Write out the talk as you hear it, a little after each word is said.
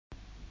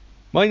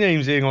My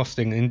name's Ian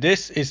Austin, and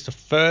this is the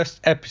first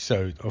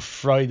episode of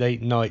Friday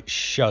Night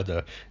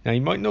Shudder. Now,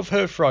 you might not have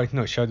heard Friday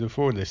Night Shudder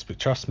before this, but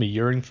trust me,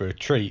 you're in for a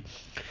treat.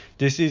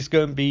 This is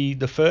going to be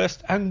the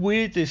first and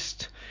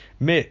weirdest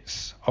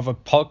mix of a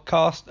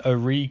podcast, a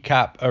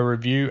recap, a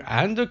review,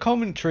 and a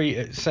commentary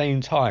at the same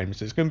time.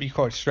 So it's going to be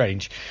quite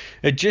strange.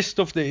 The gist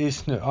of it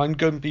is that I'm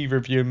going to be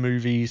reviewing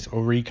movies,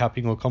 or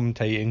recapping, or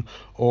commentating,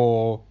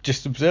 or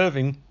just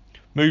observing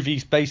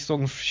movies based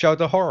on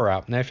Shudder Horror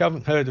app. Now, if you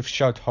haven't heard of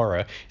Shudder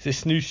Horror, it's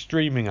this new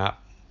streaming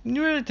app.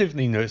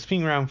 Relatively new. It's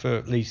been around for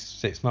at least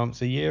 6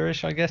 months, a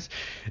yearish, I guess.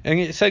 And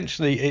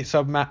essentially, it's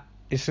an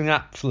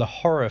app for the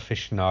horror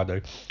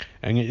aficionado,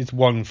 and it is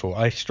wonderful.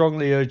 I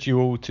strongly urge you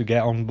all to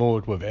get on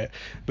board with it.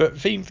 But the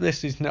theme for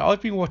this is that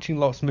I've been watching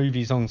lots of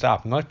movies on this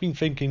app, and I've been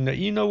thinking that,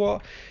 you know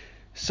what?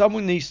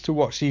 Someone needs to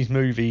watch these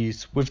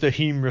movies with the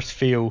humorous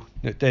feel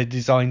that they're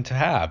designed to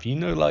have. You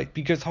know, like,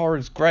 because horror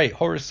is great.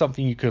 Horror is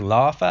something you can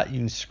laugh at, you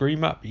can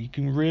scream at, but you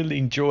can really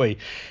enjoy.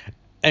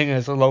 And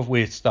there's a lot of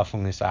weird stuff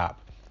on this app.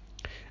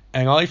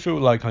 And I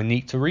feel like I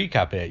need to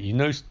recap it. You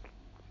know,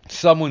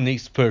 someone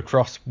needs to put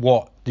across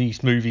what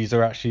these movies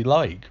are actually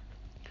like.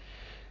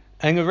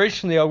 And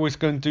originally I was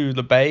going to do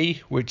The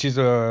Bay, which is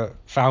a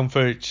found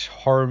footage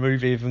horror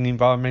movie with an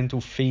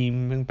environmental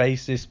theme and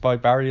basis by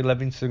Barry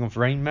Levinson of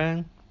Rain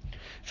Man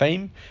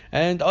fame,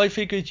 and I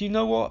figured, you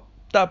know what,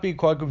 that'd be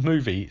quite a good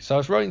movie. So I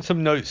was writing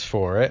some notes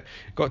for it,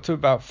 got to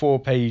about 4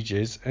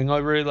 pages, and I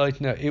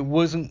realised no, it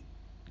wasn't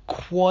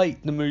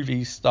quite the movie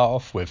to start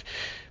off with,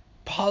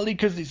 partly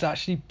because it's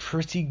actually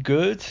pretty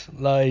good.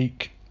 I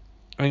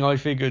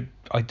figured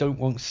I don't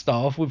want to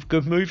start off with a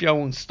good movie, I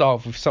want to start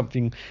off with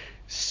something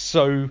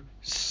so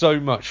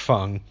much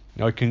fun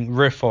I can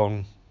riff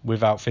on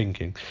without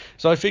thinking.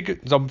 So I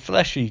figured Zombie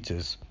Flesh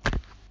Eaters.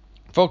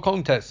 For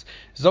context,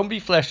 Zombie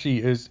Flesh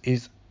Eaters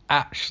is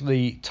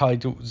actually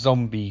titled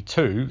Zombie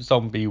 2,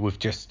 Zombie with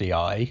just the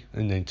I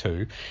and then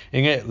 2,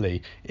 in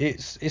Italy.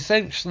 It's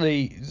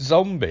essentially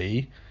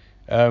Zombie,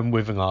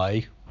 with an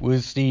I,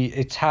 was the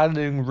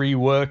Italian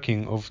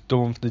reworking of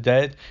Dawn of the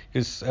Dead,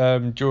 because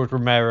George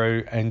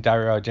Romero and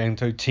Dario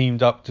Argento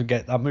teamed up to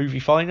get that movie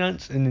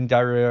financed, and then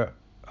Dario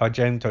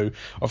Argento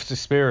of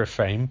Suspiria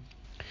fame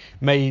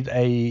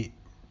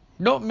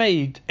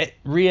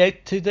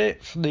re-edited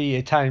it for the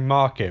Italian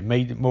market,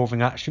 made it more of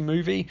an action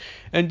movie,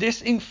 and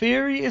this in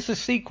theory is a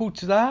sequel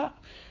to that,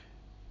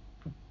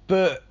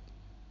 but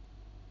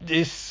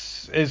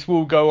this, as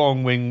will go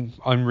on when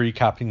I'm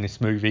recapping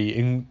this movie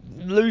in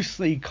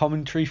loosely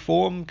commentary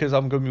form, because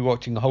I'm going to be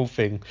watching the whole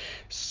thing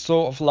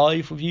sort of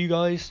live with you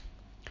guys.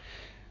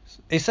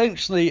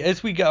 Essentially,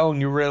 as we get on,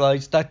 you'll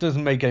realise that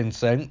doesn't make any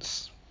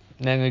sense.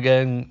 Then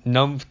again,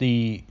 none of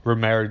the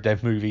Romero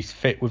Dead movies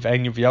fit with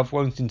any of the other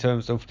ones in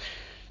terms of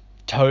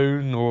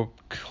tone or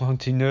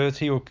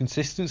continuity or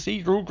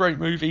consistency. They're all great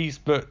movies,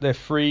 but they're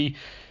three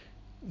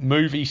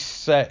movies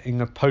set in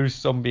a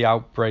post-zombie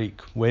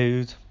outbreak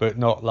weird, but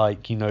not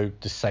like, you know,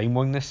 the same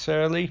one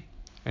necessarily.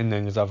 And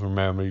then there's other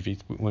Romero movies,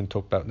 but we won't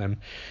talk about them.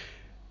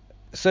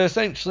 So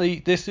essentially,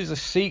 this is a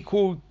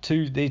sequel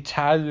to the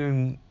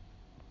Italian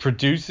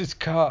producer's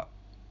cut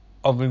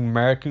of an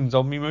American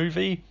zombie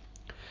movie.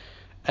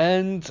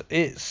 And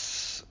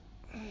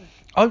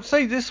I would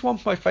say this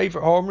one's my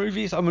favourite horror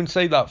movies. I'm going to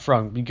say that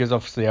front because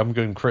obviously I'm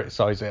going to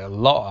criticise it a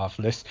lot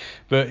after this.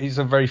 But it's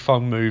a very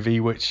fun movie,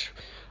 which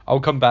I'll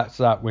come back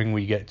to that when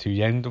we get to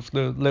the end of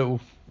the little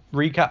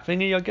recap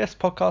thingy, I guess,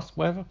 podcast,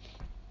 whatever.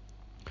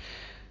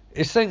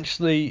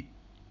 Essentially,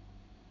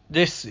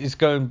 this is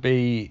going to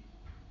be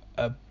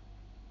a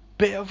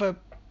bit of a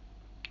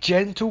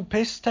gentle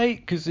piss take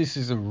because this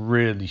is a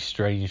really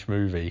strange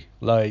movie.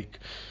 Like,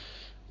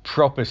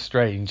 proper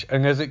strange,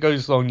 and as it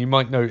goes along you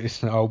might notice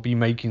that I'll be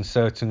making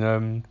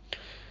certain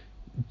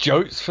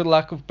jokes, for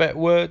lack of a better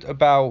word,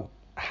 about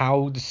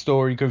how the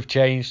story could have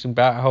changed and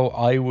about how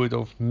I would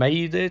have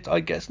made it, I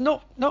guess.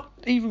 Not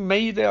even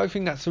made it, I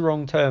think that's the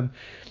wrong term.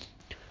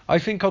 I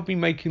think I'll be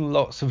making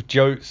lots of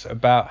jokes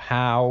about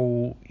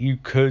how you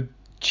could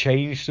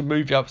change the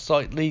movie up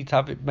slightly to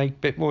have it make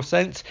a bit more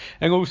sense,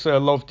 and also a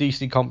lot of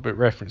DC comic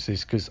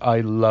references because I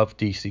love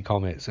DC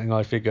comics, and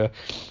I figure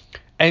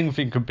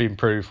anything could be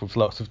improved with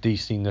lots of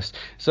DC-ness.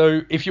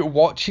 So if you're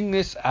watching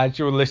this as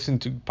you're listening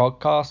to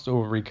podcast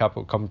or recap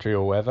or commentary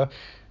or whatever,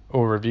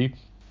 or review,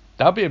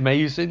 that'd be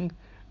amazing.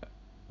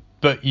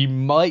 But you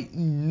might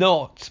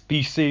not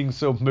be seeing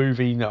some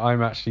movie that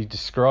I'm actually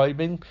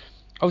describing.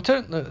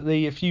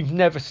 Alternatively, if you've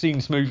never seen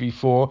this movie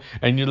before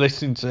and you're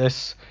listening to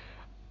this,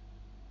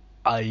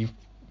 I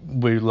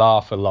will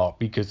laugh a lot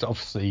because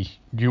obviously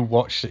you'll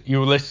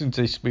listen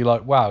to this and be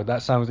like, wow,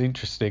 that sounds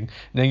interesting.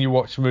 And then you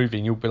watch the movie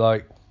and you'll be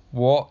like,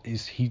 what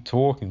is he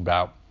talking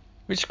about?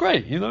 Which is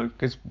great, you know,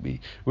 because we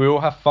all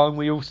have fun,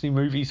 we all see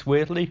movies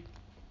weirdly.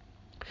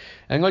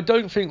 And I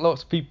don't think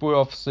lots of people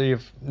obviously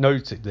have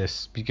noted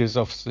this, because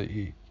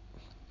obviously,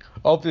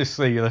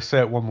 let's say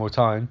it one more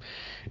time,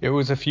 it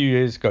was a few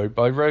years ago,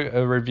 but I wrote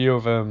a review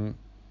of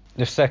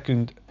the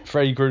second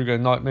Freddy Krueger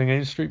Nightmare on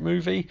Elm Street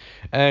movie,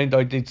 and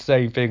I did the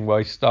same thing where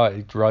I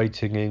started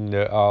writing in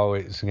that, oh,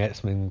 it's an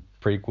X-Men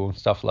prequel and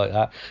stuff like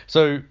that.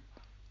 So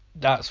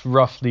that's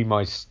roughly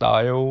my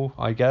style,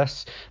 I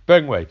guess.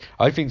 But anyway,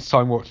 I think it's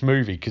time to watch a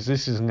movie, because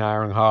this is an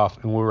hour and a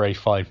half and we're already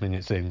 5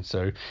 minutes in.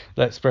 So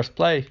let's press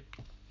play.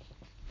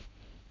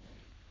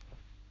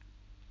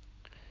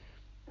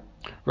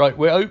 Right,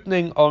 we're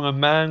opening on a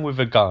man with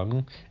a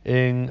gun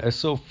in a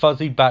sort of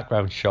fuzzy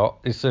background shot.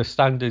 It's a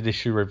standard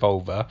issue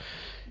revolver.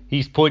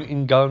 He's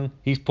pointing gun.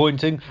 He's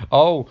pointing.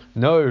 Oh,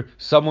 no.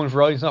 Someone's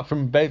rising up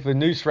from bed with a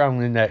noose around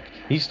their neck.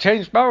 He's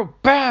changed barrel.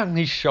 Bam!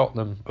 He's shot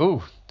them.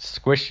 Ooh,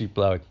 squishy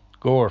blood.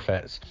 Gore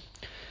effects.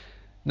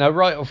 Now,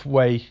 right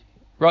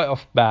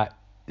off bat,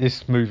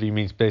 this movie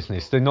means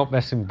business. They're not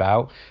messing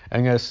about.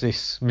 And as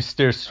this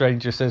mysterious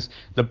stranger says,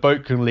 the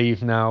boat can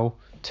leave now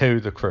to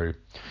the crew.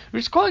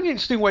 Which is quite an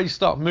interesting way to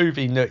start a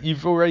movie, that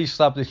you've already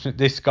established that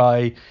this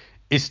guy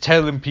is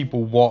telling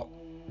people what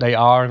they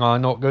are and are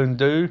not going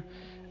to do.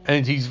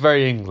 And he's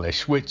very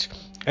English, which,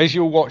 as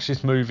you'll watch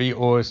this movie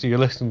or as you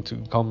listen to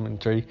the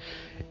commentary,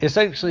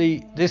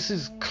 essentially, this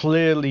is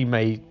clearly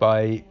made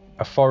by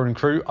a foreign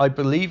crew. I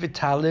believe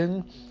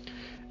Italian.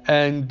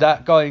 And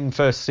that guy in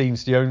first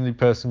scene's the only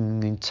person in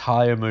the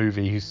entire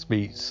movie who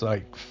speaks,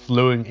 like,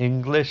 fluent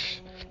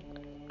English.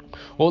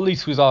 Or at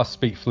least was asked to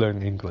speak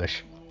fluent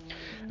English.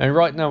 And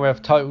right now we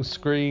have title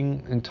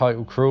screen and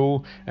title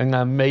crawl and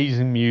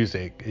amazing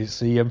music. It's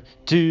the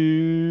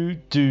do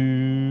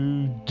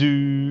do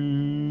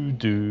do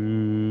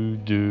do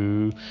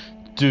do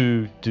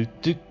do do do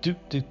do do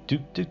do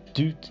do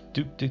do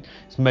do do.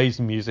 It's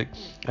amazing music.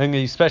 And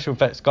the special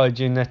effects guy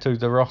Gianetto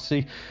De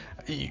Rossi.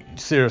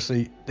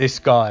 Seriously, this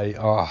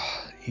guy,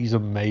 he's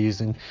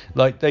amazing.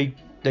 Like they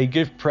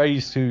give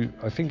praise to,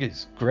 I think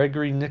it's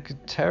Gregory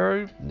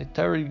Nicotero, the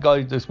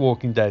guy that's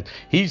Walking Dead.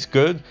 He's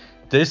good.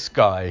 This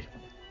guy,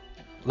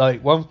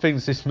 like, one thing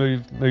this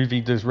movie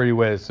does really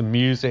well is the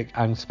music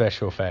and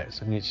special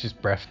effects, and it's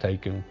just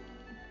breathtaking.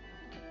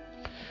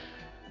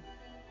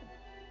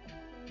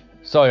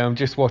 Sorry, I'm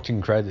just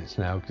watching credits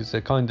now because they're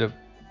kind of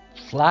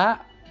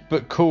flat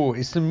but cool.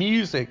 It's the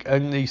music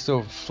and the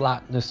sort of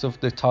flatness of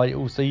the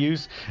titles they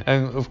use,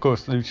 and of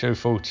course Lucio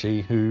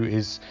Fulci, who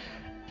is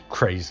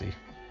crazy.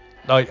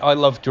 Like, I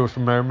love George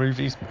Romero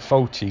movies, but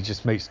Fulci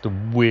just makes the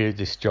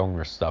weirdest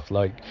genre stuff.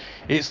 Like,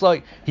 it's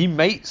like he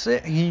makes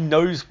it, he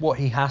knows what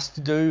he has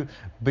to do,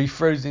 but he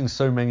throws in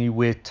so many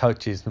weird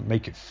touches that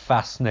make it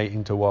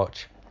fascinating to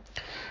watch.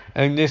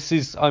 And this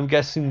is, I'm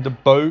guessing, the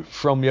boat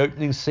from the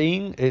opening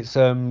scene. It's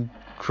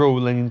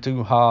crawling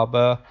into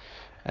harbour,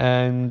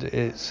 and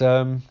it's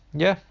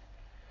yeah.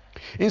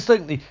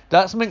 Instantly,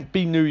 that's meant to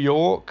be New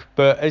York,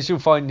 but as you'll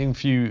find in a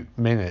few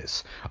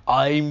minutes,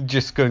 I'm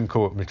just going to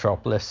call it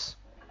Metropolis.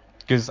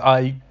 Because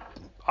I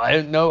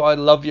don't know, I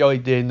love the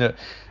idea that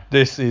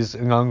this is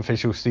an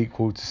unofficial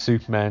sequel to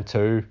Superman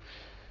 2.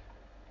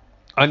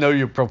 I know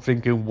you're probably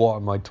thinking, what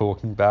am I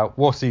talking about?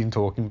 What's Ian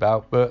talking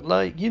about? But,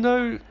 like, you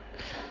know,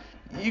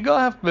 you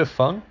gotta have a bit of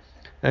fun.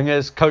 And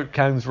there's Coke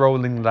cans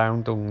rolling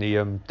around on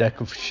the deck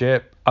of the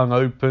ship,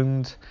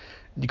 unopened.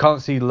 You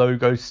can't see the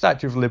logo,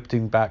 Statue of Liberty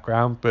in the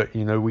background, but,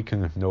 you know, we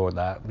can ignore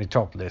that.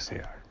 Metropolis,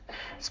 yeah.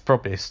 It's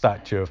probably a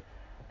statue of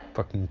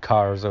fucking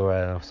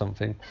Karazor or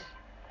something.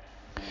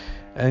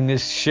 And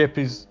this ship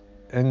is,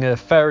 and the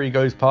ferry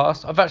goes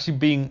past. I've actually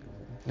been,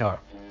 no,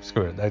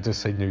 screw it, they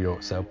just say New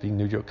York, so I'll be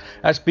New York.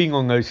 Actually being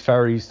on those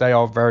ferries, they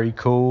are very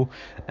cool,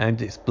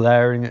 and it's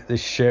blaring at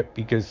this ship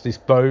because this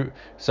boat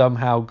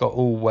somehow got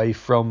all the way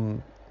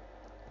from,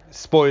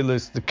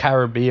 spoilers, the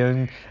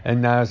Caribbean,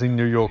 and now is in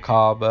New York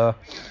Harbour.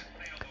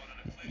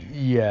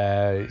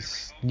 Yeah,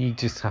 you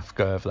just have to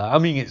go over that. I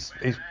mean, it's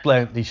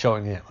blatantly shot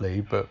in Italy,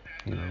 but,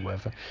 you know,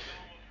 whatever.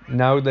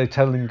 Now they're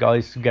telling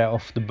guys to get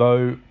off the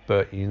boat,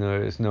 but, you know,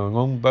 there's no one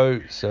on the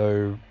boat,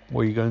 so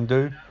what are you going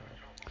to do?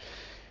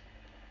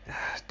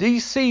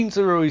 These scenes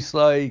are always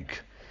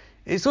like,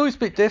 it's always a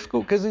bit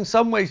difficult, because in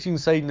some ways you can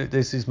say that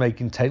this is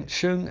making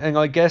tension, and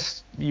I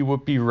guess you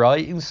would be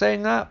right in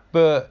saying that,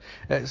 but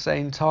at the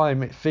same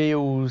time it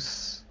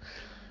feels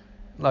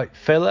like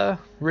filler,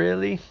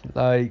 really.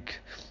 Like,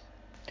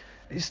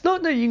 it's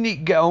not that you need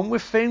to get on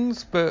with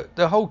things, but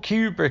the whole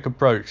Kubrick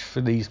approach for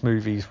these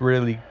movies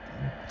really,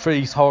 for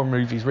these horror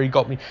movies, really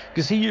got me,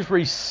 because he used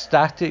really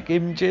static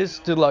images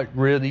to, like,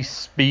 really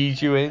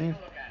speed you in,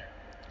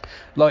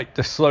 like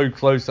the slow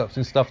close-ups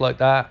and stuff like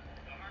that.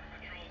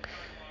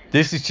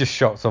 This is just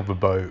shots of a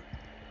boat,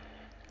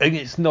 and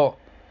it's not,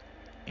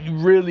 you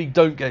really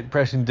don't get the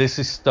impression this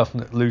is stuff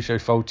that Lucio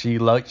Fulci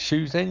likes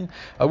shooting.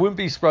 I wouldn't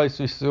be surprised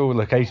if it's all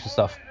location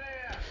stuff.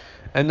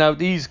 And now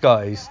these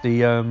guys,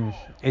 the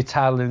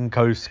Italian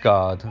Coast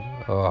Guard,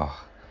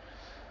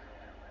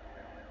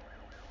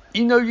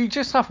 you know, you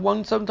just have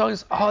one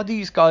sometimes, are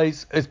these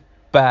guys as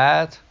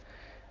bad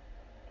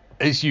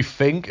as you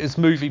think, as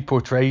movie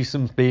portrays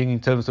them being in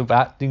terms of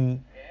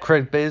acting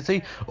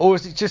credibility, or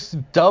is it just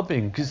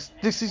dubbing? Because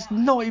this is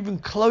not even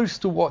close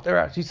to what they're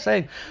actually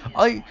saying.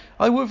 I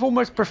would have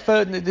almost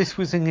preferred that this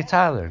was in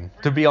Italian,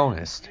 to be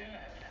honest,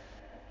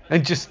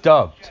 and just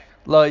dubbed.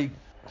 Like,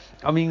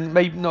 I mean,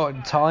 maybe not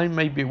at the time,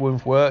 maybe it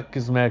wouldn't work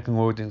because American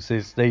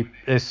audiences, they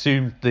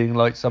assume things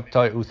like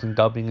subtitles and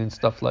dubbing and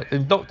stuff like,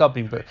 not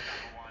dubbing, but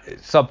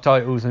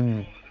subtitles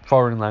in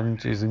foreign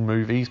languages in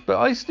movies. But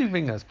I still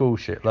think that's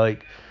bullshit.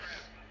 Like,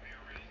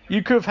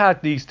 you could have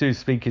had these two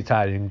speak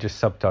Italian,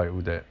 just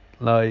subtitled it.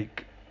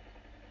 Like,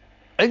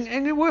 and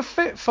it would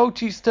fit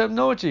Fulci's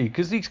terminology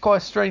because he's quite a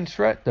strange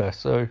director,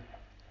 so.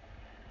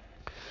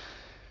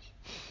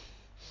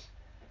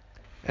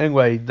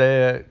 Anyway,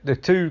 the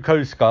two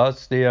Coast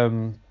Guards,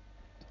 are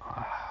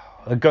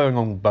going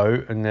on a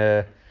boat and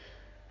they're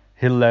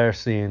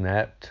hilariously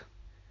inept.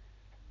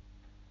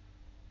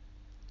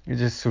 You're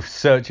just sort of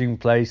searching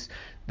place.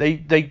 They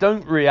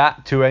don't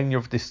react to any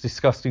of this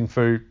disgusting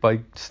food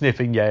by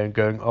sniffing and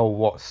going, oh,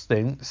 what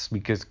stinks?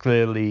 Because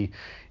clearly,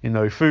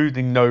 food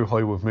in no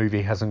Hollywood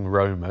movie has an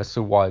aroma,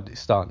 so why did it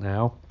start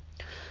now?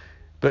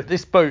 But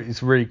this boat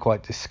is really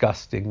quite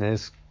disgusting.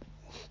 There's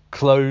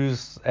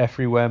clothes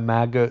everywhere,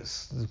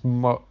 maggots,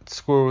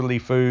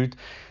 squirrely food.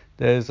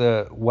 There's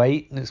a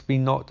weight that's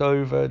been knocked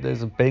over.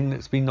 There's a bin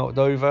that's been knocked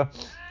over.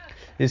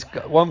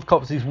 One of the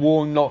cops is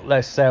warned not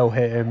let sail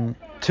hit him.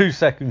 2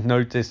 seconds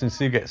notice and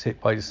still gets hit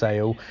by the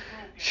sail.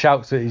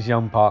 Shouts at his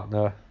young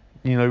partner.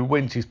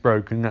 Winch is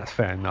broken, that's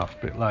fair enough.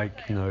 But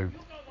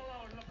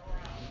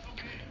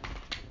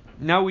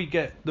now we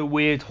get the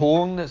weird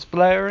horn that's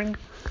blaring.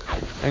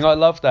 And I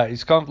love that.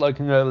 It's kind of like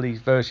an early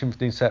version of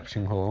the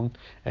Inception horn.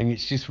 And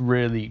it's just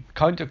really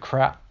kind of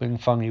crap in a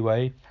funny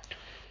way.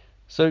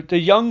 So the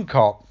young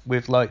cop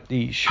with like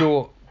the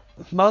short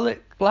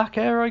mullet, black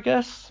hair, I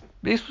guess.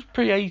 This was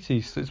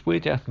pre-80s, so it's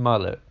weird to have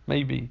mullet.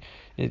 Maybe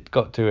it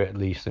got to it at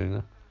least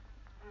sooner.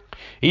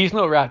 He's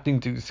not reacting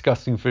to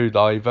disgusting food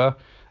either.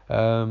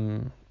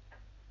 And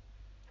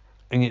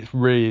it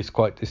really is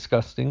quite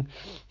disgusting.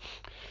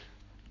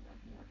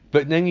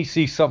 But then he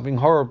sees something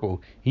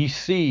horrible. He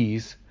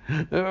sees,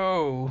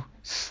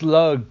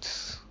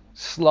 slugs.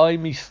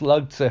 Slimy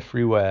slugs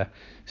everywhere.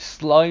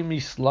 Slimy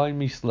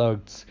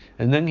slugs.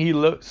 And then he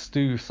looks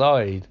to the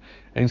side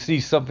and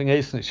sees something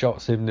else that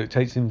shocks him that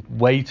takes him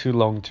way too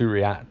long to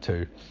react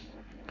to.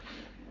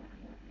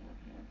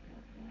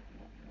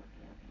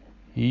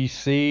 He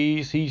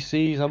sees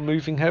a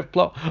moving head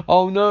plot.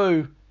 Oh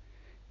no!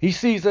 He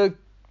sees a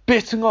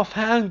bitten off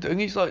hand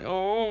and he's like,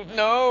 oh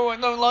no, I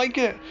don't like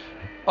it.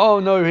 Oh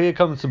no, here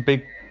comes a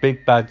big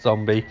bad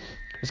zombie.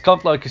 It's kind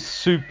of like a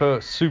super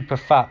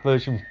fat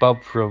version of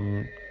Bub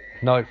from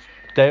Night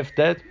of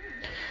Dead.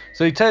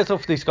 So he tears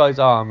off this guy's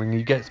arm and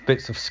he gets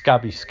bits of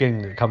scabby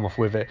skin that come off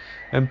with it.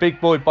 And Big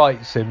Boy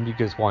bites him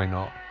because why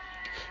not?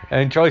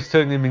 And tries to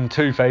turn him into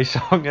Two-Face.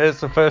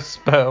 There's the first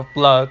spurt of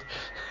blood.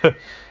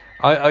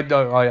 I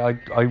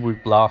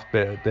would laugh a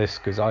bit at this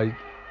because I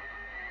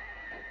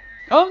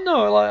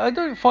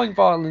don't find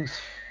violence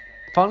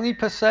funny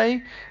per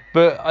se,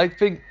 but I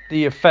think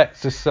the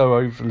effects are so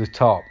over the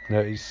top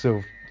that it's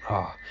sort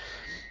of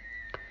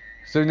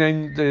So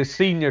then the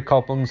senior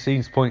cop on the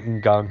scene's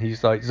pointing gun.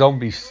 He's like,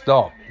 zombie,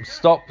 stop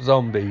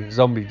zombie.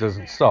 Zombie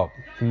doesn't stop.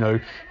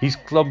 He's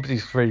clumsy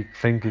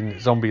thinking that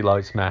zombie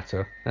lives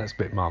matter. That's a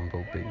bit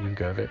mumbled, but you can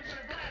go with it.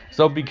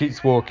 Zombie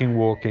keeps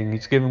walking.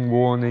 He's giving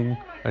warning,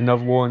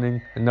 another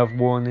warning, another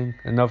warning,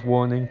 another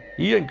warning.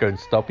 He ain't going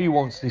to stop. He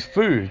wants his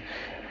food.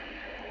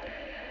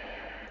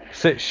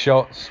 6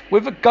 shots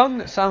with a gun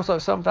that sounds like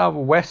something out of a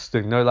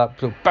western. That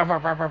sort of bah, bah,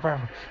 bah, bah.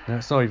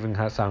 That's not even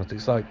how it sounds.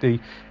 It's like the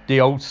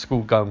old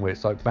school gun where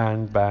it's like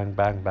bang, bang,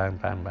 bang, bang,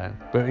 bang, bang,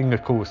 but in a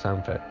cool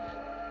sound effect.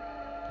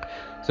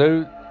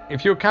 So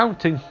if you're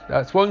counting,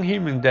 that's 1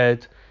 human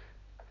dead,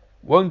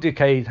 1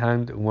 decayed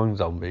hand, and 1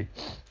 zombie.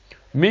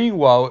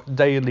 Meanwhile,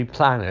 Daily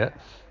Planet,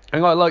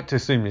 and I like to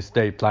assume it's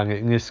Daily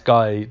Planet, and this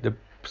guy, the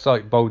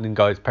slight balding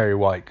guy, is Perry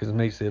White because it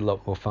makes it a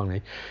lot more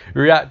funny,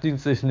 reacting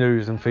to this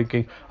news and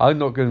thinking, I'm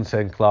not going to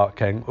send Clark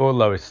Kent or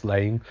Lois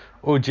Lane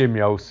or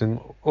Jimmy Olsen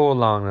or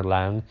Lana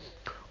Lang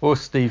or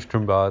Steve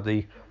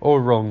Trombardi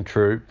or Ron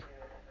Troop.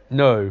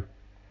 No,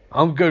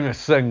 I'm going to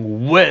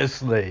send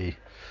Wesley.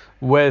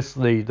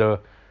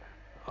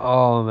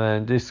 Oh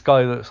man, this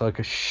guy looks like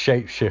a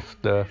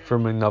shapeshifter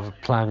from another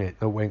planet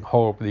that went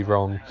horribly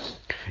wrong.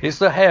 It's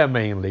the hair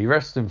mainly,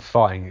 rest of them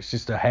fine. It's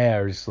just the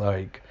hair is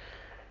like,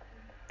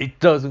 it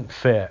doesn't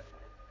fit.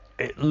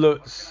 It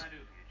looks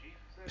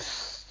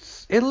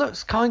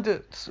kind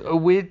of a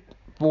weird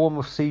form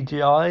of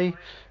CGI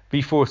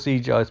before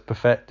CGI is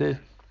perfected.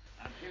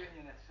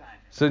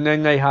 So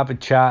then they have a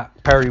chat,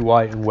 Perry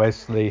White and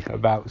Wesley,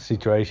 about the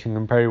situation,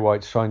 and Perry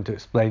White's trying to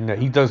explain that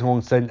he doesn't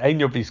want to send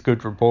any of these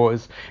good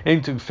reporters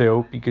into the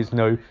field because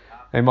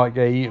they might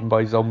get eaten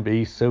by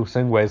zombies, so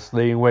send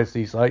Wesley, and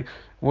Wesley's like,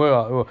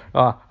 well,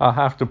 I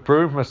have to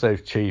prove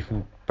myself, Chief,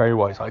 and Perry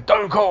White's like,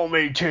 don't call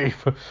me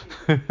Chief.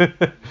 You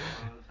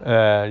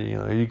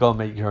gotta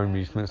make your own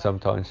amusement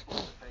sometimes.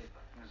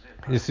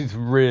 This is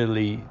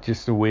really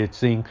just a weird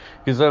scene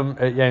because at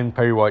the end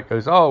Perry White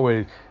goes, oh,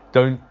 well,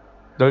 don't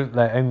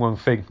let anyone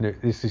think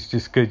that this is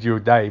just because your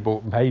daddy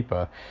bought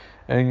paper.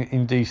 And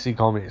in DC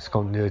Comics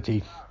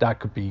continuity, that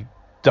could be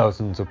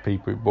dozens of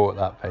people who bought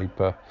that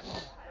paper.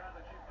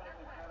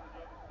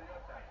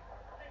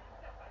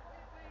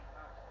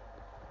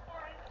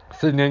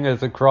 So then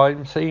there's a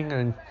crime scene,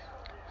 and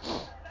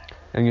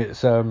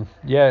it's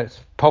it's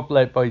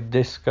populated by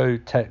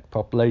discotheque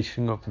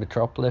population of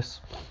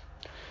Metropolis.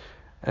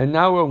 And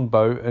now we're on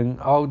boat, and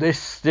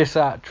this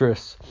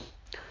actress,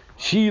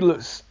 she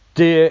looks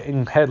deer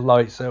in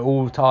headlights at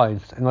all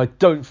times, and I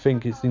don't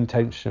think it's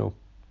intentional.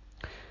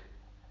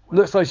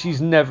 Looks like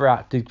she's never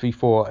acted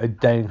before a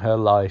day in her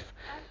life.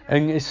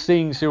 And it's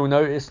scenes you'll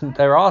notice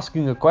they're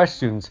asking her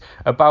questions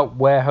about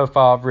where her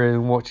father is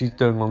and what she's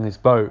doing on this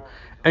boat.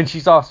 And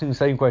she's asking the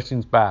same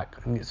questions back.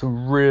 And it's a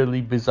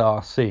really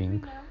bizarre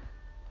scene.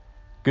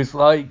 Because,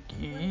 like,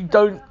 you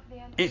don't...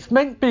 It's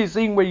meant to be a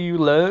scene where you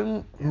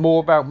learn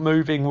more about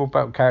moving, more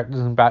about characters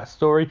and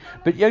backstory.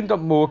 But you end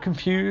up more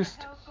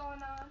confused.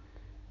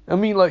 I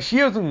mean, like, she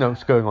doesn't know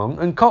what's going on.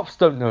 And cops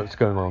don't know what's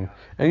going on.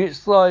 And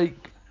it's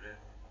like...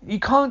 You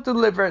can't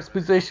deliver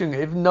exposition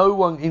if no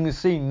one in the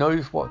scene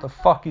knows what the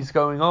fuck is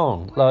going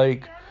on.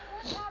 Like,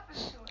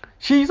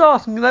 she's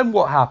asking them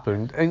what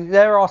happened, and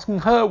they're asking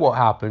her what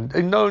happened,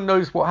 and no one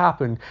knows what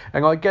happened.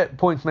 And I get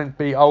points meant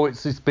to be, oh,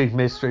 it's this big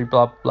mystery,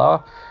 blah,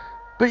 blah.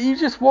 But you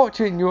just watch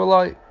it and you're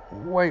like,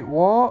 wait,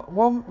 what?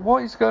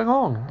 What is going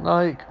on?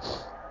 Like,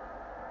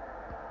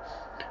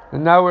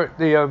 and now we're at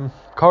the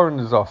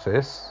coroner's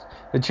office,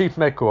 the chief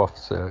medical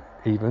officer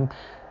even,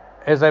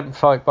 is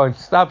emphasised by an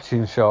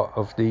establishing shot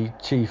of the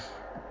chief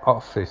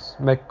office,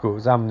 medical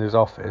examiner's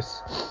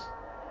office.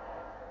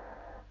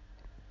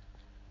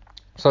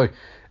 So,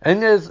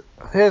 and there's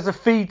a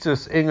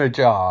fetus in a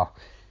jar.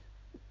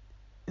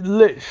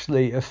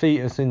 Literally a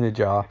fetus in a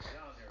jar.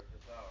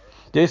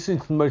 This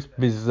is the most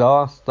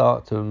bizarre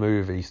start to a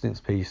movie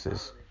since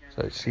Pieces.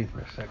 So, excuse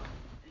me a second.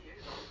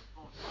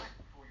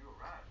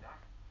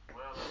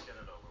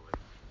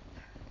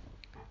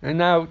 And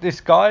now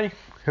this guy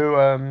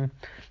who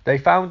they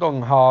found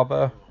on the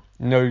harbour,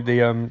 the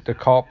young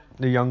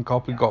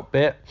cop who got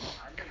bit.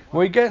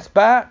 Well, he gets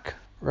back,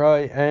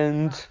 right,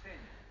 and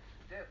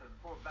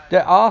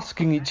they're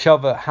asking each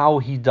other how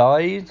he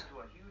died.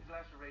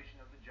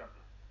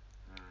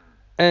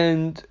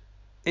 And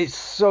it's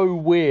so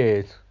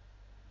weird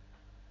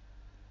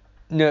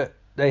that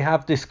they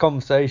have this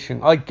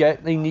conversation. I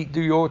get they need to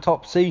do the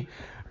autopsy,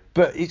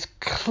 but it's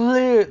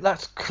clear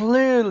that's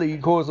clearly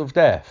cause of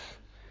death.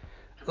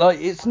 Like,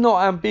 it's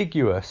not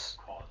ambiguous.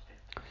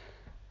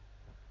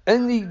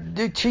 And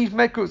the chief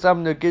medical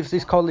examiner gives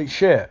this colleague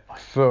shit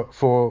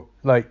for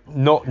like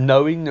not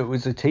knowing that it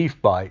was a teeth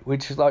bite,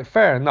 which is like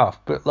fair enough,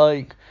 but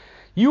like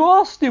you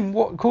asked him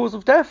what cause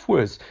of death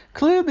was.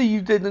 Clearly you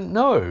didn't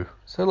know.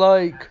 So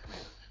like,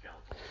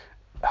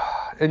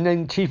 and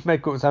then chief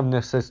medical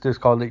examiner says to his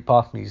colleague,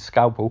 pass me his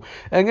scalpel,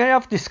 and they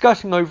have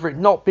discussion over it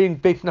not being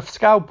big enough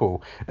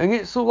scalpel, and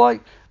it's all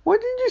like, why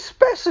didn't you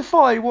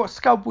specify what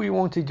scalpel you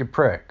wanted, you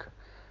prick?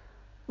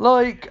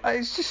 Like,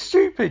 it's just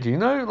stupid, you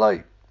know,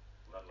 like.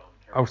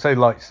 I'll say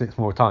like 6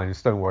 more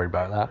times, don't worry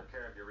about that.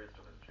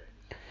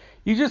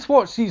 You just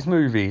watch these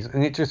movies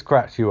and it just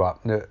cracks you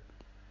up.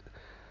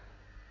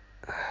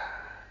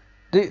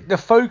 The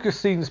focus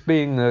scenes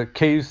being the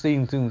kill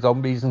scenes and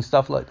zombies and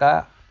stuff like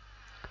that.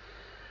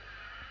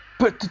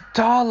 But the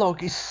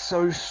dialogue is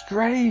so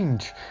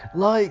strange.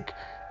 Like,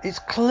 it's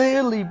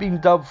clearly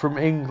been dubbed from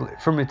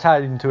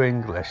Italian to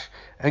English,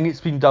 and it's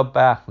been dubbed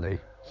badly.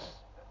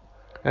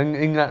 And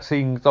in that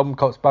scene, zombie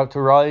cop's about to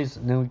rise,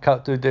 and then we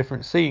cut to a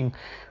different scene.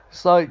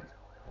 It's like,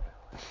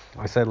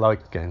 I said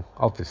like again,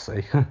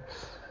 obviously.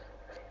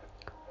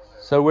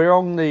 So we're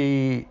on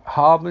the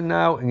harbour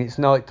now, and it's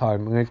night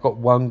time, and we've got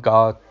one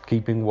guard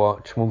keeping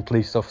watch, one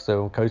police officer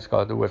on Coast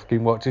Guard with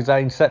keeping watch. There's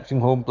that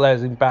Inception horn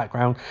blares in the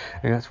background,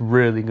 and that's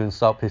really going to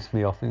start pissing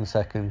me off in a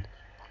second.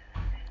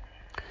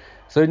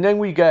 So then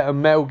we get a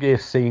Metal Gear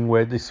scene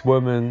where this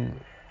woman,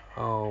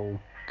 oh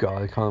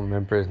god, I can't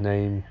remember his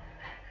name.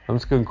 I'm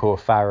just going to call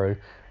her Pharaoh.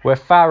 Where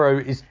Pharaoh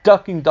is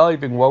ducking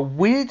diving while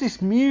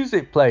weirdest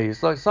music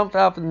plays, like something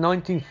out of the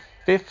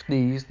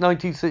 1950s,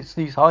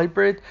 1960s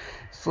hybrid.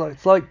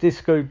 It's like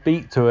disco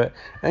beat to it,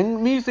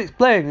 and music's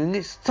playing, and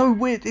it's so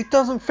weird. It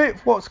doesn't fit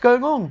what's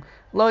going on.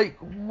 Like,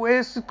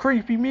 where's the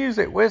creepy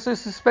music? Where's the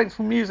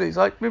suspenseful music? It's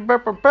like,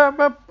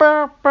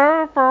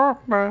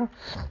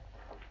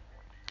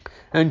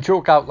 and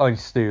chalk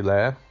outlines still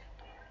there.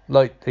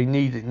 Like, they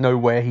need to know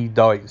where he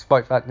died,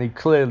 despite the fact they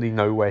clearly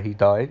know where he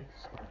died.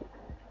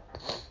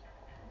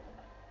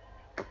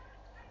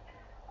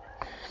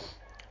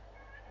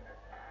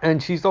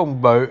 And she's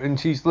on boat, and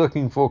she's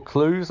looking for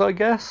clues, I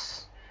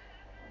guess.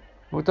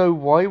 Although,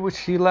 why was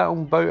she let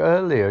on boat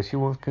earlier? She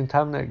wants to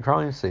contaminate a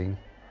crime scene.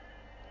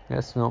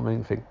 Let's not make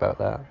me think about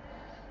that.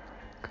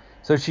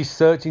 So she's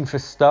searching for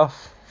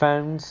stuff,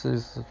 fans,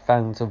 as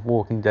fans of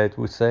Walking Dead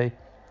would say.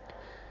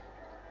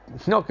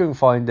 Not going to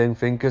find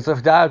anything, because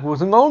her dad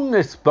wasn't on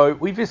this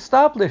boat. We've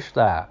established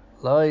that.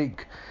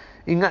 Like,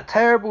 in that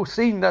terrible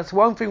scene, that's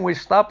one thing we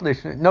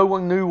established. No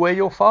one knew where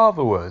your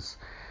father was.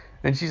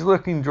 And she's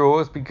looking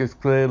drawers because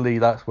clearly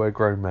that's where a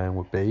grown man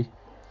would be.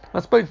 I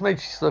suppose maybe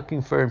she's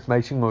looking for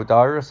information or a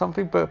diary or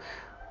something, but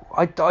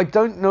I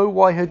don't know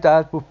why her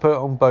dad would put her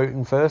on boat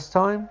in first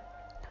time.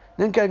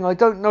 And again, I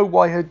don't know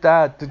why her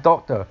dad, the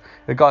doctor,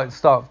 the guy at the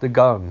start of the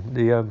gun,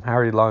 the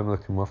Harry Lime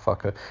looking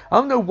motherfucker, I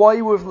don't know why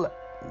he would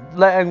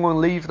let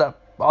anyone leave that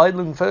island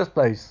in the first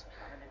place.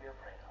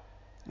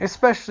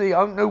 Especially, I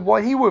don't know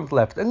why he would have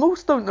left. And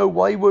also don't know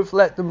why he would have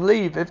let them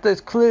leave if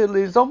there's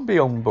clearly a zombie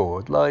on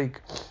board.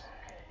 Like,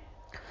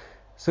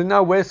 so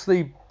now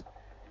Wesley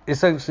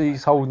essentially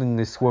is holding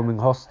this woman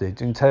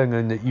hostage and telling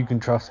her that you can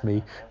trust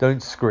me,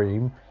 don't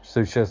scream,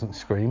 so she doesn't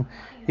scream.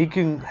 He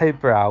can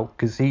help her out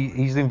because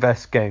he's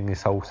investigating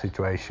this whole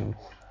situation.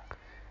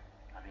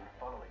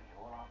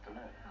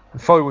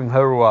 Following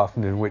her all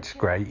afternoon, which is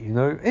great, you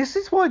know. This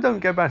is why I don't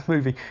get back to the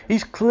movie.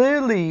 He's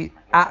clearly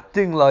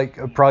acting like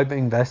a private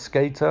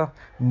investigator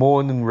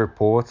more than a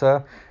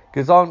reporter,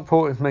 because aren't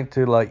reporters meant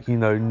to, like, you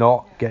know,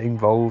 not get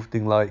involved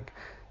in like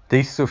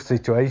these sort of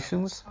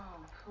situations?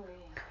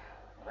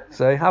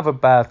 So they have a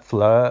bad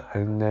flirt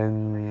and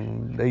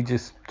then they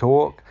just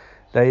talk.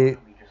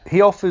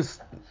 He offers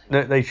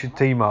that they should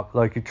team up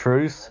like a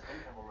truce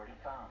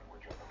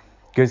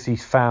because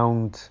he's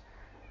found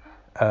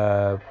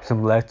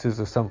some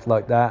letters or something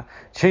like that.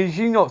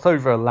 She knocks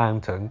over a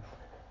lantern.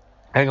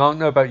 And I don't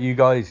know about you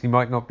guys, you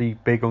might not be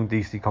big on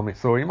DC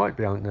Comics, or you might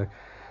be, I don't know.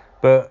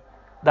 But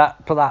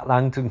that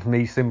lantern for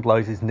me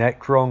symbolises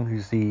Necron,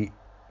 who's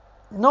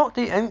not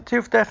the entity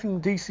of death in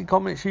the DC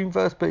Comics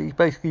universe, but he's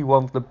basically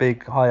one of the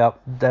big high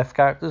up death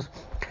characters.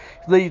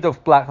 Lead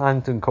of Black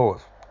Lantern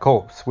Corps,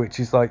 which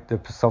is like the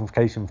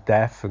personification of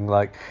death, and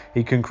like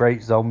he can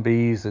create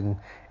zombies, and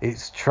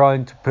it's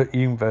trying to put the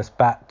universe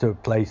back to a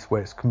place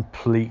where it's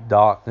complete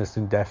darkness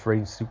and death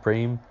reigns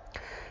supreme.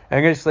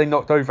 And as they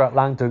knocked over that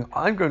lantern,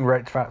 I'm going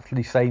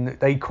retroactively saying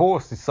that they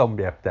caused this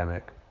zombie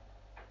epidemic,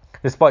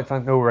 despite the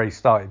fact they already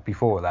started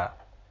before that.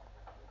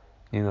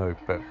 You know,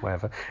 but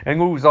whatever. And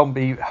all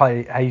zombie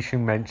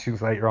Haitian mentions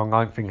later on,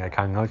 I don't think they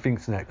can. I think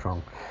it's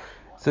Necron.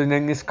 So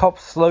then this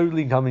cop's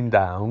slowly coming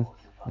down,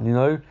 you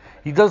know.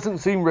 He doesn't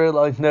seem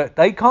realising that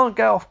they can't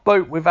get off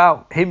boat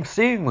without him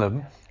seeing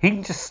them. He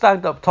can just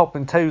stand up top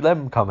and tell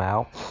them come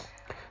out.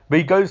 But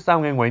he goes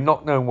down anyway,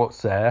 not knowing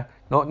what's there,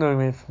 not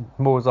knowing if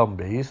more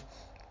zombies.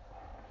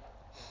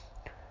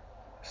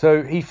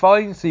 So he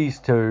finds these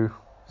two.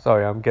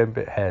 Sorry, I'm getting a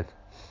bit ahead.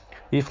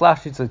 He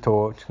flashes the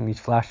torch, and he's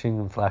flashing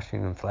and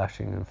flashing and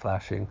flashing and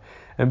flashing,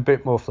 and a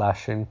bit more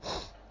flashing.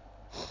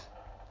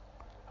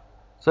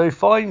 So he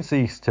finds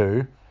these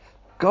two.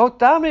 God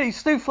damn it, he's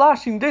still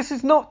flashing. This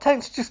is not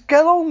tense, just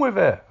get on with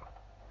it.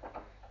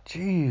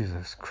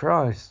 Jesus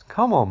Christ.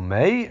 Come on,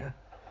 mate.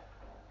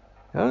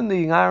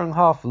 Only an hour and a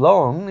half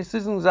long. This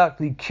isn't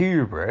exactly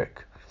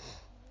Kubrick.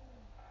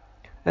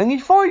 And he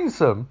finds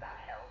them.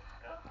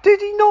 Did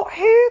he not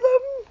hear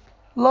them?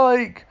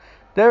 Like,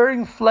 they're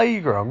in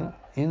flagrant,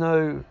 you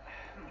know,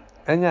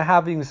 and they're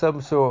having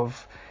some sort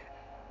of,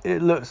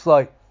 it looks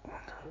like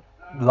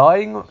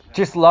lying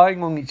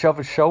on each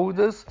other's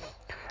shoulders,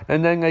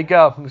 and then they get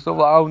up and sort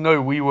of like, oh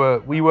no, we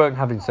weren't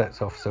having sex,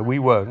 officer, we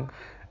weren't.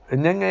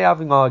 And then they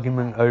have an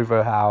argument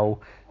over how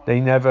they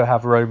never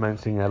have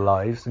romance in their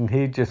lives, and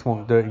he just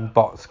won't do it in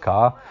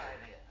Boxcar,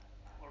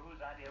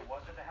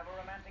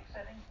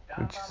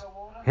 which is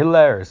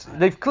hilarious.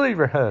 They've clearly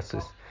rehearsed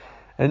this.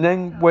 And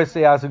then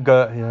Wesley has a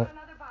go at her.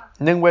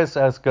 And then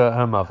Wesley has a go at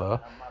her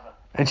mother,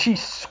 and she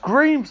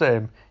screams at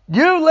him,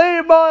 "You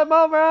leave my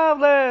mother out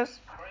of this!"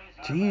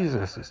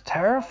 Jesus, it's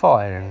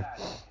terrifying.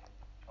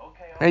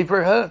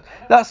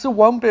 That's the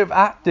one bit of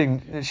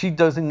acting that she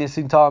does in this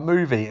entire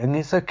movie, and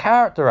it's her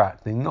character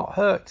acting, not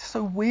her. It's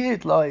so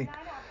weird, like.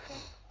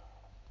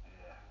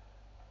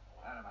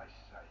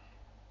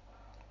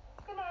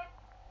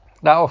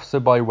 That officer,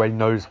 by the way,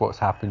 knows what's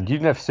happened. You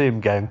never see him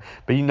again,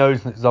 but he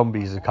knows that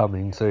zombies are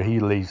coming, so he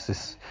leaves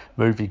this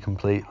movie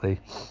completely.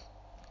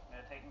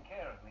 They're taking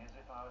care of me as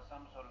if I was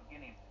some sort of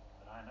guinea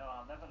pig, but I know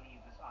I'll never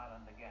leave this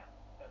island again,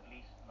 at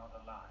least not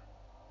alive.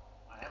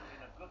 I haven't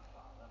been a good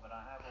father, but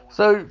I have always...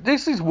 So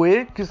this is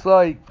weird, because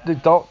like the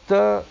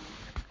doctor,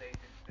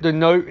 the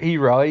note he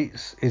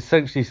writes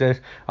essentially says,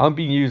 I'm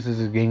being used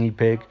as a guinea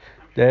pig,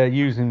 they're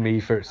using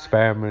me for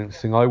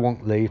experiments, and I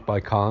won't leave, but I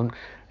can't.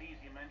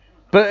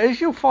 But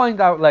as you'll find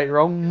out later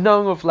on,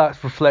 none of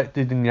that's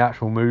reflected in the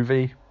actual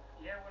movie.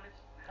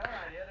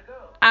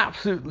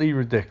 Absolutely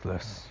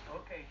ridiculous.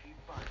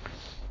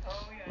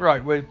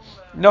 Right, well,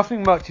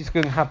 nothing much is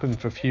going to happen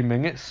for a few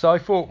minutes, so I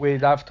thought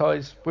we'd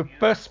advertise with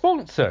a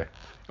sponsor.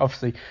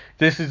 Obviously,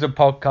 this is a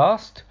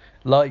podcast,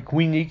 like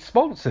we need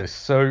sponsors.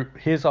 So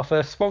here's our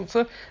first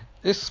sponsor.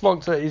 This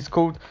sponsor is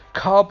called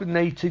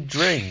Carbonated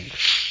Drink.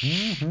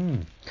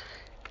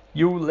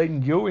 You'll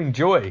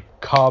enjoy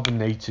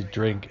carbonated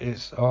drink.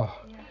 It's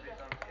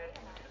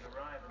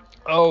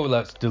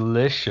that's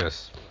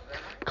delicious.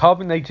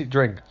 Carbonated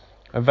drink,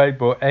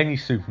 available at any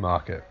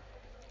supermarket.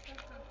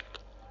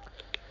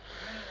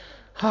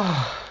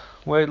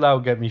 Well,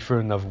 that'll get me through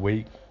another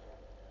week.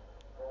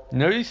 You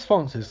know, these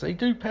sponsors, they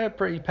do pay a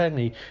pretty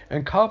penny.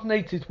 And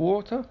carbonated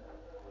water?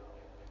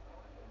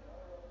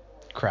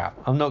 Crap,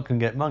 I'm not going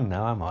to get mine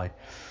now, am I?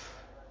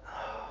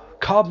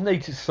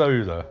 Carbonated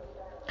soda.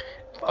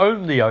 If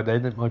only I'd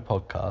edit my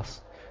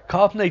podcast.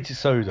 Carbonated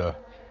soda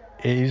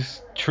It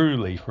is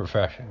truly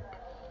refreshing.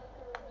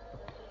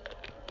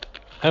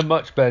 And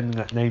much better than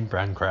that name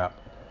brand crap.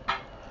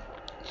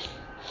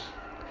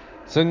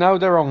 So now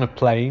they're on a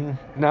plane.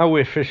 Now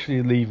we're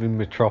officially leaving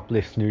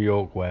Metropolis, New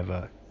York,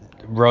 wherever.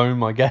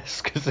 Rome, I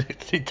guess, because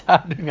it's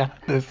Italian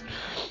actors.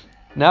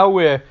 Now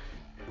we're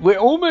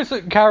almost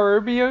at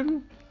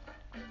Caribbean.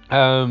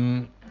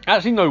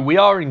 Actually, no, we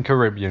are in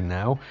Caribbean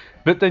now,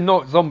 but they're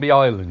not Zombie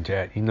Island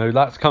yet. You know,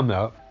 that's coming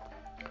up.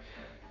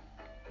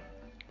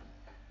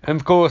 And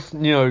of course,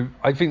 you know,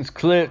 I think it's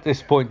clear at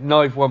this point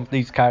neither one of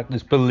these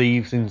characters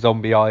believes in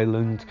Zombie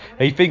Island.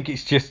 They think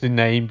it's just a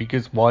name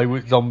because why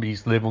would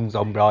zombies live on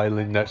Zombie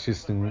Island? That's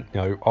just an, you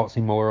know,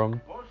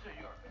 oxymoron.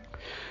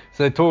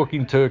 So they're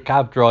talking to a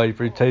cab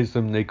driver who tells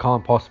them they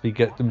can't possibly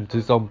get them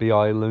to Zombie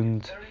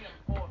Island.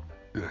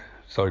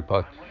 Sorry,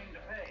 bud.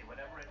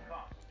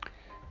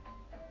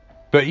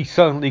 But he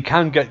certainly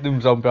can get them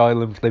Zombie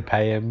Island if they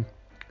pay him.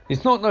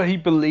 It's not that he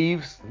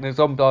believes that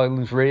Zombie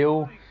Island's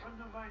real,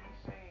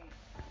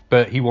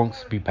 but he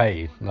wants to be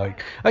paid.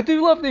 Like, I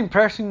do love the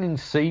impression in the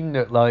scene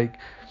that, like,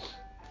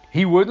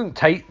 he wouldn't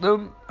take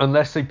them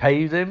unless they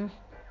paid him.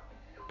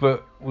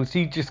 But was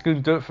he just going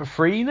to do it for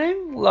free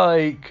then?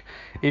 Like,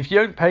 if you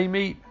don't pay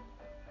me,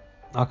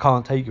 I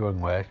can't take you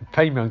anywhere.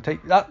 Pay me, I'll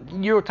take that.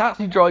 You're a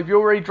taxi driver.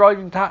 You're already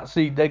driving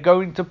taxi. They're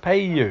going to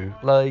pay you.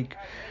 Like,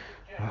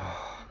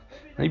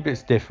 maybe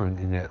it's different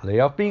in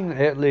Italy. I've been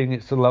to Italy and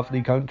it's a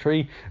lovely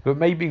country, but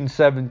maybe in the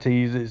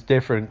 70s it's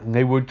different. And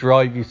they would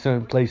drive you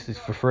certain places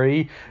for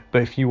free,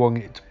 but if you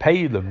wanted to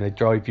pay them, they'd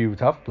drive you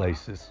to other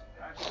places.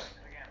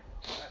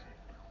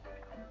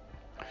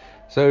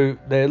 So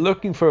they're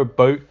looking for a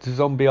boat to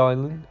Zombie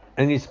Island,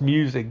 and its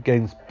music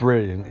again's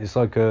brilliant. It's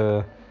like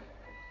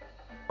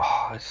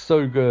it's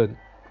so good.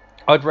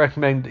 I'd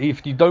recommend,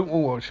 if you don't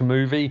want to watch a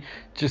movie,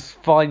 just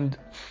find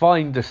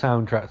the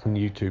soundtracks on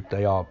YouTube.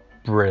 They are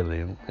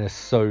brilliant. They're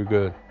so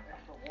good.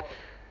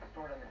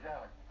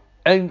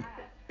 And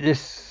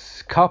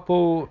this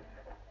couple,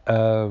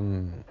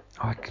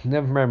 I can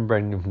never remember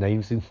any of the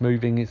names in this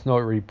movie. It's not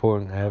really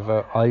important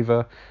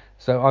either.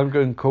 So I'm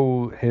going to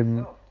call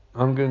them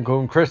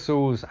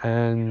Crystals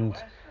and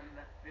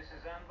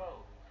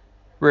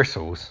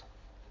Bristles.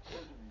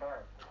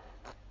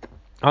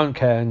 I don't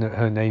care, and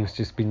her name's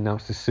just been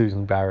announced as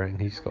Susan Barrett,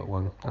 and he's got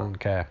one. I don't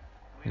care.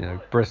 You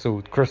know,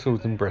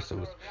 Crystals and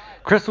Bristles.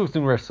 Crystals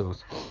and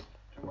Bristles.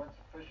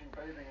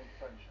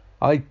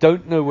 I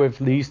don't know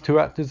whether these two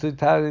actors are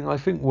Italian. I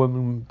think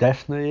woman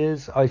definitely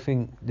is. I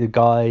think the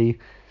guy,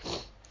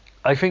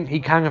 I think he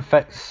can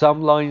affect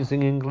some lines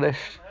in English,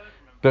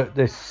 but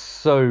they're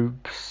so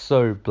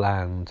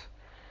bland.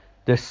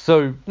 They're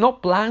so,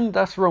 not bland,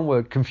 that's the wrong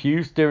word,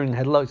 confused during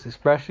Headlights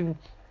expression.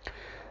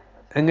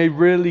 And they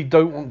really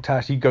don't want to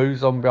actually go to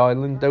Zombie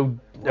Island.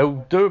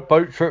 They'll do a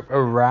boat trip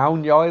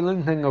around the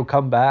island, then they'll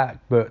come back,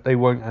 but they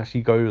won't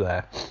actually go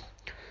there.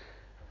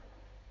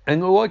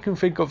 And all I can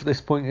think of at this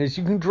point is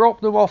you can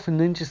drop them off and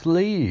then just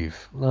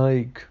leave.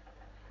 Like,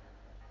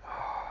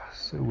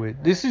 so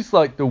weird. This is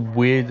like the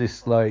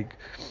weirdest, like,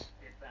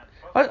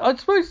 I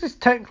suppose this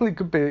technically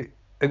could be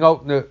an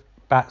alternate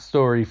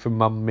backstory for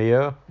Mamma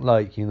Mia,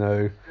 like, you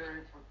know,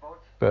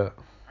 but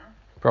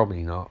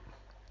probably not.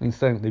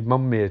 Incidentally,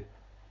 Mamma Mia,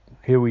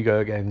 Here We Go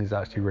Again is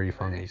actually really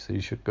funny, so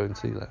you should go and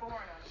see that.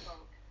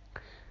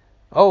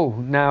 Oh,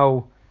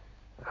 now,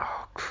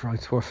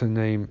 Christ, what's her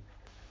name?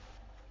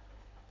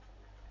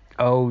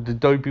 Oh, the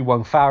dopey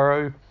one,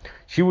 Farrow.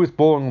 She was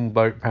born on a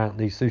boat,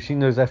 apparently, so she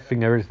knows everything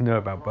there is to know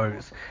about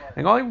boats.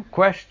 And I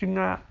question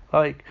that.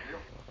 Like,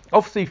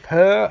 obviously,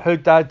 her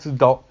dad's a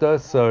doctor,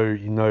 so,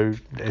 you know,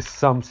 there's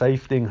some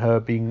safety in her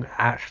being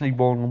actually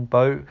born on a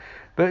boat.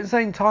 But at the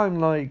same time,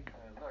 like,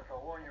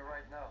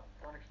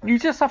 you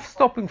just have to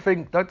stop and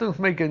think, that doesn't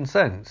make any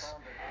sense.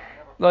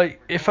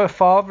 Like, if her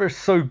father is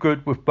so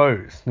good with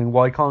boats, then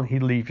why can't he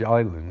leave the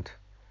island?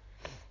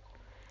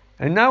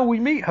 And now we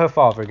meet her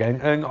father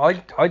again, and I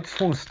just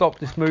want to stop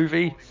this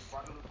movie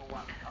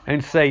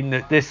and saying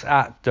that this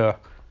actor,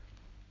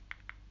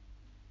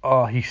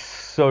 oh, he's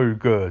so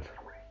good.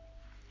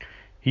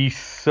 He's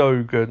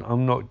so good,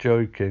 I'm not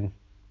joking.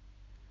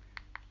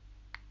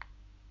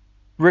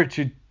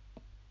 Richard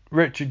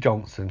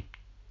Johnson.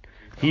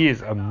 He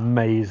is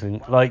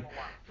amazing. Like,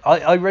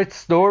 I read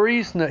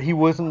stories that he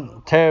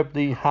wasn't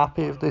terribly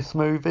happy with this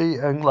movie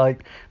and,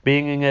 like,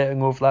 being in it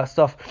and all of that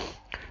stuff.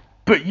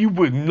 But you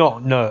would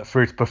not know it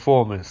for his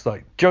performance.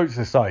 Like, jokes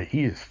aside,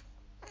 he is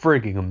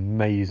frigging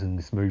amazing in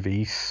this movie.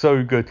 He's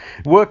so good.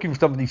 Working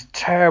with some of these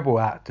terrible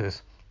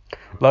actors.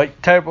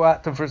 Like, terrible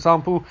actor, for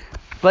example,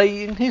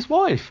 playing his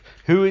wife,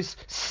 who is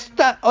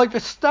either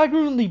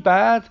staggeringly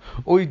bad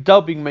or his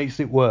dubbing makes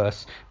it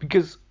worse.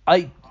 Because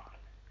I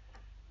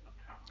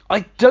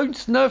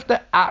don't know if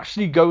they're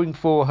actually going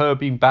for her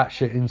being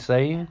batshit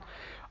insane.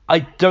 I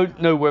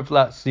don't know whether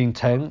that's the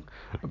intent.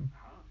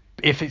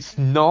 If it's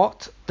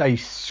not, they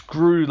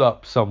screwed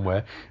up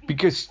somewhere,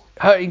 because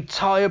her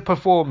entire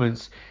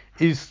performance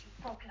is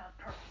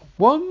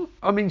one.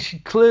 I mean, she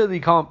clearly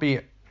can't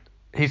be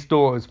his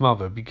daughter's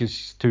mother because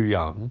she's too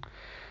young,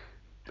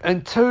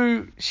 And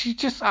two, she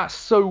just acts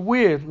so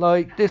weird.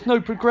 Like, there's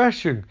no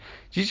progression.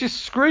 She's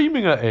just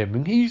screaming at him,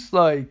 and he's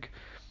like,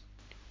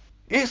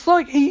 it's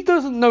like he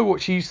doesn't know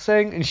what she's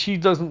saying, and she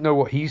doesn't know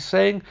what he's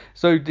saying.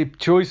 So the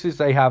choices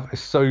they have are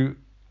so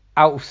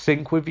out of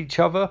sync with each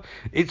other.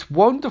 It's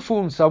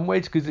wonderful in some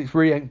ways because it's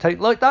really entertaining.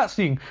 Like that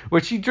scene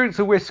where she drinks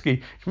a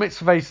whiskey, she makes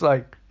a face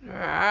like,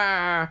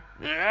 ah,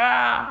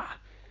 ah.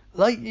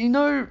 Like, you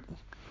know,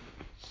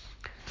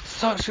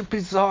 such a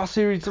bizarre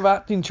series of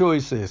acting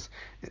choices.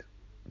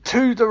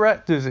 Two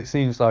directors, it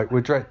seems like,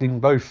 were directing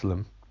both of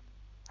them.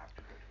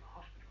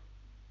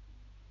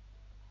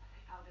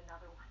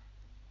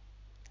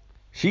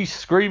 She's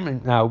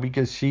screaming now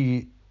because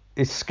she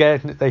is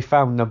scared that they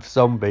found another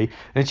zombie,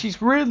 and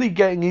she's really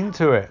getting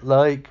into it.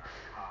 Like,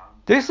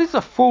 this is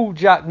a full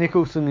Jack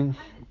Nicholson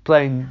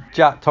playing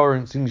Jack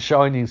Torrance in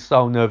Shining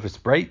style nervous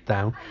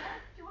breakdown.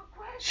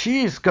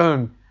 She is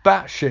going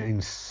batshit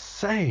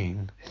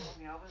insane.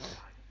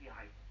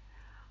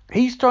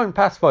 He's trying to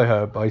pacify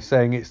her by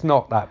saying it's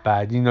not that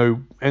bad, you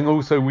know, and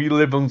also we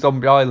live on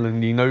Zombie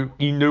Island, you know,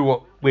 you knew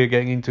what we're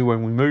getting into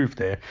when we moved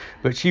here,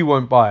 but she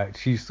won't buy it.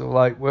 She's sort of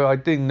like, well, I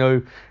didn't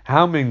know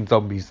how many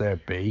zombies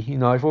there'd be, you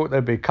know, I thought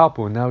there'd be a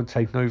couple, and now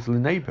they're taking over the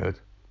neighborhood.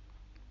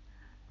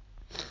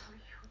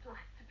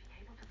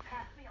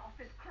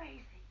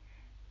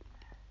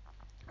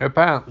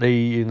 Apparently,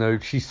 you know,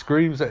 she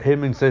screams at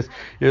him and says,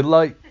 you'd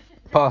like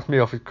pass me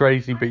off as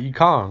crazy, but you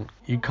can't.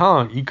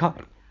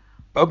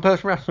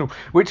 Unperson rational.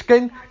 Which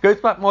again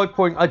goes back to my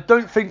point. I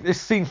don't think this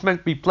scene's meant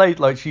to be played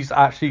like she's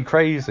actually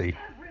crazy.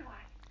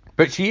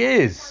 But she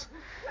is.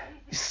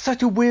 It's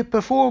such a weird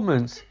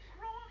performance.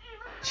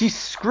 She's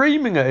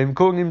screaming at him,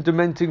 calling him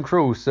demented and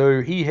cruel,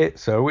 so he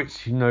hits her,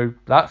 which, you know,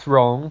 that's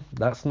wrong.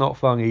 That's not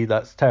funny.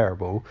 That's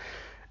terrible.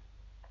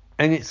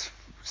 And it's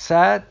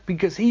sad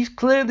because he's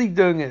clearly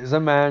doing it as a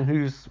man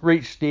who's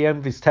reached the end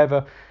of his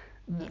tether.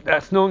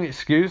 That's not an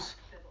excuse.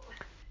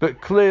 But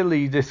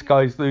clearly this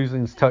guy's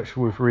losing his touch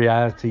with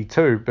reality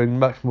too, but in a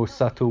much more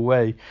subtle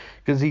way.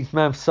 Because he's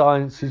man of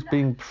science who's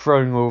being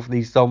thrown all of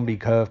these zombie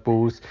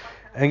curveballs,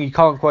 and you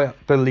can't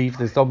quite believe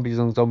there's zombies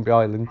on Zombie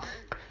Island.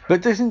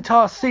 But this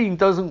entire scene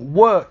doesn't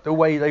work the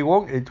way they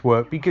want it to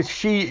work, because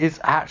she is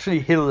actually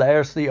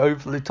hilariously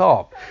over the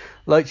top.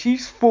 Like,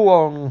 she's full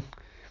on...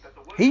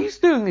 He's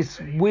doing this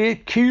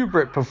weird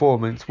Kubrick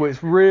performance where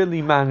it's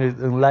really mannered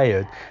and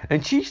layered,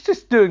 and she's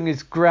just doing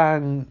this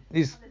kind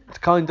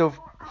of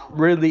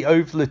really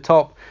over the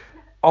top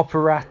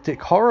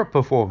operatic horror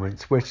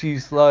performance where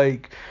she's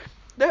like,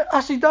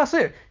 actually that's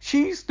it,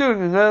 she's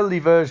doing an early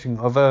version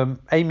of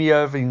Amy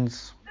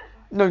Irving's,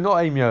 no,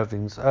 not Amy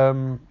Irving's,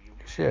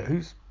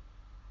 who's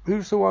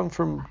the one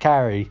from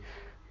Carrie,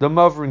 the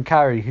mother in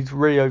Carrie, who's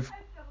really over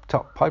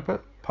top,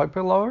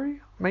 Piper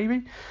Laurie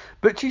maybe,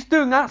 but she's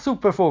doing that sort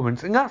of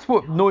performance, and that's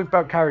what annoyed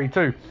about Carrie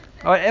too.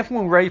 Like,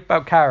 everyone raved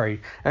about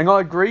Carrie, and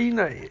I agree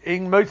that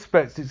in most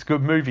respects it's a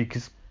good movie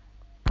because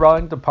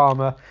Brian De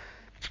Palma,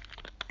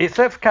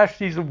 except for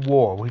Casualties of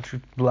War, which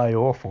was bloody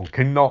awful,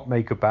 cannot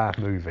make a bad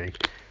movie.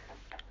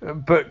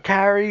 But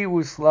Carrie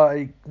was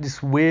like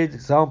this weird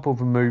example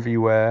of a movie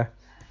where,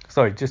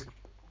 sorry, just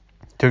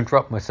to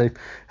interrupt myself,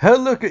 her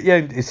look at the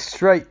end is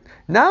straight.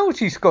 Now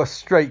she's got a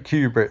straight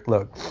Kubrick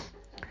look.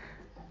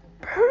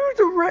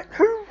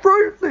 Who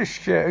wrote this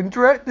shit and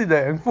directed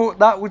it and thought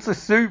that was a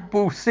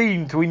suitable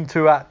scene between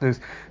two actors?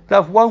 To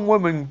have one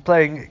woman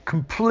playing it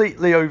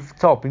completely over the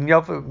top and the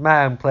other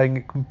man playing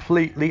it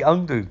completely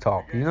under the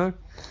top, you know?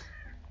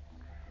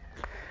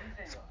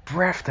 It's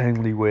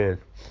breathtakingly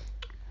weird.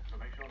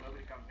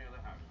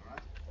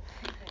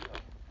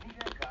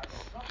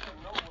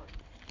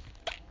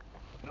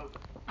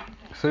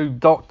 So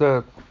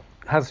Doctor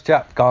has a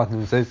chat with Gardner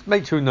and says,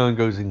 make sure no one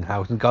goes in the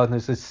house, and Gardner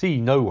says, see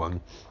no one.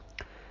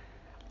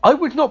 I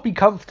would not be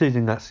comforted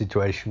in that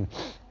situation,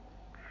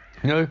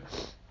 you know,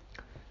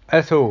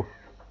 at all.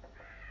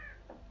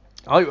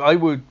 I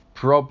would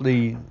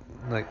probably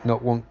like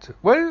not want to.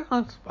 Well,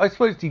 I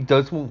suppose he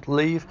does want to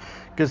leave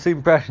because the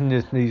impression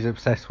is he's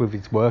obsessed with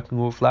his work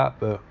and all of that.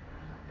 But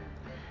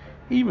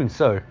even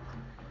so,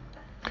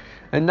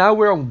 and now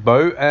we're on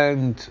boat,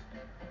 and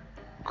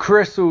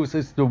Crystals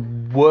is the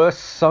worst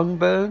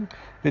sunburn.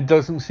 It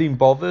doesn't seem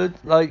bothered.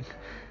 Like,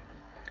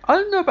 I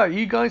don't know about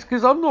you guys,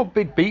 because I'm not a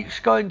big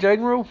beach guy in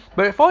general,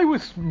 but if I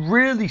was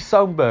really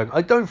sunburned,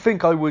 I don't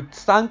think I would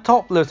stand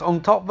topless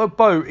on top of a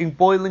boat in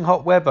boiling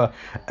hot weather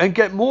and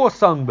get more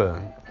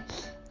sunburn.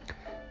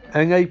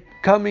 And they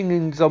coming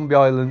in Zombie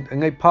Island,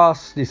 and they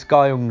pass this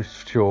guy on the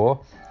shore.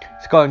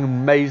 He's got an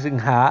amazing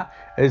hat,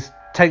 as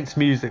tense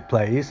music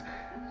plays,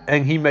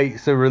 and he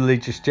makes a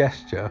religious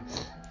gesture.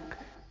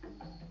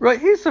 Right,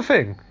 here's the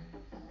thing.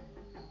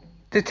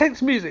 The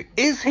tense music,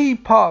 is he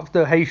part of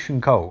the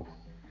Haitian cult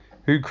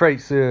who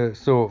creates a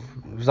sort of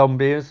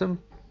zombieism?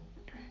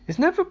 It's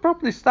never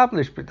properly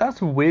established, but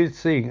that's a weird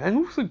scene, and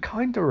also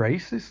kind of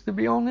racist, to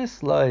be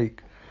honest.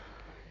 Like,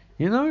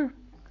 you know.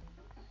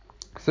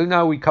 So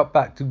now we cut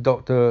back to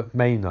Dr.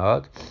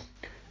 Maynard,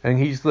 and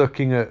he's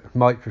looking at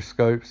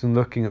microscopes and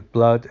looking at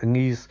blood, and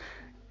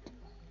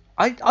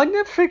I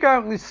never figure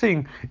out in this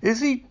scene,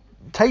 is he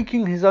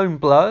taking his own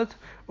blood,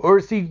 or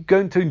is he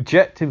going to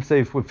inject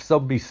himself with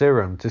zombie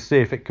serum to see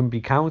if it can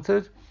be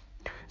countered?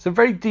 It's a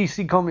very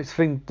DC Comics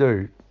thing to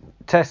do.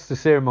 Test the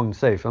serum on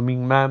himself. I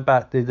mean, Man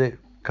Bat did it.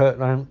 Kurt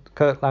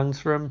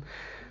Langstrom.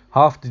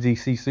 Half the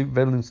DC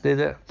supervillains did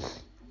it.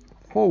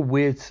 What a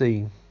weird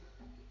scene.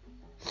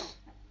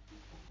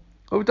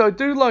 Although I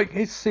do like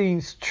his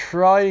scenes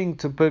trying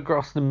to put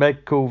across the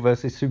medical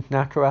versus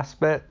supernatural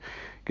aspect,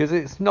 because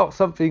it's not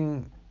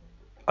something,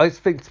 I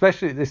think,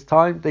 especially at this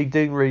time, they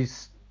didn't really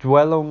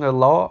dwell on a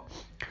lot.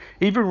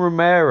 Even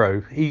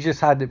Romero, he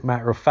just had it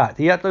matter of fact.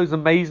 He had those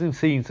amazing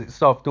scenes at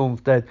Start of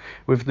Dawn's Dead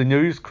with the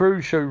news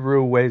crew, show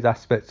real weird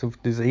aspects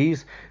of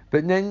disease.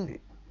 But then,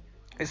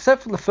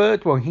 except for the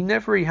third one, he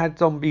never really had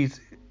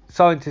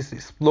scientists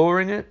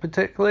exploring it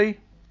particularly.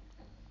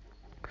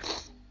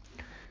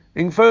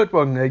 In the third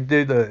one, they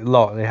did a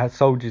lot. They had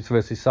soldiers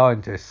versus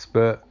scientists,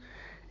 but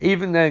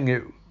even then,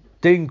 it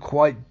didn't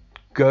quite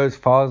go as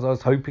far as I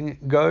was hoping it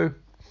would go.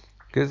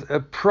 Because a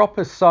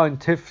proper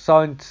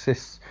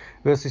scientist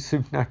versus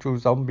supernatural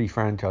zombie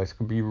franchise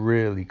could be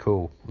really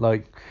cool.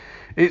 Like,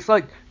 it's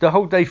like the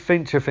whole Dave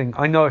Fincher thing.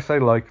 I know I say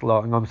like a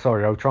lot, and I'm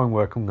sorry, I'll try and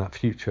work on that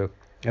future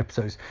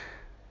episodes.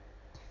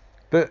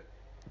 But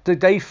the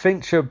Dave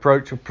Fincher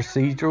approach of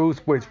procedurals,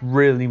 where it's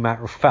really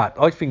matter of fact,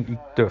 I think you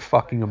could do a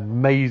fucking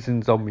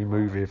amazing zombie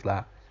movie of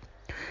that.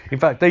 In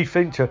fact, Dave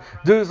Fincher,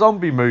 do a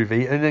zombie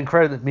movie and then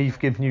credit me for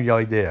giving you the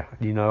idea.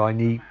 You know, I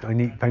need to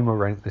pay my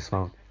rent this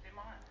month.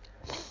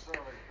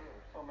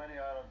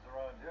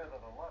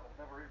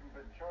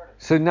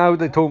 So now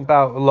they're talking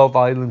about Love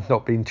Island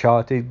not being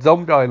charted.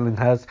 Zombie Island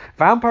has.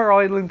 Vampire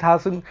Island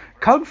hasn't.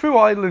 Kung Fu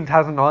Island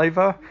hasn't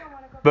either.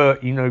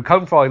 But, you know,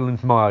 Kung Fu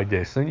Island's my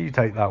idea, so you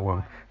take that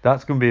one.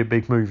 That's going to be a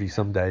big movie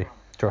someday.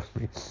 Trust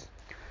me.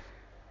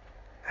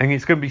 And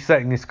it's going to be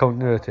set in this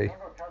continuity.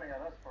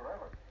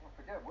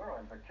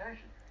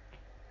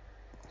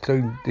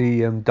 So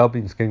the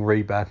dubbing's getting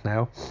really bad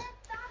now.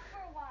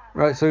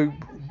 Right, so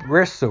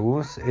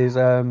Bristles is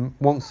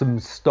wants them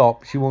to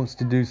stop. She wants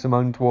to do some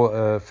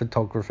underwater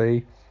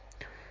photography.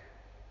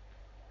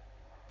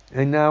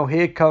 And now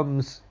here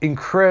comes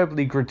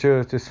incredibly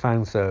gratuitous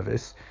fan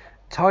service.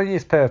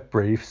 Tiniest pair of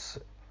briefs,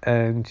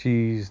 and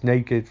she's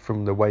naked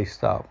from the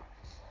waist up.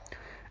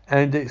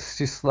 And it's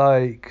just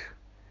like,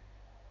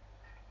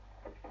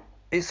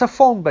 it's a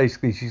phone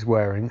basically she's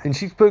wearing, and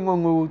she's putting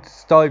on all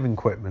this diving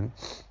equipment.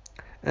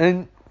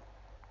 And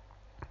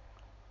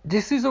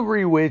this is a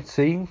really weird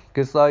scene,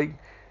 because like,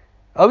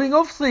 I mean,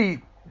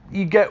 obviously,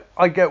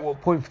 I get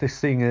what point for this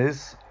scene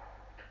is.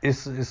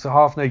 It's a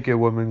half-naked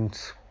woman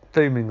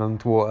swimming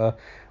underwater,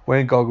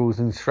 wearing goggles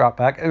and strap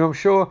back, and I'm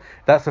sure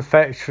that's a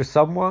fetish for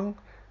someone,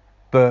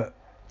 but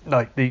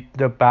like the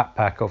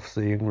backpack,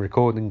 obviously, and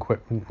recording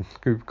equipment and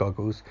scuba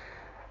goggles.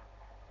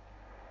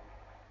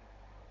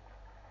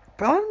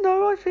 But I don't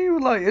know, I feel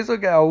like as I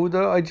get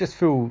older, I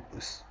feel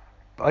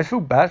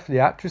bad for the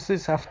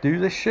actresses who have to do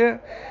this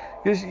shit,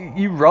 because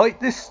you write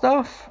this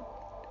stuff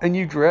and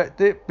you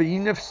direct it, but you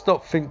never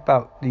stop to think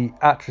about the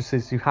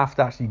actresses who have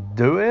to actually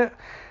do it.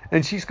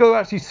 And she's got to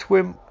actually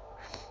swim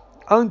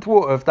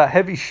underwater with that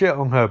heavy shit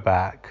on her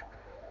back.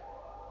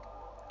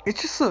 It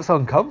just looks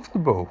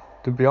uncomfortable,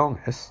 to be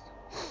honest.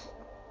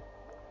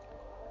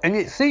 And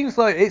it seems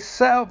like it's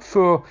set up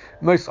for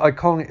the most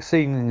iconic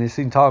scene in this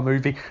entire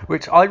movie,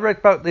 which I read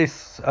about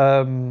this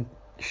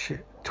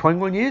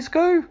 21 years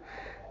ago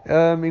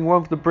in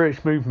one of the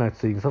British movie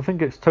magazines. I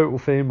think it's Total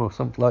Film or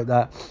something like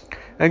that.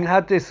 And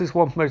had this as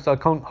one of the most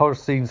iconic horror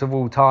scenes of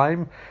all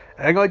time.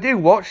 And I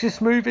didn't watch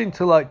this movie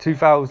until like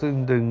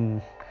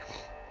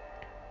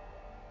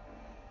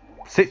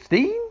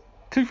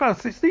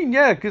 2016,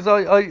 yeah, because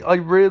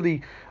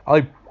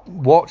I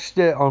watched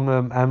it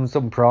on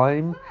Amazon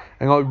Prime,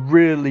 and I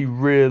really,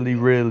 really,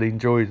 really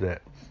enjoyed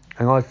it.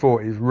 And I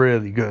thought it was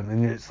really good,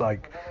 and it's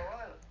like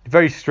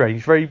very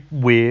strange, very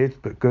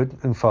weird, but good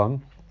and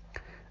fun.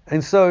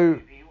 And so,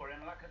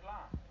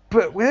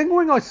 but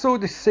when I saw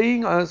this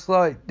scene, I was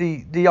like,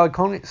 the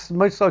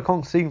most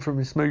iconic scene from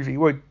this movie,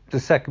 well, the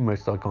second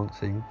most iconic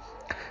scene,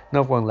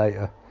 another one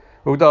later,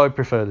 although I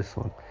prefer this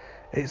one.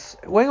 It's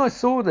when I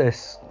saw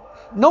this,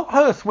 not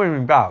her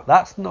swimming about,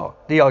 that's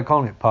not the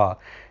iconic part.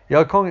 The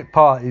iconic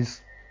part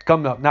is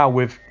coming up now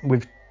with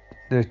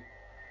the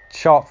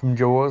shark from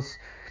Jaws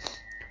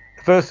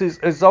versus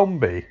a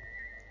zombie.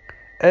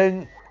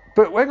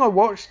 But when I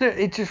watched it,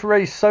 it just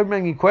raised so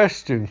many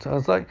questions. I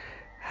was like,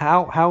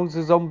 how does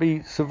a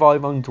zombie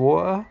survive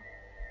underwater?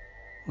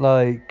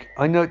 Like,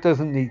 I know it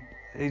doesn't need,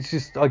 it's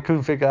just, I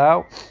couldn't figure it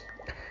out.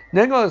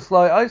 Then I was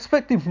like, I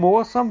expected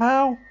more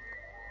somehow.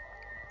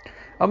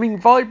 I mean,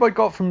 vibe I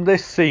got from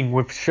this scene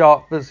with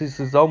shark versus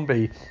a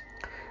zombie,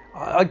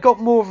 I got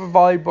more of a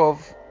vibe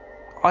of,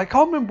 I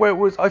can't remember where it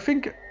was. I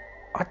think,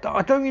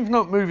 I don't even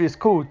know what movie it's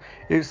called.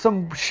 It's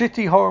some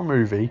shitty horror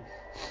movie,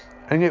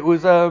 and it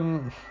was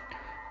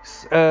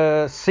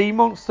sea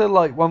monster,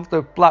 like one of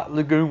the Black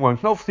Lagoon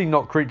ones. Obviously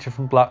not Creature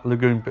from Black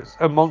Lagoon, but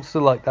a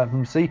monster like that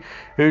from sea,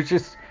 who was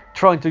just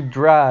trying to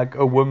drag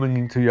a woman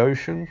into the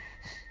ocean.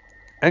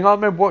 And I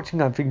remember watching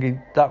that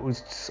thinking that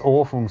was just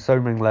awful on so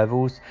many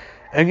levels.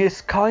 And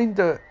it's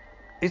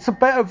a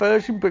better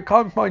version, but it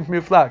kind of reminds me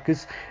of that,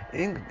 because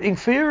in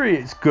theory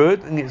it's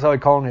good and it's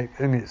iconic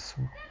and it's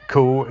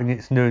cool and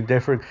it's new and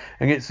different,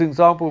 and it's an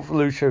example of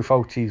Lucio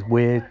Fulci's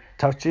weird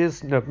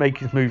touches that make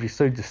his movie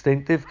so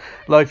distinctive.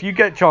 Like, if you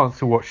get a chance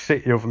to watch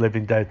City of the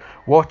Living Dead,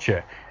 watch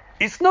it.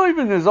 It's not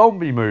even a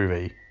zombie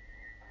movie,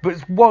 but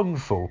it's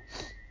wonderful.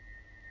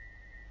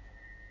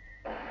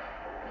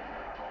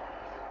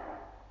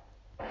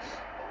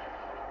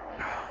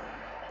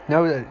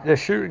 No, they're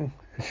shooting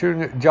at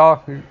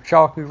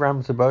shark who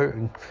rams the boat,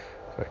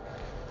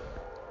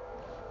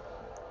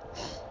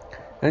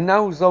 and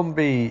now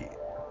zombie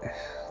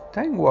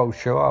dang well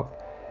show up.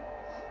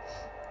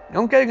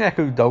 I'm getting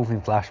Echo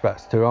Dolphin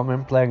flashbacks too. I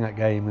remember playing that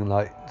game in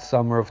like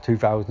summer of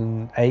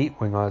 2008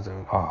 when I was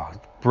a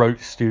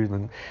broke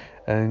student,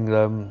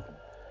 and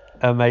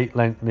a mate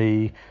lent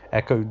me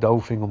Echo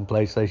Dolphin on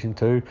PlayStation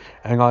 2,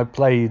 and I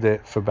played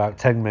it for about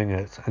 10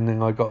 minutes, and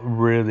then I got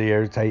really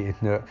irritated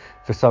that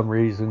for some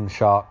reason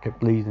Shark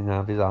kept bleeding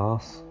out of his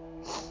ass.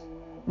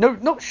 No,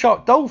 not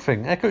Shark,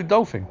 Dolphin, Echo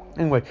Dolphin.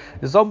 Anyway,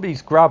 the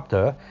zombies grabbed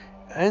her,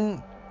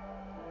 and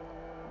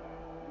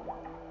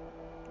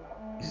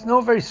he's not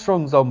a very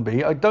strong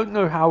zombie. I don't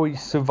know how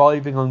he's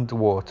surviving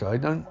underwater. I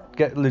don't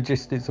get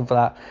logistics of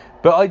that.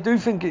 But I do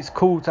think it's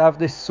cool to have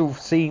this sort of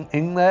scene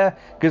in there,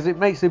 because it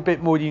makes it a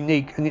bit more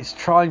unique, and it's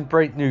trying to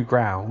break new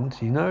ground,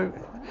 you know?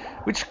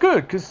 Which is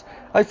good, because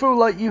I feel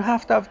like you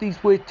have to have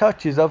these weird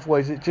touches,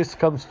 otherwise it just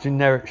becomes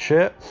generic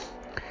shit.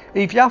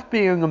 If you have to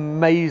be an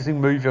amazing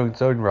movie on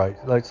its own right,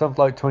 like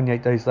something like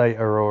 28 Days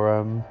Later,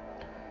 or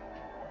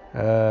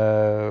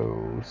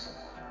the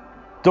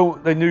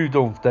new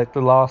Dawn of the Dead,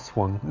 the last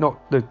one,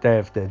 not the Day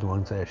of Dead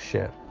ones, they're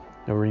shit,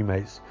 the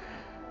remakes.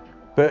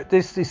 But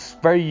this is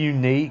very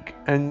unique,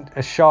 and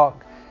a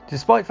shark,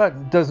 despite the fact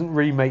it doesn't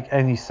really make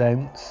any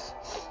sense,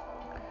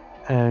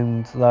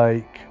 and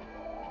like,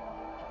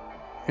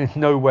 there's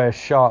nowhere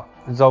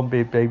zombie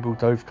would be able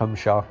to overcome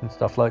shark and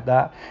stuff like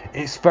that.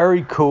 It's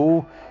very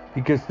cool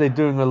because they're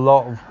doing a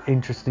lot of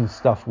interesting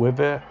stuff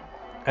with it,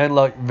 and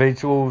like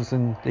visuals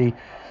and the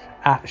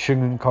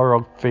action and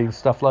choreography and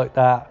stuff like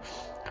that.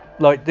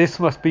 Like, this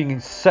must be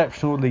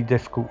exceptionally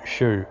difficult to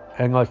shoot,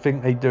 and I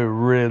think they do a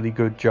really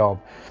good job.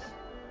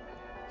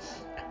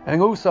 And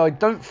also, I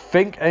don't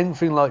think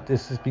anything like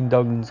this has been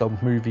done in some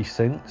movie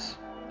since.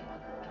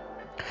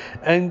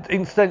 And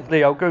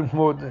incidentally, I'll go into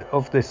more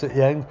of this at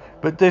the end,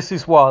 but this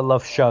is why I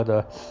love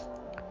Shudder,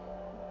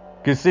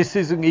 because this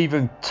isn't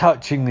even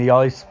touching the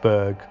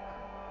iceberg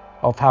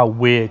of how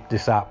weird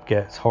this app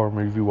gets horror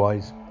movie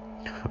wise.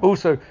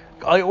 Also,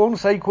 I want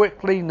to say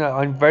quickly that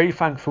I'm very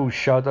thankful to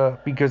Shudder,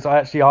 because I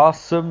actually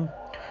asked them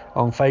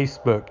on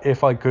Facebook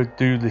if I could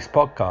do this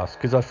podcast,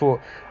 because I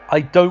thought, I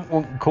don't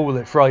want to call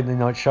it Friday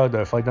Night Shudder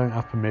if I don't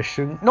have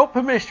permission. Not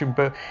permission,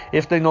 but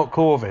if they're not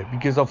cool with it,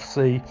 because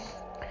obviously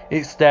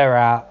it's their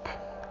app,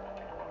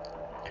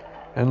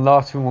 and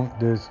last thing I want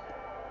to do is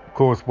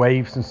cause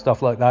waves and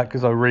stuff like that,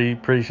 because I really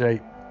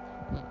appreciate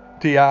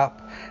the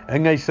app.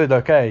 And they said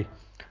okay,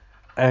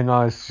 and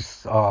I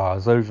was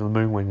over the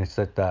moon when they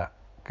said that,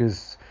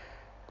 because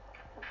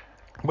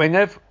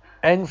whenever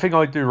anything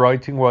I do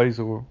writing wise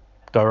or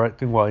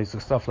directing wise or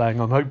stuff like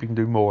that, I'm hoping to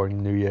do more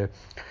in the new year,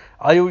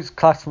 I always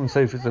class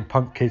myself as a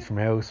punk kid from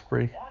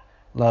Aylesbury,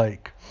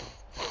 like,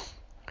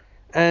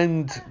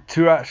 and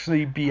to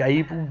actually be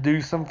able to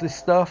do some of this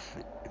stuff,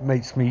 it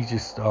makes me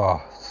just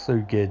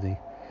so giddy,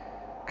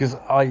 because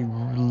I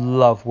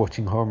love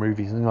watching horror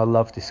movies and I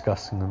love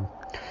discussing them.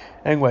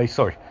 Anyway,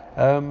 sorry.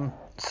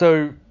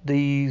 So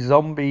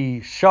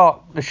the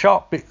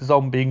shark bit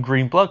zombie in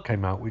Green Blood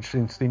came out, which is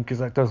interesting because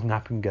that doesn't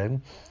happen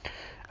again.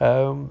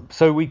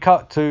 So we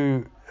cut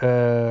to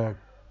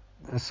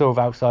sort of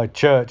outside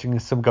church, and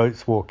there's some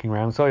goats walking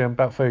around. Sorry, I'm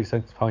about 30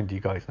 seconds behind you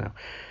guys now.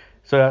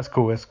 So that's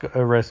cool. It's got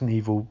a Resident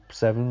Evil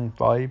 7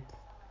 vibe.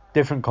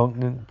 Different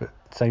continent, but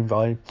same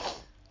vibe.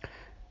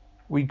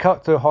 We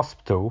cut to a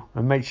hospital,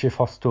 a makeshift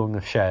hospital in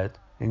a shed,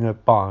 in a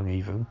barn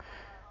even.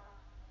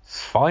 It's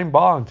fine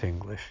barn to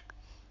English.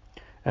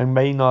 And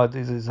Maynard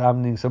is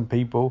examining some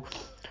people.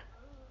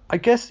 I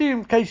guess the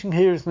implication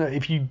here is that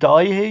if you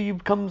die here, you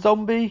become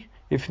zombie,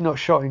 if you're not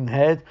shot in the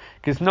head,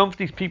 because none of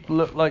these people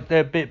look like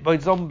they're bit by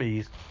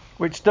zombies,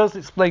 which does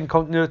explain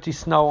continuity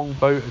snow on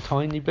boat a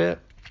tiny bit.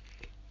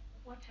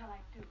 What shall I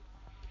do?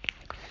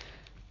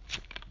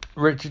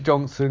 Richard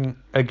Johnson,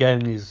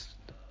 again, is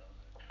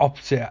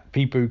opposite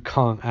people who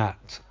can't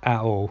act at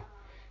all.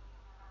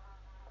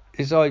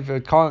 It's either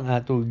can't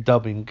act or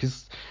dubbing,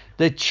 because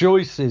their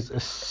choices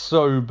are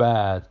so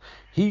bad.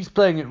 He's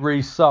playing it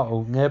really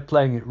subtle, and they're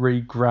playing it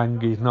really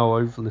grand, no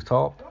over the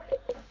top.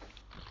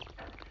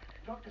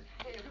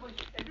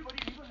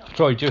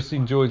 Sorry, just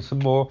enjoying some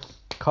more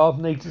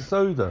carbonated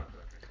soda.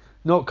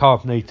 Not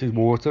carbonated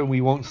water.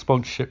 We want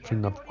sponsorship for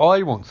another.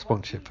 I want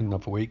sponsorship for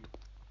another week,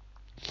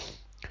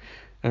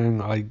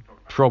 and I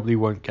probably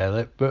won't get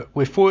it. But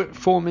we're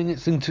 4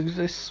 minutes into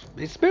this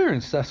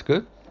experience. That's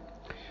good.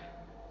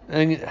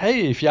 And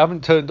hey, if you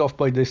haven't turned off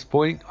by this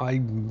point, I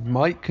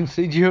might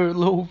consider you a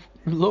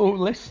loyal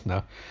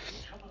listener.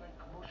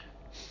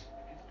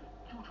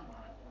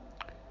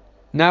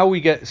 Now we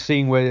get a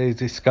scene where they're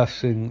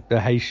discussing the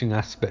Haitian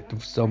aspect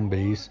of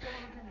zombies,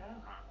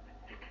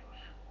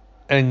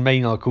 and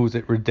Maynard calls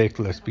it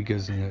ridiculous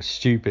because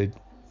stupid.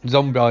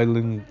 Zombie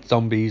Island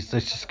zombies,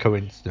 that's just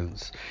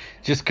coincidence.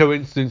 Just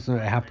coincidence that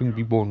it happened to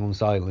be born on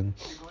this island.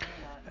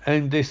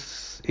 And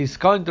this is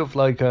kind of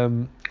like,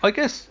 I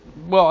guess,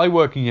 well, I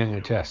work in the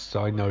NHS,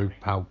 so I know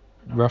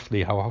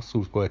roughly how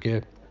hospitals work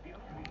here.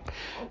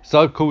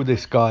 So I've called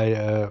this guy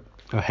a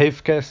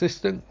healthcare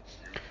assistant.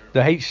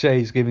 The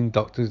HCA is giving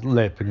doctors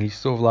lip, and he's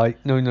sort of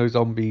like, no,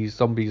 zombies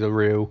are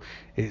real.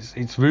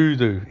 It's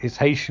voodoo. It's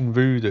Haitian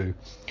voodoo.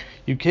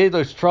 You hear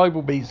those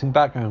tribal beats in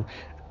background.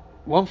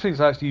 One thing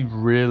I actually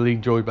really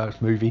enjoy about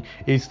this movie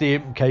is the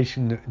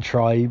implication that the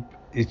tribe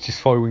is just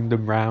following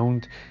them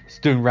round. It's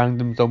doing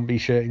random zombie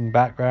shit in the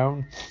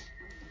background.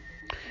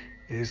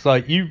 It's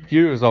like,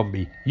 you're a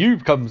zombie, you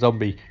become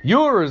zombie,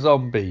 you're a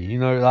zombie, you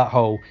know, that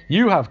whole,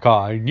 you have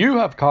car, and you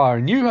have car,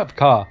 and you have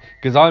car,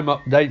 because I'm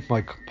up to date with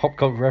my pop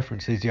culture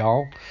references,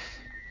 y'all.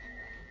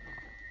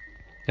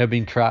 They've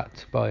been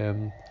trapped by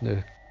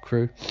the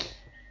crew.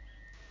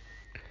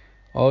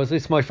 Oh, is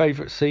this my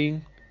favourite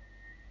scene?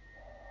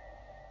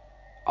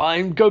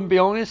 I'm going to be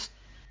honest,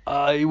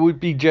 I would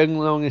be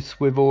genuinely honest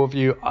with all of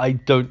you, I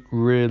don't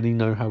really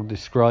know how to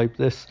describe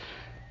this,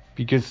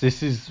 because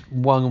this is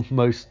one of the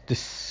most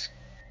disgusting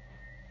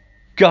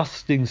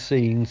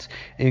scenes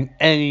in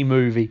any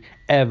movie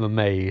ever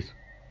made.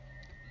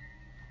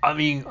 I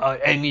mean,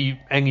 any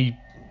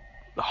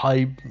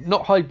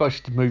not high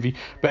budget movie,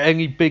 but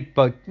any big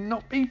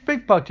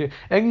budget,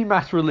 any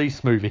mass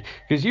release movie,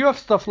 because you have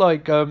stuff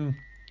like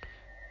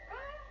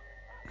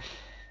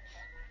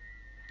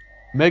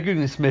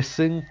Megan is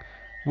Missing,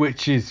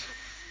 which is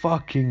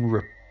fucking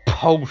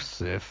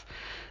repulsive,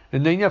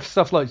 and then you have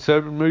stuff like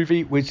Servant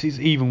Movie, which is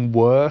even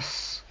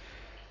worse.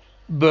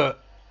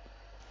 But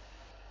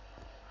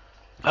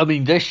I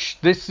mean, this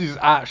is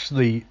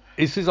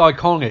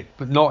iconic,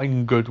 but not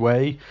in a good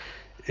way.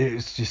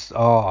 It's just,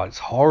 it's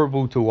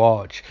horrible to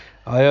watch.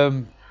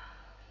 I'm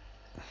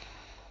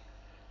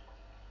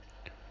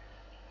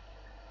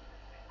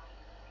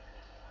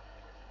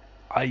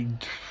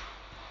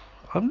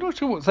not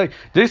sure what to say.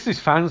 This is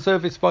fan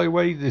service, by the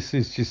way. This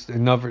is just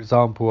another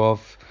example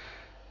of.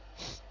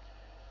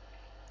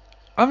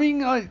 I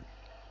mean, I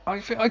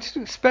think,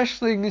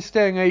 especially in this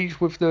day and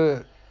age with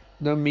the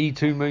Me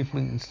Too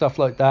movement and stuff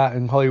like that,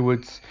 and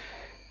Hollywood's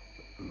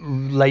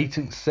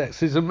latent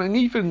sexism, and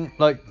even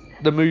like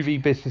the movie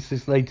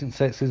business's latent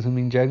sexism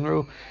in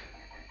general,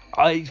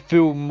 I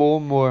feel more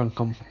and more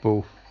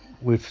uncomfortable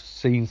with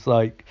scenes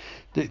like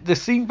the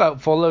scene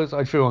about Follows.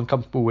 I feel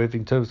uncomfortable with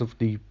in terms of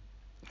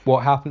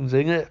what happens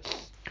in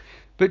it,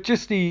 but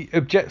just the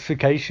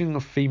objectification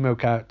of female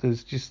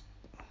characters. Just,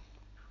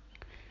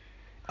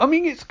 I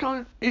mean, it's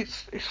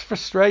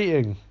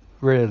frustrating,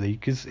 really,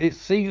 because it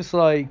seems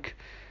like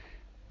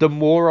the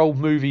more old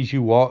movies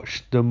you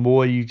watch, the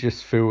more you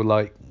just feel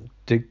like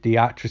the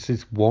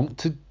actresses want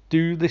to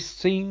do this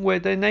scene where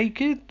they're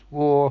naked,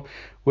 or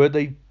were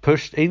they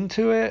pushed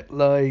into it,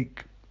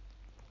 like,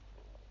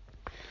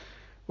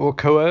 or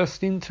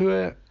coerced into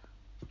it.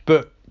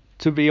 But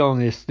to be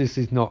honest, this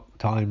is not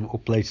time or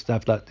place to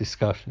have that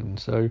discussion,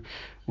 so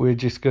we're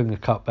just going to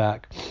cut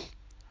back.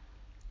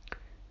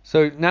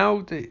 So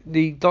now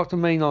the Dr.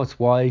 Maynard's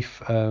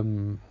wife,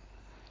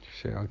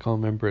 shit, I can't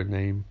remember her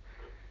name.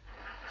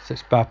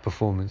 Such bad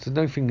performance. I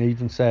don't think they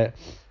even say it.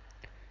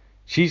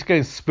 She's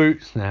getting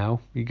spooked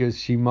now because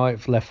she might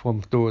have left one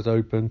of the doors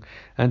open,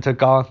 and her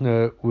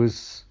gardener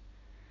was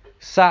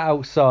sat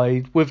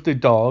outside with the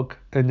dog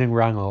and then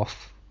ran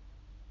off.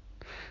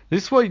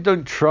 This is why you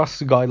don't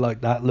trust a guy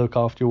like that look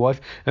after your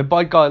wife. And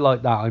by guy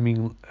like that, I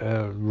mean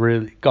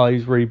really guy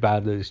who's really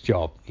bad at his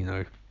job, you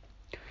know.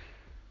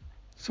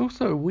 It's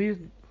also a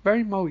weird,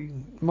 very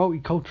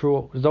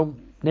multicultural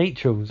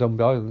nature of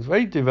Zombie Island. It's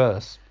very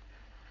diverse.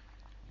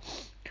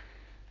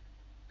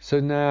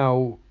 So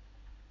now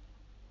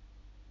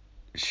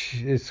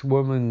this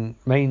woman,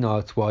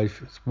 Maynard's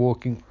wife, is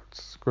walking.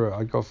 Screw it,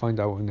 I gotta find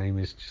out what her name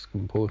is. Just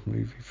gonna pause the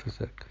movie for a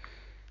sec.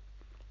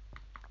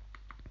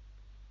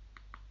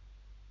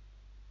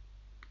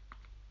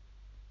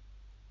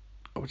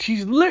 Oh,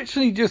 she's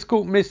literally just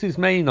called Mrs.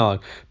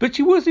 Maynard, but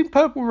she was in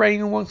Purple Rain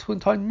and Once Upon a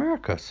Time in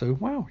America. So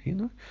wow, you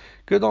know,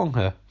 good on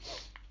her.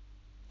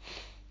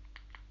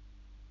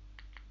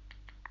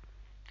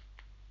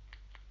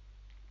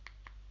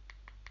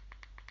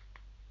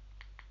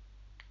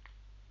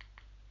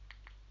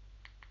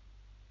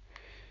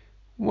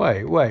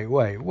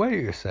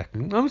 Wait a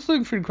second. I'm just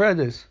looking through the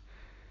credits.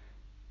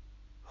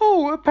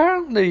 Oh,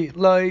 apparently,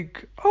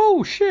 like,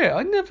 oh shit,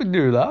 I never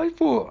knew that. I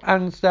thought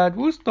Anne's dad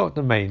was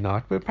Dr.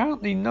 Maynard, but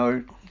apparently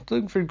no.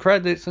 Looking through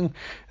credits, and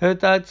her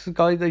dad's the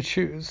guy they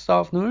shoot at the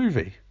start of the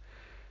movie.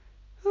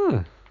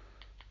 Huh.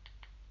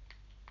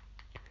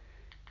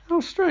 How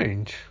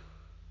strange.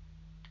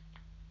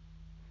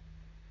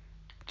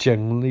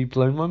 Genuinely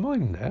blown my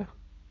mind there.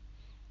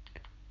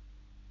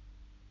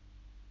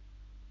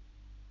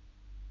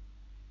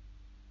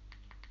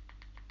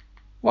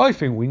 Well, I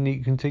think we need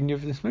to continue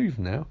with this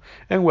movie now.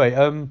 Anyway,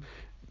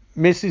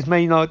 Mrs.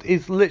 Maynard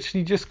is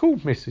literally just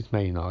called Mrs.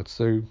 Maynard,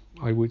 so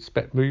I would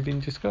expect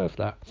moving just go with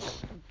that.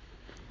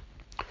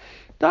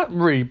 That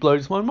really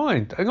blows my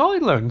mind, and I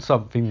learned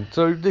something,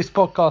 so this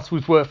podcast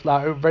was worth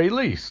that at the very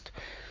least.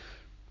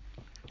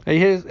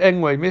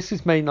 Anyway,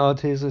 Mrs.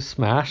 Maynard hears a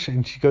smash,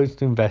 and she goes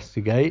to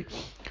investigate.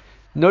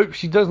 Nope,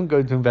 she doesn't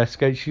go to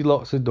investigate, she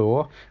locks the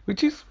door,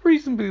 which is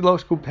reasonably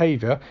logical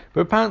behaviour,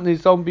 but apparently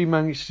the zombie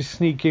managed to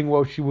sneak in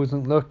while she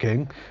wasn't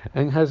looking,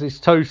 and has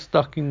his toe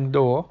stuck in the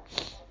door,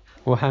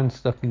 or hand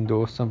stuck in the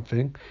door,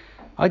 something.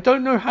 I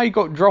don't know how he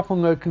got drop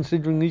on her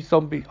considering these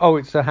zombies... Oh,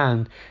 it's a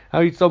hand.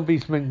 How these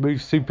zombies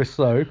move super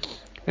slow.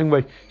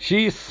 Anyway,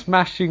 she is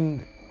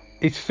smashing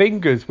his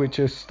fingers, which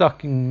are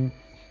stuck in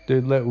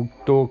the little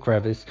door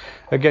crevice,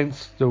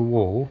 against the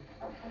wall.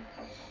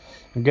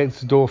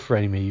 Against the door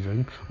frame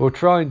even. Or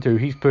trying to.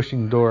 He's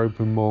pushing the door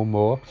open more and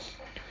more.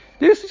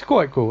 This is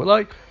quite cool.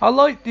 Like, I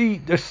like the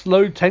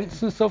slow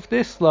tenseness of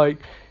this. Like,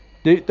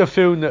 the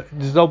feeling that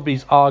the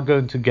zombies are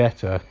going to get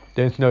her.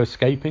 There's no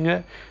escaping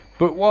it.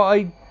 But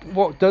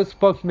what does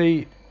bug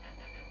me,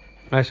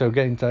 actually I'll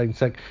get into that in a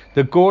sec,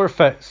 the gore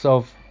effects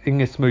in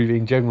this movie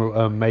in general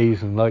are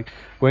amazing. Like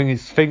when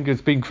his finger's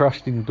been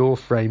crushed in the door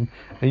frame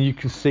and you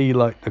can see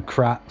like the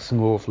cracks and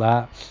all of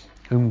that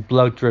and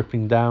blood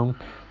dripping down.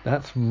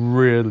 That's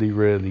really,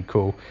 really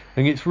cool.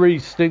 And it's really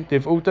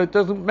distinctive, although it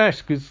doesn't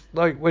mesh because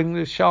like when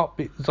the shark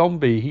bit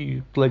zombie,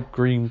 he bled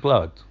green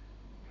blood.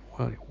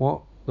 Like,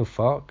 what the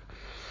fuck?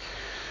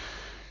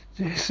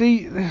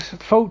 See,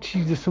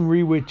 Fulci does some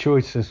really weird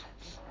choices.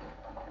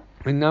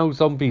 And now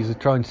zombies are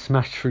trying to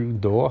smash through the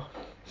door.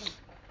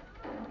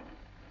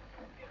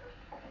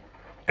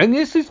 And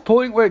this is the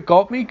point where it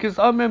got me, because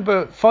I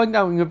remember finding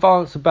out in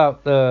advance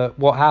about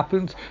what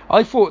happens.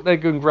 I thought they're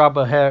going to grab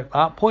her hair at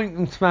that point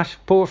and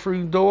pour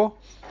through the door.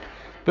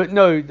 But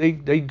no, they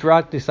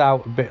dragged this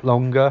out a bit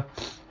longer.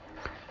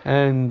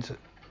 And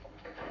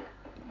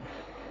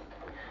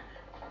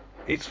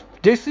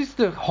this is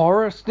the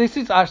horror. This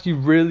is actually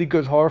really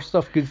good horror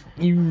stuff because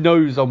you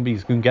know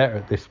zombies can get her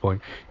at this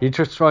point. You're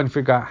just trying to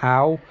figure out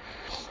how.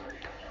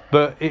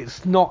 But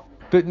it's not.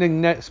 But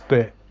then next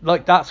bit,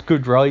 like that's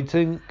good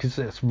writing because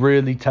it's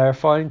really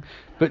terrifying.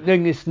 But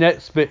then this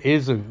next bit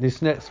isn't.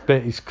 This next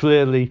bit is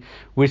clearly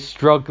we're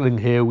struggling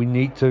here. We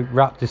need to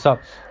wrap this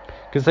up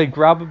because they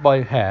grab her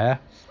by hair.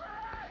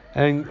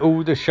 And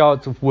all the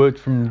shards of wood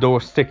from the door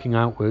sticking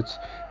outwards.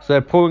 So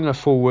they're pulling her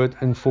forward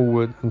and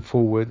forward and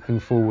forward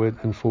and forward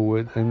and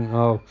forward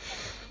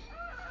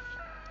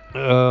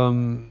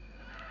and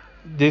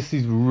this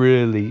is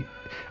really...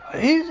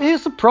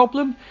 Here's the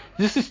problem.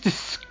 This is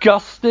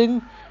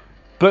disgusting.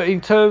 But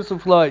in terms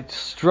of like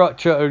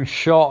structure and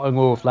shot and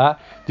all of that,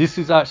 this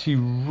is actually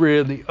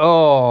really...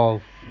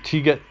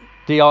 she get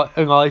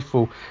an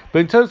eyeful. But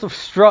in terms of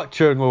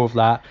structure and all of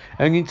that,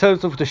 and in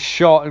terms of the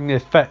shot and the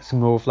effects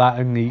and all of that,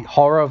 and the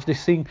horror of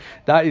this scene,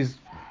 that is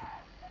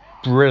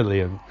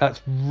brilliant.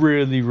 That's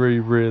really, really,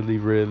 really,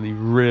 really,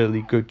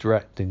 really good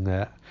directing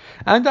there.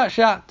 And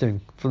actually acting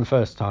for the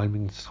first time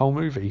in this whole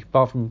movie,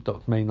 apart from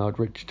Dr. Maynard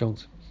Richard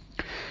Johnson.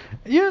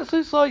 Yeah, so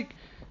it's like...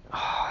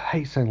 I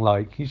hate saying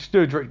like. You should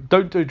do a drink.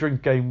 Don't do a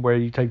drink game where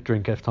you take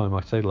drink every time I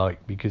say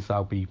like, because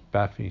that'll be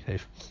bad for you,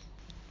 Dave.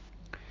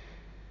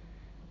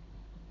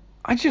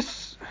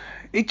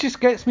 It just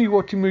gets me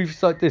watching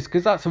movies like this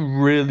because that's a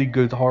really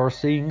good horror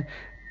scene,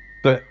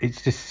 but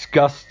it's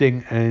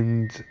disgusting.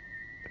 And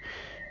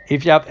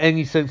if you have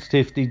any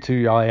sensitivity to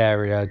your eye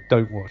area,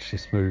 don't watch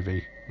this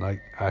movie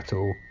like at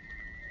all.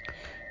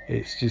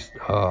 It's just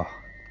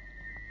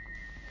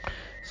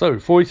So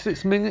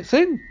 46 minutes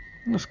in,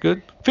 that's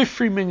good.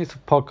 53 minutes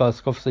of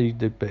podcast. Obviously,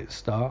 did a bit at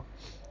start.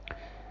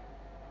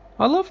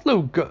 I love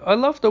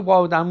the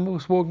wild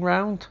animals walking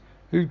around,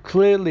 who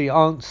clearly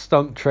aren't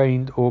stunt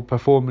trained or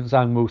performance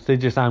animals. They're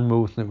just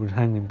animals that were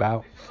hanging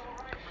about.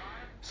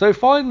 So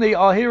finally,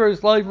 our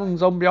hero's live on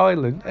Zombie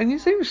Island, and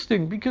it's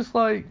interesting because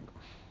like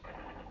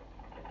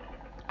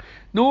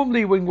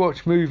normally when you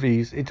watch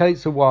movies, it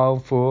takes a while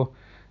for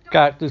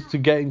characters to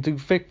get into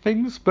thick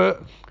things,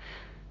 but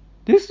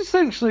this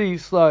essentially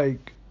is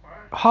like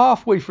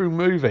halfway through the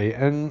movie,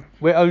 and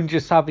we're only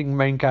just having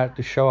main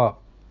characters show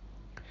up.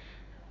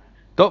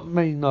 Dr.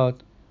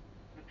 Maynard.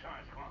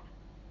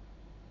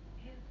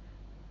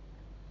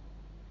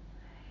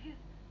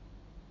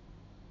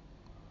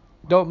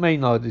 Dr.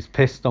 Maynard is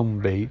pissed on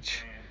the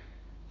beach.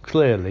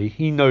 Clearly,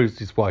 he knows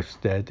his wife's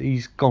dead.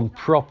 He's gone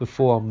proper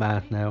full-on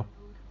mad now.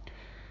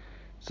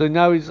 So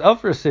now his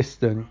other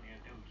assistant,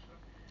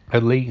 a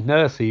lead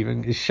nurse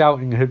even, is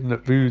shouting at him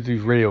that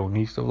voodoo's real, and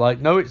he's sort of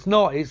like, no, it's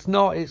not, it's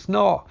not, it's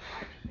not.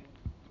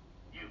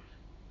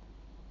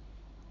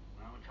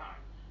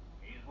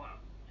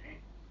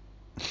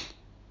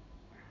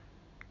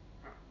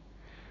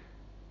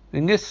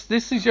 And this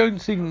is the only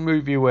scene in the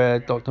movie where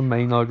Dr.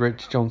 Maynard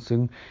Richard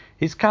Johnson,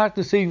 his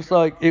character seems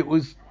like it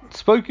was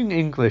spoken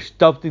English,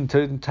 dubbed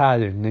into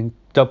Italian, and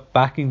dubbed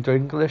back into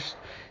English.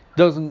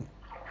 Doesn't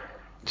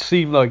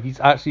seem like he's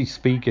actually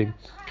speaking.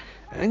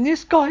 And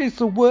this guy is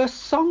the worst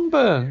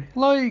sunburn.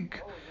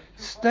 Like,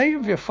 Stay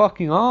with your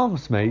fucking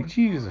arms, mate.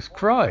 Jesus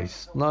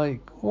Christ.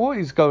 Like, what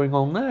is going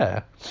on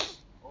there?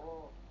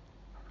 Or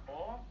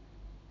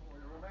we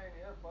remain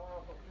here, fire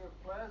off a few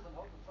flares and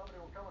hope that somebody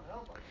will come and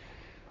help us.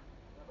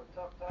 We have a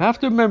tough time. I have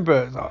to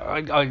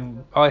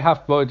remember, I have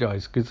to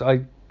apologise, because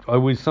I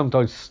would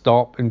sometimes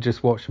stop and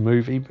just watch a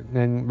movie, but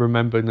then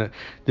remember that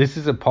this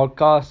is a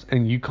podcast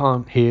and you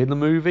can't hear the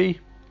movie.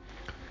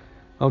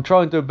 I'll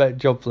try and do a better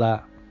job for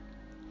that.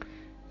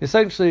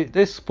 Essentially, at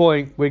this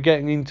point, we're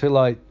getting into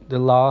like the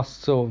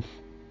last sort of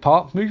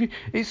part of the movie.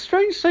 It's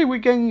strange to say we're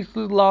getting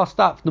into the last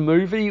act of the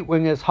movie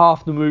when there's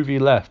half the movie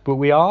left, but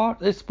we are at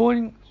this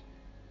point.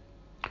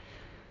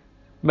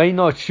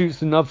 Maynard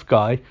shoots another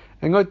guy,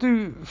 and I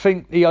do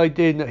think the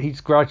idea that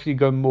he's gradually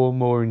going more and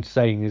more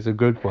insane is a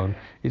good one.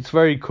 It's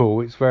very cool,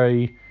 it's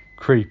very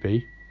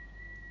creepy.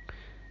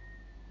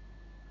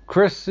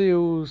 Chris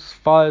Seals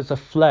fires a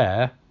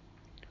flare,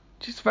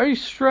 which is very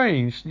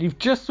strange. You've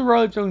just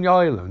arrived on the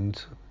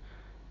island,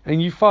 and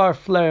you fire a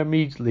flare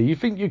immediately. You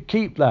think you'd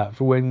keep that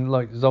for when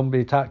like zombie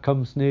attack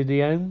comes near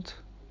the end?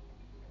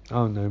 I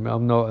don't know,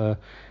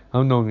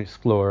 I'm not an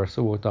explorer,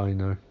 so what do I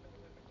know?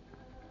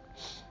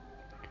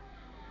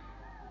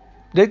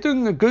 They're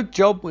doing a good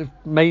job with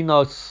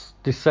Maynard's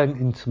descent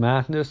into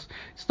madness.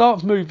 Start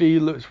of the movie, he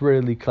looks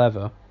really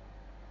clever.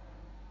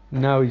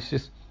 Now he's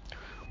just...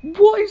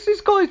 What is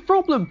this guy's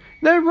problem?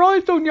 They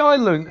arrived on the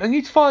island and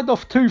he's fired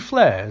off 2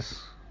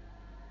 flares.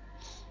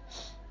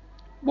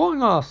 What an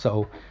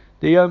arsehole.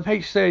 The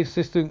healthcare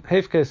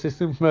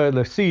assistant from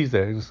Merla sees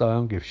it and is like, I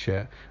don't give a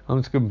shit.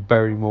 I'm just going to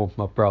bury more of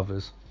my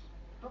brothers.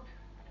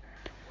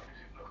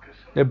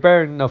 They're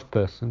burying another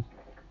person.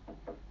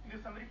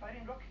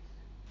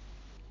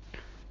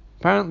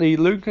 Apparently,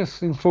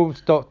 Lucas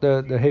informs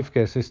Doctor, the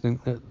healthcare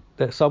assistant,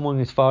 that someone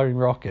is firing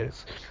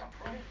rockets.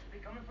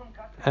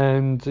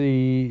 And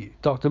the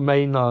Dr.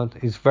 Maynard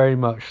is very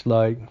much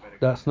like,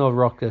 that's not a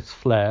rocket, it's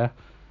flare.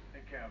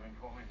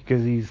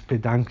 Because he's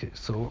pedantic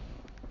sort.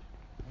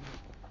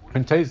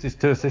 And tells this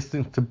to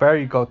assistants to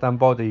bury goddamn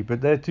body,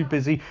 but they're too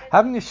busy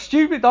having this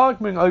stupid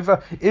argument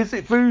over, is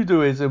it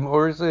voodooism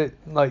or is it,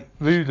 like,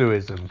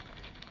 voodooism?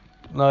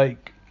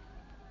 Like,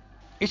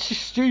 it's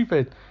just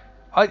stupid.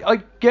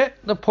 I get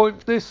the point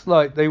of this,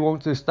 like, they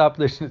want to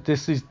establish that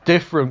this is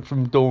different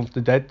from Dawn of the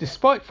Dead,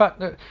 despite the fact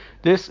that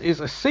this is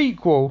a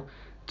sequel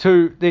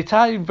to the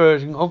Italian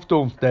version of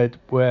Dawn of the Dead,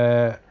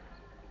 where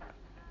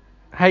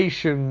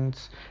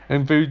Haitians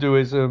and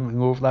voodooism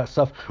and all of that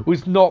stuff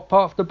was not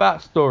part of the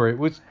backstory. It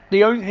was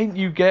the only hint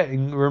you get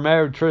in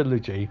Romero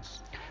trilogy.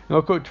 And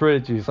I call it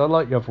trilogies. I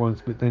like the other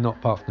ones, but they're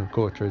not part of the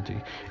core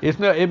trilogy. It's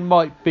not, it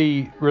might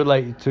be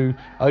related to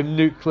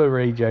nuclear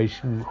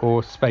radiation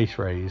or space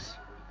rays.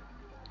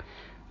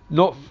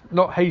 Not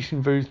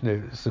Haitian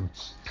voodooism.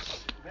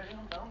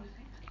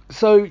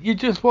 So you're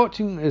just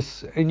watching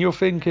this and you're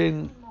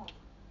thinking,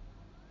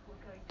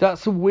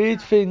 that's a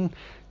weird thing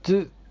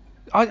to...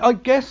 I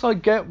guess I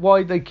get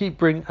why they keep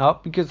bringing it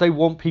up, because they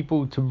want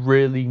people to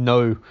really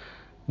know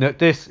that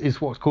this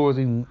is what's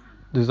causing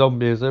the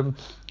zombieism.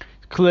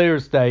 Clear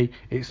as day,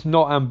 it's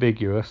not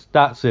ambiguous.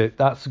 That's it,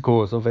 that's the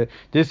cause of it.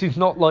 This is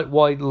not like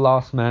Y the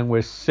Last Man,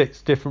 where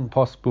 6 different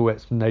possible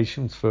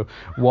explanations for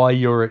why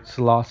Yurik's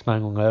the last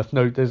man on Earth.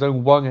 No, there's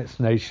only one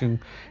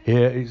explanation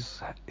here.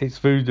 It's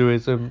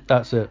voodooism,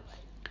 that's it.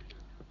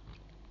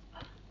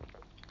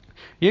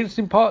 The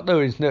interesting part though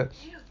is that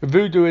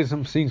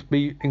voodooism seems to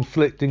be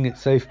inflicting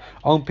itself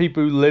on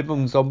people who live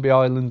on Zombie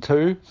Island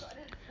too.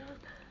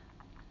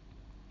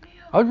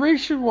 I really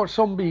should watch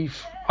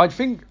I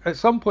think at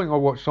some point I'll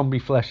watch Zombie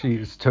Flesh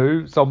Eaters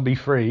 2, Zombie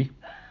 3,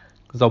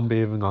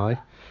 Zombie of an Eye.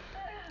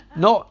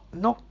 Not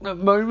at the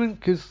moment,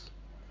 because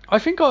I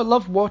think I'd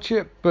love to watch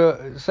it,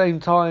 but at the same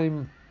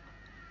time,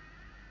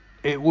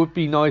 it would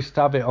be nice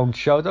to have it on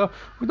Shudder.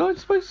 We're not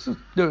supposed to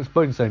do it as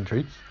Bone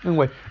Century.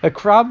 Anyway, a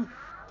crab.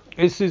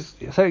 This is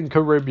set in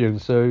Caribbean,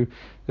 so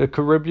the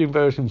Caribbean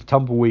version of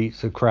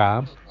Tumbleweed's a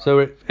crab.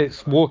 So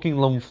it's walking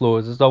along the floor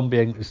as a zombie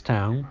enters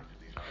town.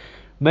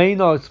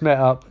 Maynard's met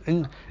up,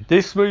 and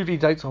this movie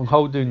takes on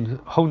whole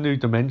new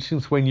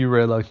dimensions when you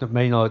realise that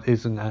Maynard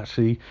isn't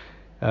actually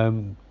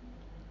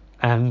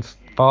Anne's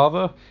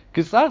father,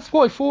 because that's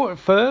what I thought at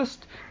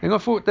first, and I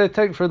thought their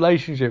tense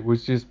relationship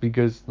was just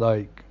because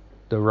like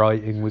the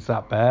writing was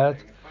that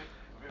bad,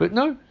 but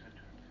no.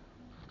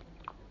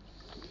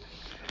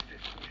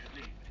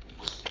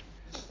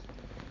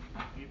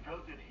 He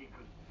felt that he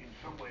could in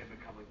some way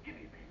become a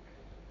guinea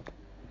pig.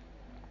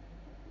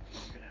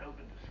 He could help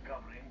in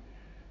discovering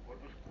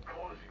what was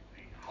causing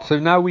the... So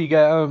now we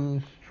get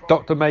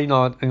Dr.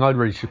 Maynard, and I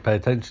really should pay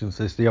attention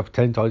to this the other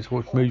 10 times I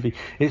watched the movie,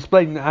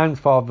 explaining that Anne's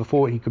father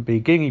thought he could be a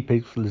guinea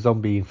pig for the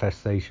zombie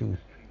infestation.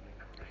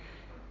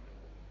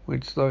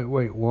 Which, like,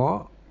 wait,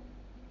 what?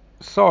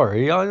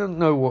 Sorry, I don't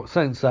know what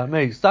sense that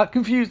makes. That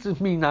confuses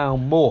me now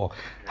more.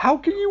 How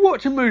can you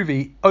watch a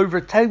movie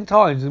over 10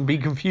 times and be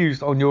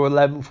confused on your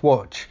 11th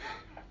watch?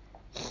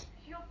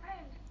 Your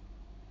friend.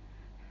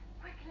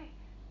 Quickly.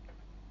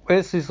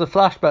 This is a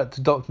flashback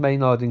to Dr.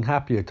 Maynard in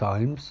happier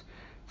times.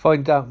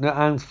 Find out that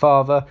Anne's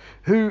father,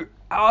 who,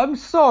 I'm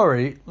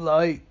sorry,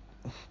 like,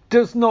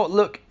 does not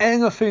look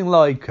anything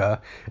like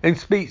her and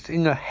speaks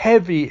in a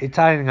heavy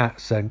Italian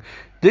accent.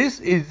 This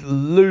is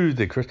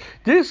ludicrous.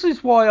 This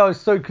is why I was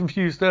so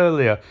confused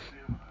earlier.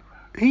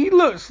 He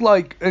looks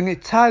like an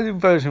Italian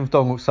version of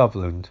Donald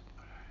Sutherland.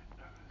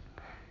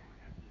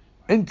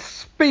 And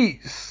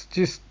speaks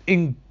just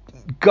in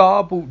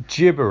garbled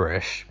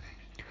gibberish.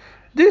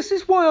 This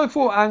is why I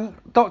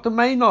thought Dr.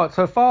 Maynard's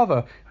her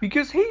father,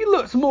 because he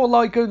looks more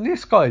like her than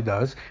this guy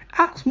does,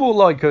 acts more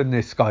like her than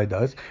this guy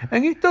does,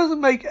 and it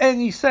doesn't make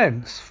any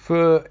sense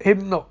for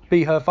him not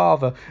be her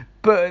father,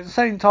 but at the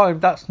same time,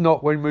 that's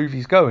not where the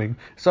movie's going,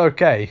 so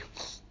okay.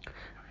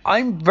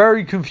 I'm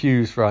very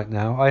confused right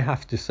now, I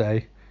have to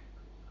say.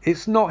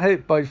 It's not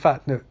hit by the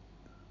fact that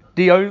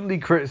the only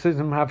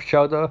criticism I have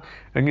Shudder,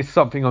 and it's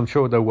something I'm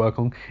sure they'll work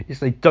on,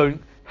 is they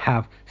don't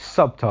have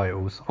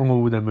subtitles on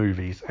all their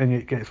movies, and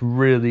it gets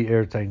really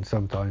irritating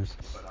sometimes.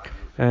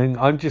 And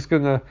I'm just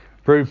gonna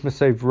prove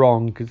myself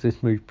wrong, because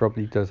this movie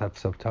probably does have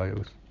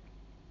subtitles.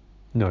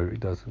 No, it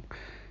doesn't.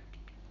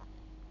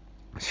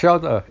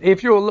 Shudder,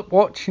 if you're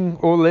watching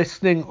or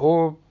listening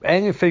or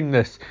anything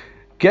this,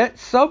 get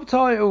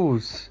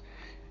subtitles.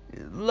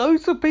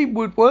 Loads of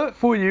people would work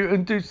for you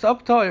and do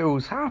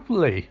subtitles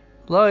happily.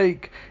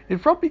 Like,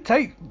 it'd probably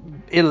take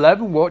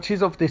 11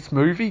 watches of this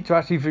movie to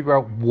actually figure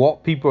out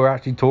what people are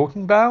actually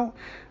talking about.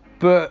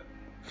 But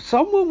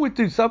someone would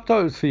do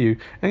subtitles for you,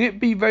 and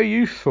it'd be very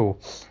useful.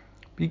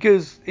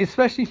 Because,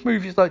 especially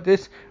movies like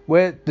this,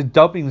 where the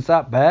dubbing's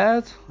that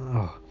bad.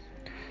 Oh.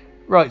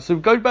 Right, so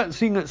go back to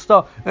seeing at the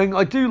start, and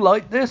I do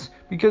like this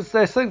because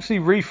they're essentially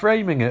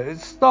reframing it. At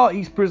the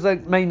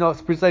start,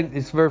 Maynard's present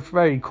this very,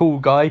 very cool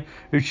guy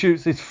who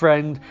shoots his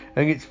friend,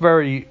 and it's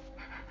very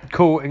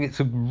cool, and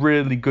it's a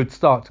really good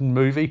start to the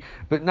movie.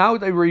 But now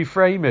they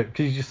reframe it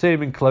because you see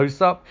him in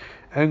close up,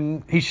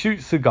 and he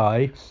shoots the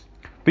guy,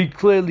 but he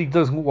clearly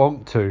doesn't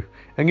want to,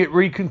 and it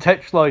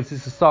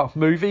recontextualizes the start of the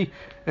movie.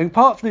 And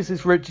part of this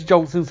is Richard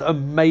Johnson's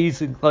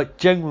amazing, like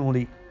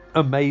genuinely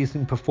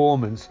amazing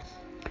performance.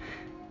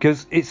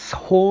 Because it's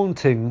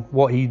haunting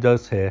what he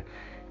does here.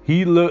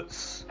 He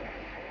looks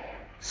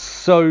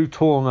so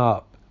torn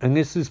up. And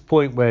this is the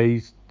point where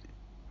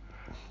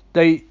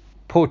they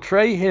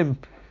portray him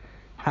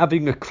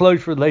having a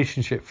close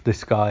relationship with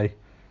this guy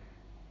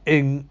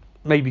in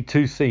maybe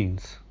 2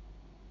 scenes.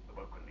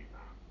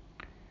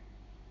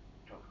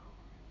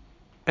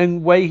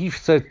 And the way he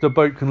says the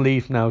boat can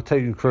leave now,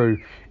 take the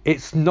crew,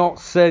 it's not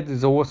said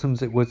as awesome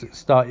as it was at the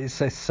start. It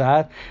says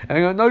sad.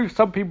 And I know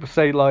some people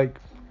say, like,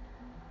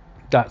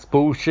 that's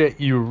bullshit,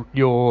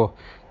 you're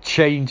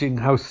changing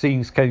how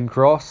scenes came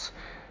across,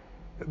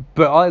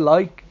 but I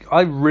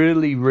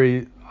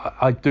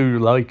do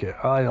like it.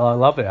 I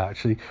love it,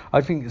 actually.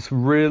 I think it's a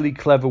really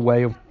clever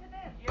way of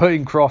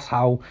putting across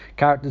how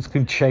characters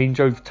can change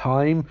over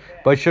time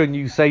by showing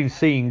you the same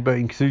scene but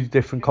includes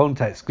different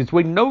contexts, because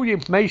when you know the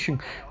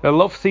information, a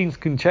lot of scenes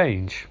can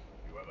change.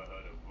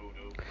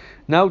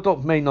 Now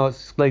Dr. Maynard's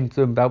explained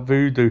to them about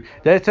voodoo,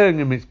 they're telling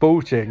him it's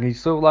bullshit, and he's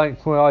sort of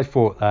like, well, I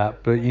thought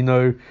that, but you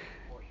know,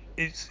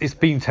 it's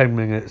been 10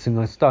 minutes and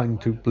I'm starting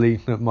to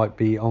believe that it might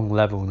be on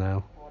level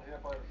now.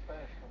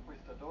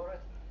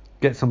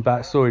 Get some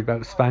backstory about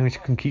the Spanish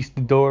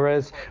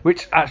conquistadores,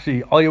 which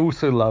actually I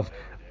also love.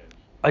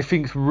 I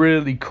think it's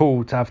really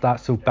cool to have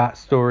that sort of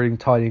backstory and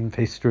tying with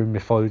history and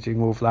mythology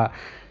and all of that.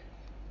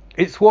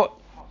 It's what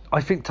I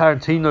think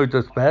Tarantino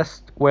does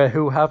best, where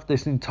he'll have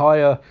this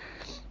entire...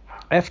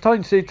 Every time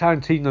you see a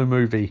Tarantino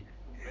movie,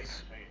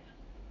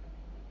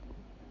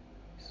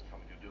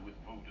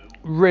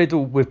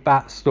 riddled with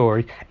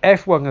backstory.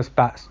 Everyone has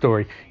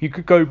backstory. You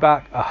could go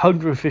back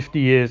 150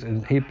 years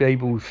and he'd be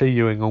able to fill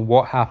you in on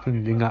what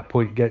happened in that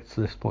point to get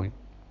to this point.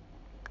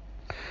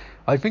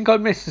 I think I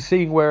missed the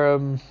scene where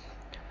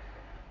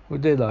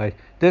what did I?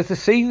 There's a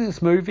scene in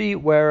this movie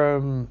where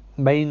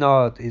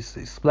Maynard is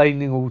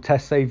explaining all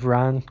tests they've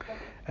ran,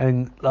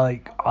 and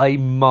like I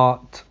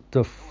marked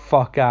the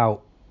fuck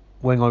out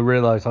when I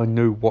realised I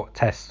knew what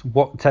tests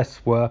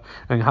were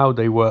and how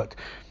they worked,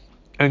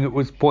 and it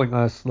was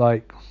pointless.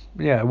 Like,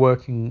 yeah,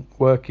 working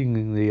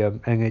in the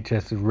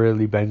NHS has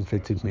really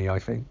benefited me, I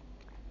think,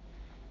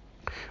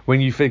 when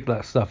you figure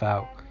that stuff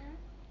out.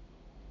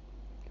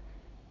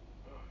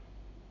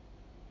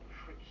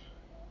 Fritz,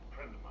 a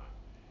friend of mine,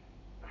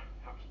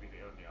 happens to be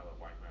the only other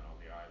white man on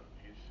the island.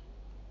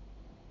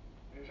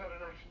 He's had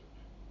an accident.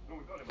 Well,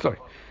 we've got him. Sorry,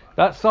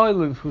 that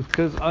silence was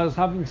because I was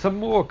having some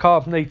more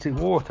carbonated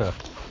water.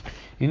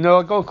 You know,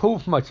 I got a call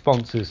from my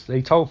sponsors.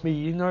 They told me,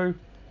 you know,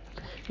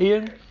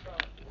 Ian,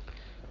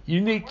 you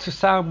need to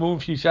sound more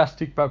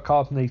enthusiastic about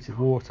carbonated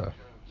water.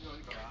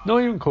 Not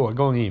even call, I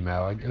got an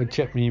email. I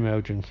checked my email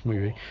during this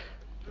movie.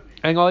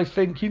 And I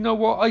think, you know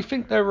what, I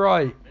think they're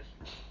right.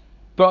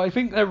 But I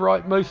think they're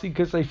right mostly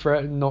because they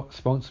threaten not to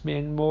sponsor me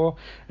anymore.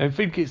 And I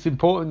think it's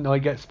important I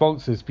get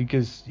sponsors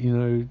because, you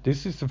know,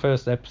 this is the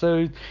first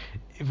episode.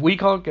 If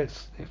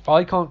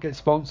I can't get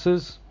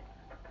sponsors,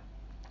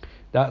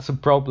 that's a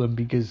problem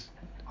because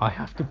I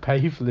have to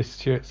pay for this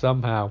shit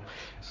somehow.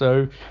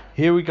 So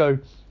here we go.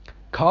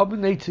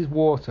 Carbonated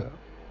water.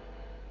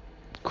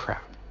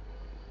 Crap.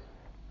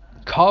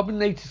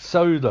 carbonated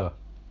soda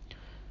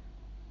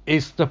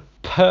is the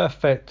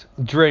perfect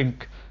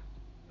drink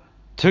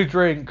to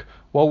drink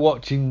while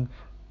watching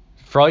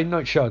Friday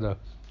Night Shudder.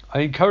 I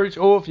encourage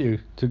all of you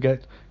to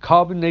get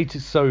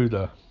carbonated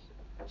soda.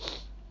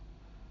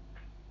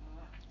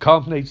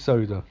 Carbonated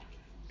soda. I thought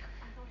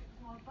it was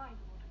more advisable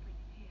to bring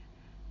it here.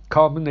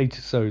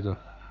 Carbonated soda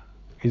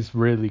is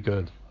really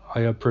good.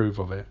 I approve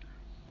of it.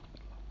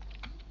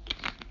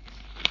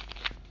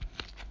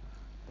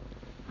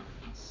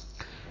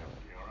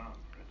 Your arm,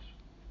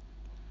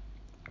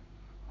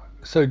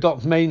 Fritz. So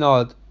Doc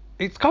Maynard,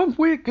 it's kind of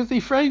weird because he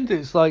framed it.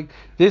 It's like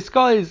this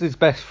guy is his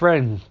best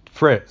friend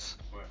Fritz,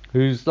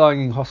 who's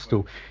lying in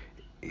hospital.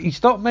 He's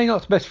Doc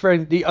Maynard's best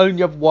friend, the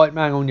only other white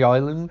man on the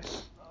island,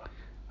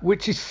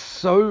 which is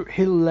so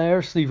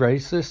hilariously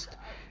racist.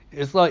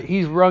 It's like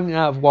he's running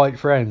out of white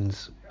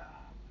friends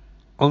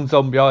on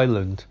Zombie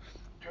Island.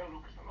 Tell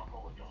Lucas to lock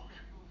all the doors.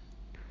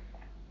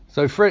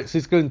 So Fritz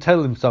is going to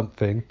tell him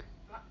something.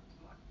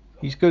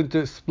 He's going to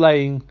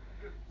explain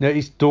that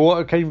his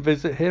daughter came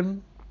visit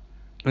him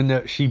and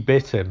that she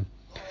bit him.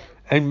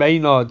 And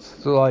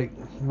Maynard's like,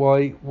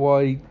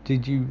 why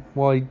did you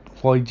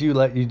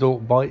let your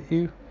daughter bite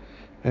you?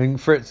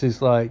 And Fritz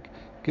is like,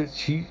 cause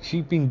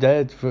she'd been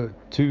dead for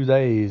 2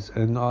 days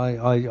and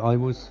I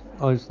was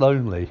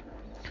lonely.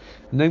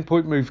 And then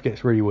point move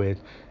gets really weird.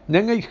 And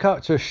then they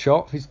cut to a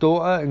shot of his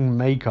daughter and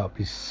makeup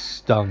is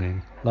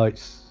stunning. Like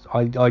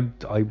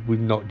I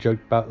would not joke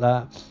about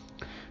that.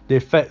 The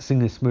effects in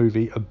this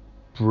movie are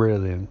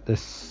brilliant. They're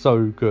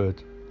so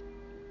good.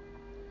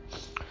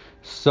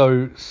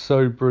 So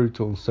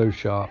brutal and so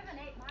sharp. 7,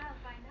 8 miles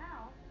by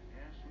now.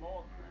 Yes,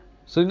 more than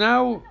that. So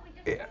now,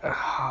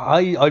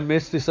 I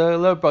missed this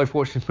earlier, but I've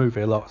watched this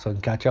movie a lot, so I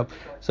can catch up.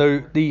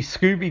 So the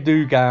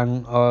Scooby-Doo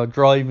gang are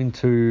driving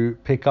to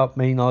pick up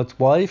Maynard's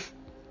wife.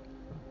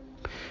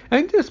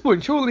 And at this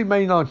point, surely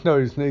Maynard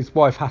knows that his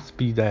wife has to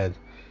be dead.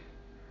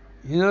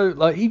 You know,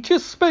 like he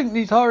just spent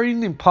the entire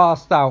evening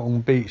passed out on the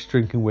beach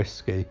drinking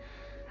whiskey.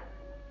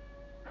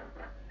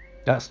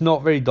 That's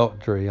not very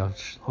doctory, I'm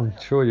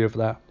sure you of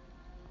that.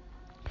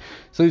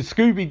 So the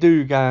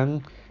Scooby-Doo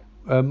gang,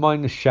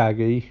 minus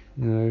Shaggy,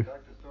 you know.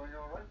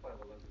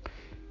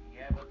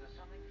 Yeah, but there's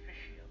something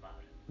fishy about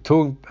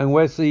it. And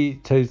Wesley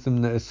tells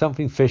them that there's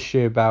something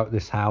fishy about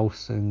this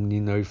house, and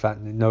you know, the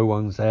fact that no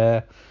one's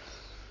there.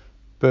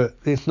 But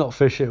it's not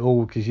fishy at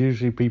all, because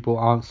usually people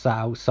aren't sat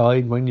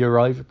outside when you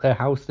arrive at their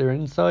house; they're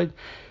inside.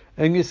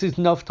 And this is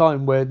enough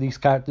time where these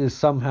characters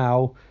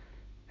somehow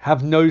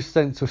have no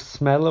sense of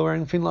smell or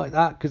anything like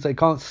that, because they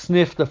can't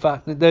sniff the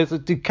fact that there's a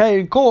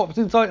decaying corpse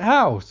inside the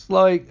house.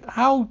 Like,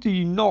 how do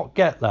you not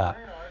get that?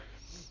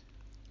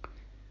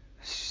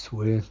 It's just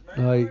weird.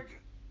 Like,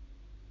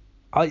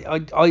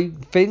 I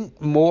think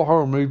more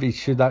horror movies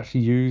should actually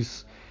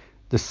use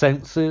the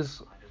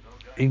senses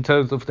in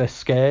terms of their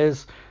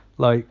scares,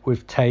 like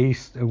with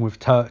taste and with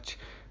touch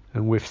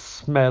and with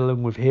smell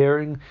and with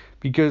hearing,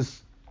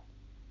 because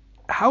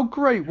how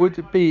great would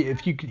it be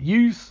if you could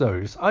use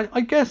those? I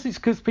guess it's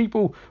because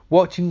people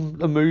watching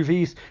the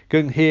movies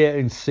can hear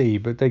and see,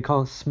 but they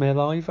can't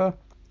smell either.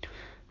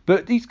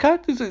 But these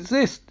characters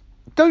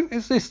don't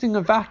exist in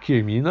a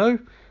vacuum, you know?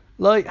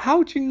 Like,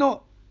 how do you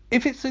not...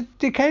 If it's a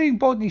decaying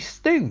body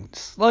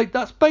stinks, like,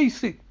 that's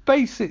basic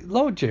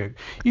logic.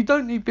 You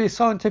don't need to be a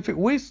scientific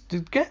whiz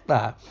to get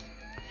that.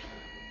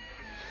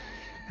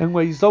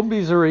 Anyway,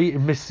 zombies are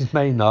eating Mrs.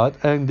 Maynard,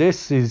 and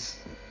this is...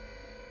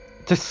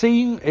 The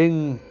scene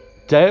in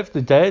Day of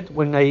the Dead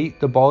when they eat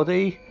the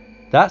body,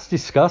 that's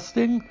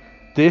disgusting.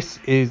 This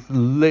is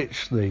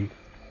literally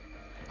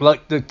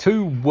like the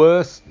two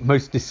worst,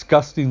 most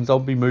disgusting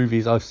zombie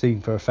movies I've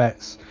seen for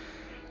effects.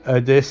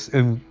 This,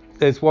 and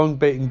there's one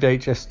bit in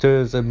VHS 2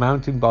 as a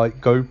mountain bike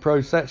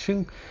GoPro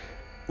section,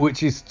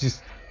 which is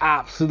just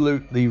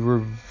absolutely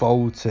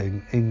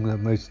revolting in the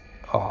most...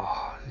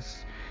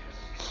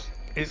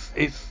 There's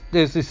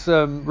this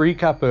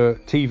recap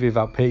of TV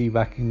about Pity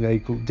back in the day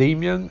called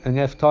Demon, and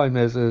every time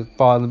there's a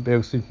violent bit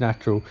of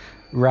supernatural,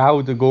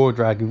 Raoul the Gore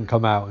Dragon would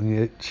come out,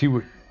 and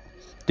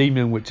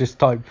Demon would just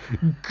type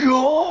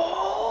gore.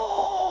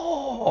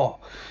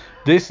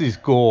 This is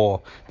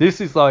gore.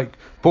 This is like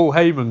Paul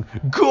Heyman,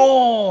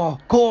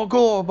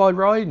 gore by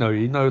Rhino,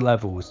 you know,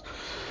 levels.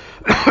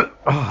 That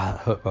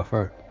hurt my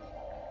throat.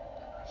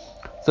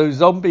 So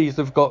zombies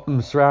have got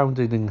them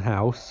surrounded in the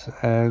house,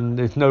 and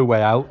there's no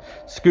way out.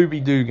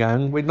 Scooby-Doo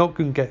gang, we're not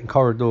going to get a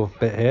corridor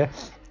bit here.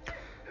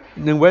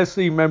 And then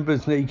Wesley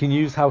remembers that he can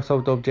use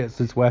household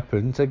objects as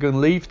weapons. They're going to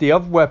leave the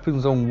other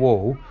weapons on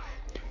wall.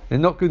 They're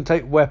not going to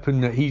take the weapon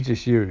that he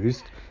just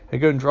used. They're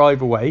going to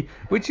drive away,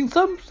 which in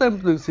some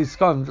semblance is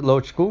kind of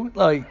logical.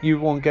 Like, you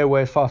want to get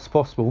away as fast as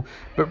possible.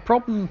 But the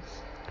problem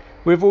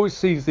with all these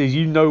things is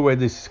you know where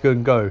this is going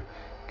to go.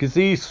 Because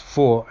these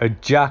four are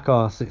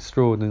jackass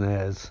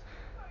extraordinaires.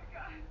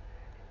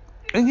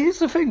 And here's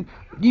the thing,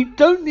 you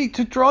don't need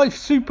to drive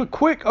super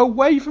quick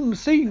away from the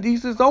scene.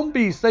 These are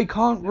zombies, they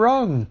can't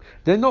run.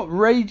 They're not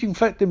rage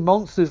infected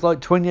monsters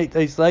like 28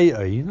 Days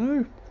Later, you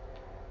know?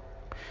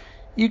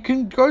 You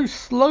can go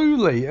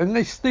slowly and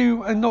they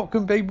still are not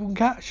going to be able to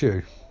catch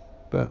you.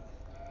 but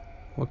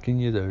what can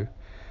you do?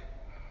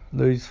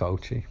 Lose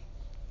Fulci.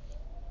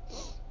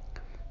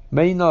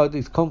 Maynard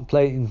is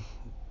contemplating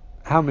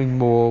how many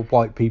more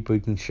white people he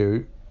can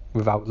shoot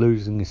without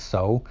losing his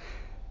soul,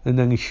 and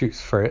then he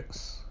shoots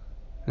Fritz,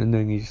 and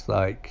then he's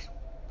like,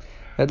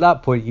 at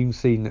that point you can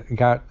see that the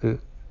character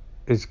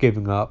is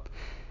giving up,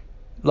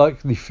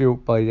 likely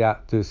fueled by the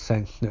actor's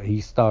sense that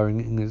he's starring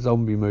in a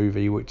zombie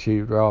movie which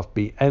he would rather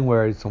be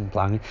anywhere else on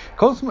planet.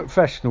 Consummate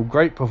professional,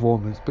 great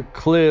performance, but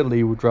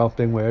clearly would rather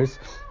be anywhere else.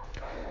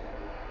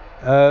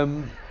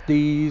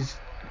 The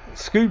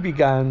Scooby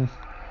Gang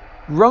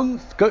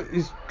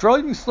is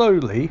driving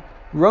slowly,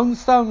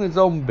 runs down a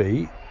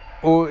zombie,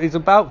 or is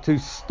about to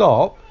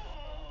stop,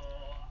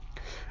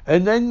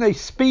 and then they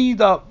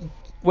speed up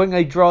when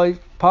they swerve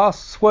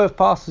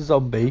past the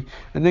zombie,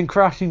 and then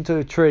crash into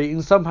a tree,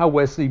 and somehow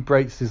Wesley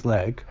breaks his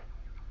leg.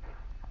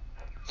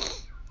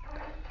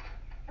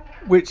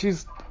 Which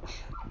is,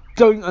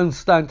 don't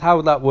understand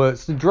how that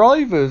works. The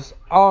drivers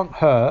aren't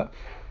hurt,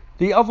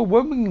 the other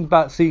woman in the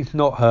back seat's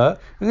not hurt,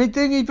 and they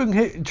didn't even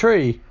hit a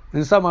tree,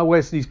 and somehow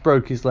Wesley's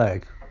broke his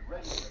leg.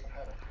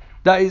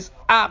 That is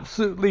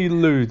absolutely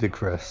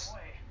ludicrous.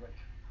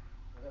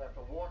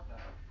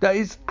 That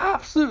is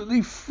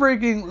absolutely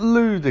frigging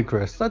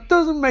ludicrous. That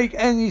doesn't make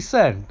any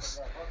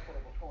sense.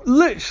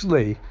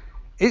 Literally,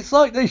 it's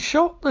like they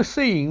shot the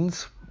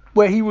scenes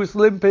where he was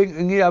limping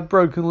and he had a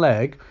broken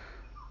leg.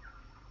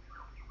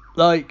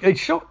 Like, they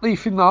shot the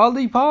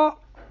finale part,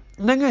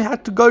 and then they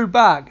had to go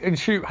back and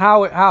shoot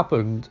how it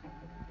happened.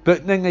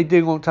 But then they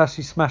didn't want to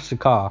actually smash the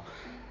car.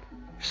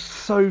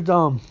 So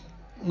dumb.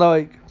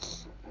 Like,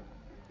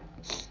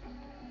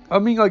 I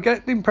mean, I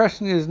get the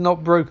impression it's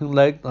not broken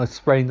leg, like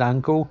sprained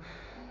ankle.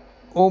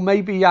 Or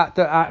maybe the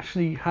actor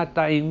actually had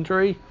that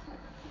injury.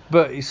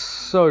 But it's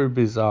so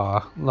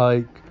bizarre.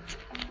 Like,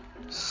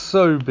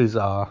 so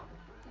bizarre.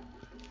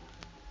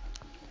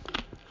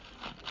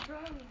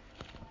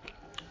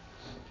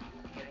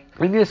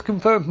 And this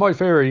confirms my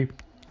theory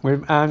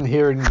with Anne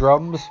hearing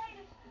drums.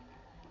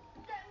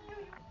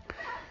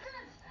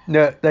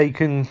 That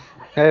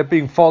they're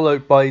being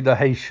followed by the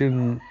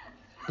Haitian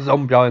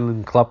Zombie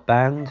Island Club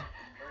Band.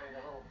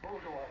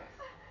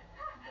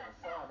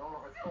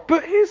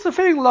 But here's the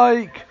thing,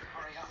 like,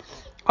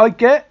 I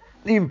get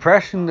the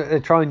impression that they're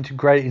trying to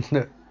create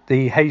that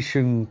the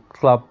Haitian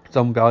Club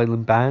Zombie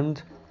Island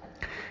Band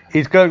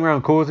is going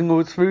around causing all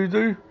this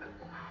voodoo.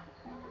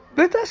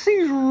 But that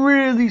seems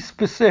really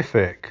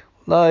specific.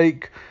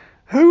 Like,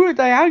 who are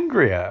they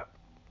angry at?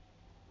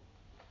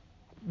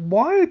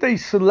 Why are they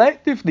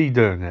selectively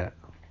doing it?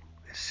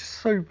 It's just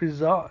so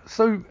bizarre.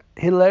 So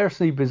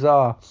hilariously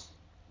bizarre.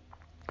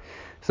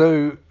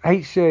 So,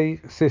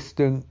 HCA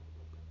assistant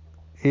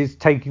is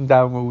taking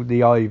down all the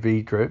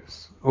IV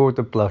drips, or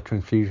the blood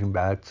transfusion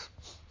bags.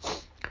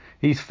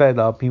 He's fed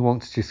up, he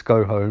wants to just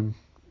go home.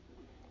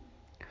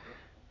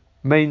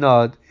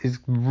 Maynard is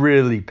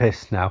really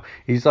pissed now.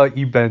 He's like,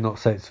 you better not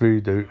say it's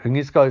voodoo. And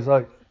this guy's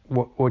like,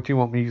 what do you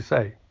want me to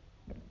say?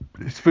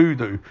 It's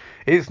voodoo.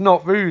 It's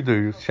not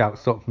voodoo,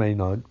 shouts Dr.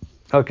 Maynard.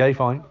 Okay,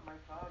 fine. My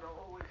father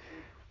always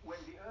said,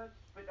 when the earth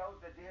spit out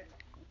the dead,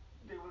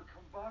 they will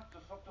come back to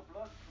suck the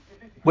blood of the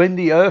living. When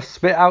the earth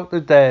spit out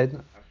the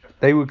dead,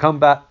 they will come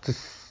back to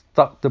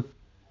suck the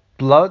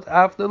blood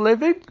out of the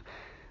living?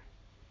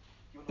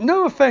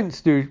 No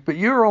offense, dude, but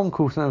your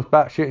uncle sounds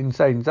batshit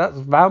insane. That's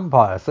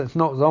vampires, that's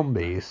not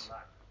zombies.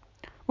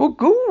 Well,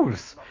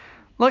 ghouls.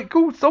 Like,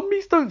 ghouls,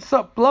 zombies don't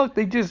suck blood,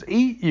 they just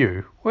eat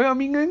you. Well, I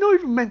mean, they're not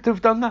even meant to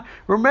have done that.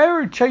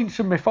 Romero changed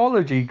the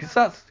mythology, because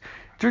that's...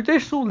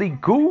 Traditionally,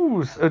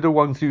 ghouls are the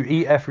ones who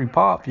eat every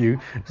part of you.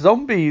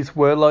 Zombies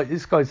were, like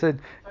this guy said,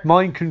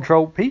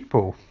 mind-controlled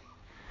people.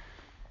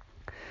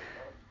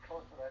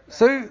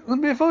 So, the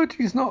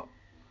mythology is not...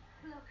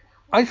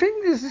 I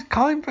think this is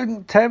kind of an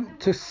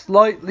attempt to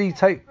slightly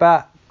take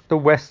back the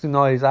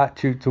westernized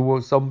attitude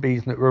towards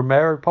zombies that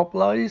Romero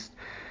popularized.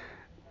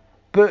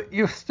 But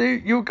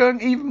you're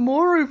going even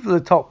more over the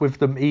top with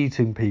them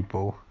eating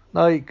people.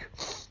 Like,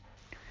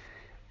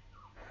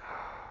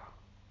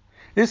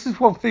 this is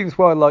one of the things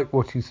why I like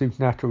watching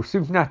Supernatural.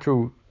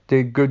 Supernatural did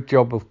a good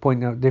job of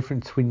pointing out the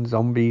difference between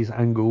zombies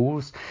and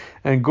ghouls.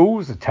 And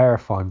ghouls are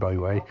terrifying, by the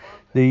way.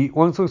 The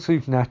ones on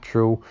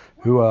Supernatural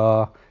who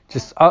are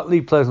just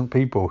utterly pleasant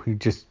people who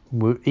just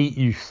will eat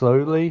you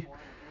slowly.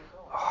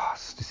 Oh,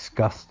 it's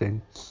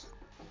disgusting.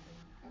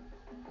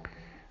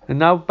 And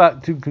now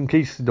back to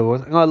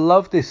Conquistadors. And I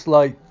love this,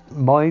 like,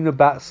 minor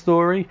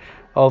backstory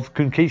of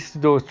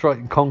Conquistadors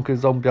trying to conquer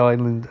Zombie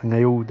Island and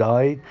they all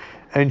died.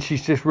 And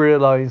she's just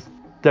realised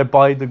they're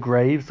by the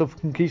graves of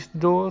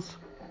Conquistadors.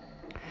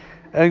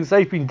 And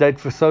they've been dead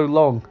for so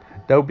long,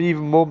 they'll be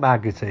even more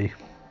maggoty.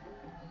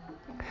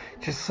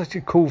 Just such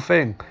a cool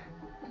thing.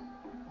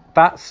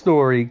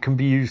 Backstory can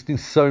be used in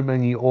so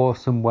many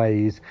awesome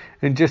ways,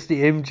 and just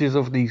the images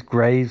of these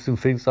graves and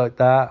things like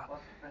that,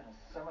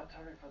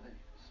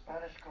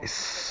 it's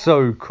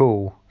so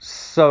cool,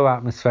 so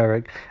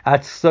atmospheric,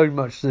 adds so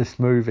much to this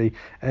movie.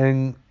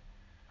 And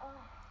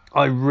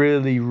I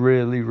really,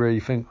 really,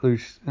 really think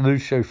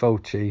Lucio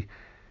Fulci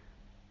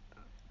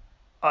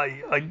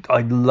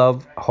I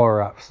love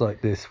horror apps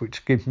like this,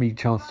 which give me a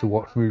chance to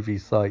watch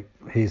movies like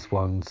his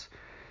ones.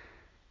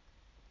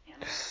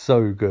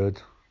 So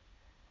good.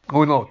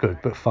 Well, not good,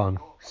 but fun.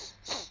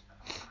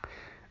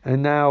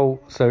 And now,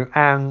 so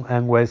Anne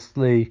and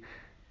Wesley,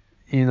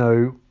 you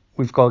know,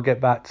 we've got to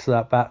get back to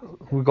that.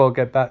 We've got to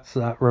get back to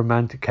that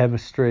romantic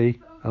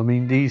chemistry. I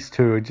mean, these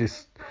two are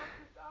just.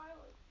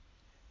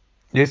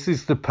 This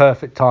is the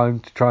perfect time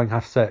to try and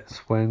have sex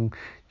when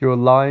you're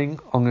lying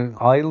on an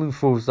island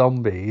full of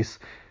zombies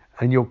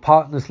and your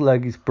partner's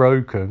leg is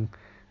broken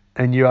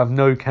and you have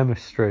no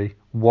chemistry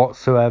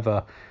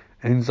whatsoever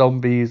and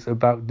zombies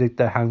about to dig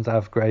their hands out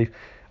of grave.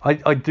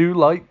 I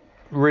do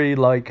really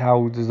like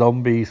how the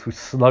zombies would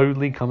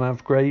slowly come out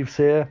of graves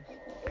here.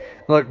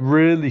 Like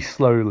really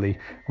slowly,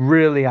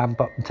 really amp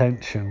up the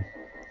tension.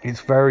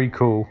 It's very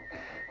cool.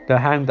 The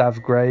hand out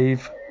of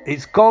grave.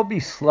 It's gotta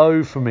be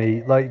slow for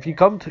me. Like if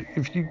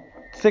you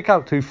stick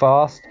out too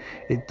fast,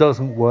 it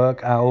doesn't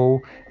work at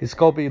all. It's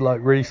gotta be like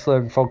really slow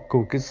and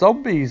methodical. Because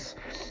zombies,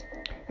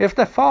 if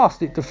they're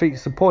fast, it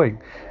defeats the point.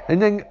 And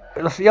then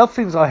the other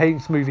things I hate in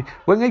this movie,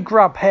 when they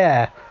grab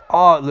hair,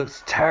 oh, it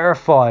looks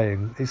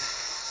terrifying. It's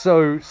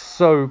so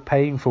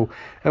painful.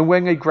 And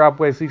when they grab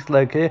Wesley's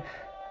leg here,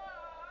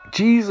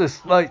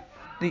 Jesus, like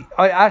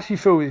I actually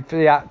feel for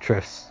the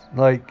actress.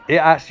 Like it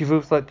actually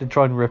feels like they're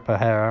trying to rip her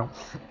hair out.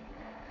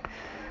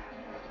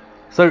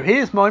 So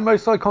here's my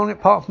most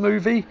iconic part of the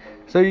movie.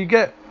 So you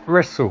get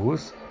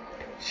Rissles.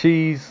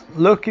 She's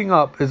looking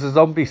up as a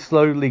zombie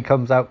slowly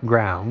comes out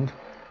ground.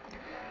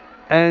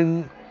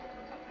 And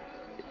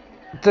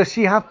does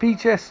she have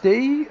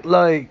PTSD?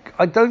 Like,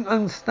 I don't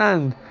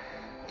understand.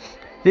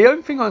 The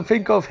only thing I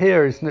think of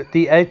here is that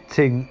the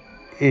editing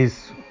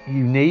is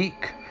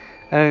unique.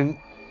 And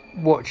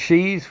what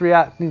she's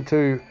reacting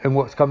to and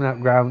what's coming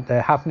out ground,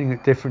 they're happening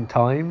at different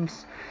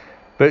times.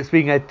 But it's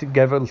being edited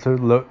together to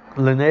look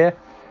linear.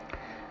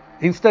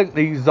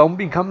 Instantly,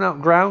 zombie coming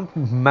out ground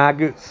with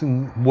maggots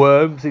and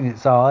worms in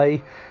its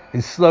eye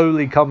and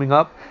slowly coming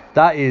up.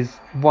 That is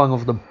one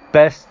of the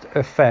best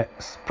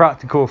effects,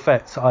 practical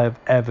effects I have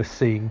ever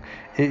seen.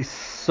 It's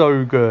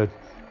so good.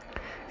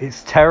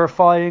 It's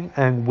terrifying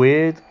and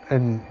weird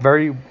and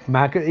very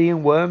maggoty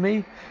and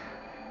wormy.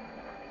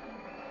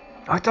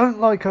 I don't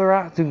like her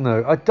acting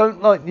though. I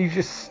don't like you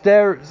just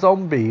stare at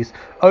zombies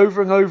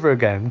over and over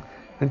again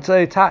until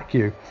they attack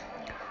you.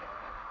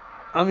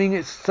 I mean,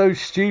 it's so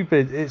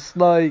stupid. It's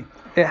like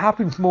it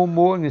happens more and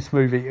more in this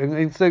movie, and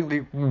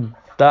instantly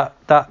that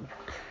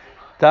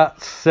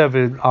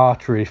severed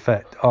artery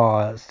effect. Oh,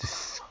 that's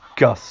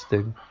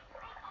disgusting.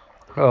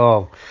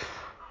 Oh,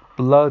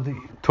 bloody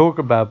talk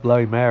about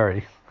Bloody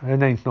Mary. Her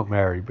name's not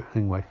Mary, but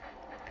anyway,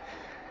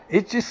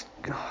 it just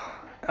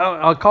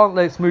I can't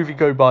let this movie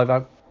go by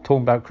without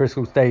talking about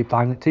Crystal's Day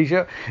Planet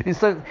t-shirt.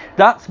 Instead,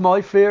 that's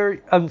my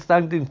theory,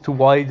 understanding to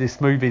why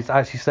this movie is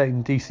actually set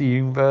in DC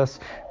Universe,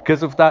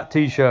 because of that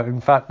t-shirt and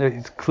the fact that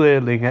it's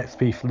clearly an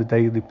XP for the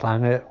Daily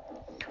Planet.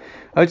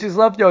 I just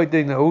love the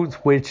idea that all this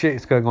weird shit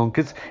is going on,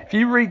 because if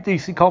you read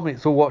DC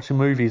Comics or watch the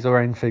movies or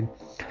anything,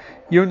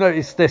 you'll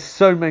notice there's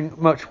so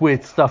much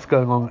weird stuff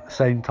going on at the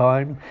same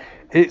time.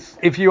 It's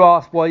if you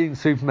ask why didn't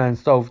Superman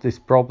solve this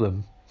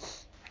problem,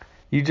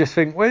 you just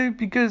think, well,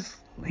 because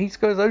he's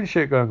got his own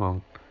shit going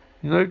on.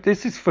 You know,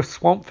 this is for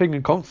Swamp Thing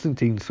and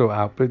Constantine to sort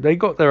out, but they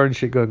got their own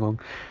shit going on.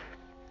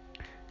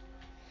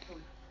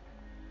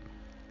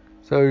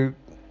 So,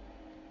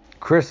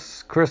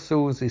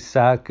 Crystals is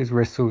sad because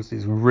Rissles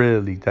is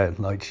really dead.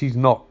 Like, she's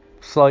not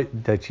slightly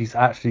dead, she's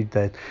actually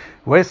dead.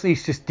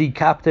 Wesley's just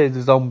decapitated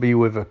a zombie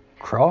with a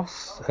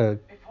cross, a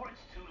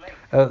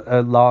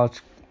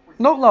large,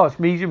 not large,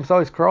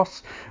 medium-sized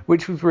cross,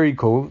 which was really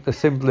cool. The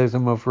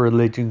symbolism of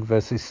religion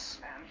versus...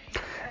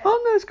 Oh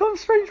no, it's kind of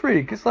strange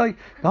really, because like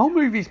the whole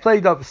movie's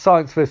played up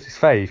science versus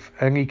faith,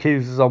 and he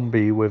kills a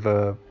zombie with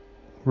a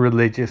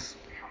religious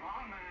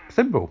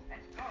symbol.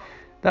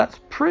 That's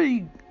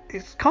pretty,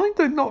 it's kind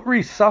of not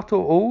really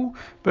subtle at all,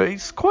 but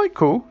it's quite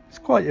cool, it's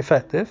quite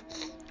effective.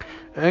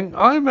 And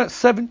I'm at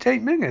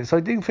 78 minutes. I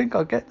didn't think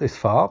I'd get this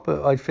far,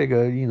 but I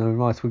figure, you know,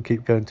 might as well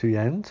keep going to the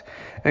end.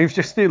 And if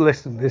you're still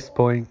listening at this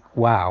point,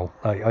 wow,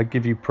 like I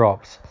give you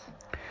props.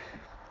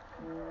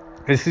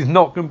 This is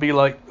not going to be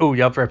like all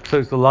the other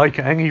episodes are like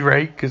at any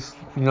rate, because,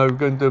 you know, we're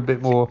going to do a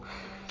bit more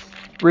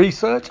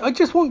research. I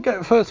just want to get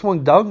the first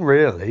one done,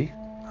 really.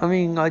 I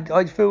mean,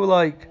 I feel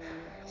like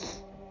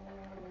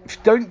if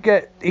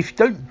you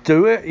don't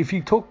do it, if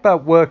you talk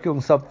about working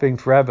on something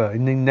forever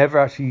and then never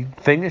actually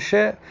finish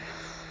it,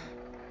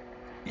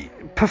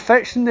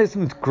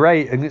 perfectionism is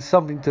great and it's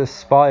something to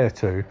aspire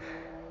to.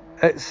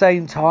 At the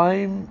same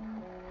time,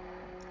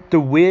 the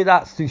weird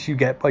accidents you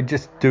get by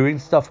just doing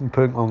stuff and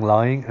putting it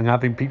online and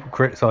having people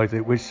criticise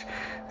it, which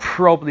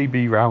probably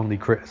be roundly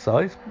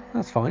criticised,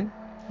 that's fine,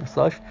 that's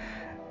life.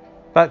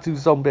 Back to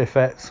zombie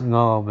effects, and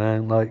oh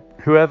man, like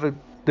whoever,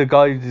 the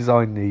guy who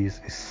designed these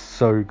is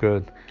so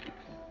good.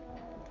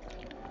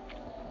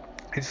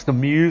 It's the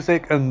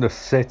music and the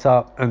sit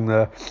up and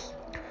the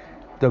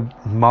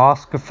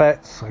mask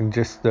effects and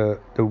just the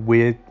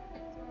weird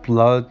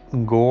blood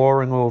and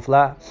gore and all of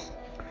that.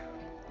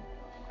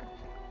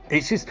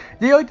 It's just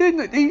the idea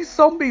that these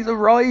zombies are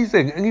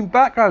rising, and in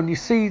background you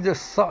see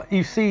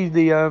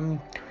the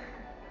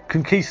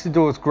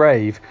conquistador's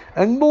grave,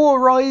 and more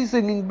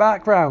rising in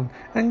background,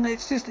 and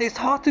it's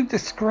hard to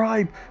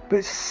describe, but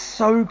it's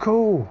so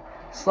cool.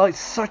 It's like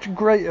such a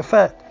great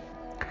effect.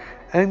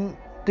 And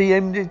the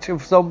image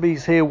of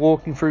zombies here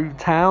walking through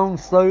town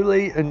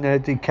slowly, and they're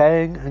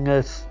decaying and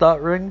they're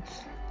stuttering.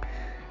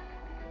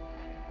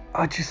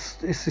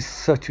 This is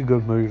such a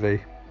good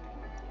movie.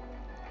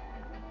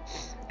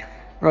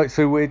 Right,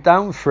 so we're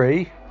down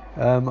 3.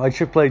 I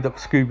should have played up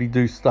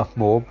Scooby-Doo stuff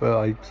more, but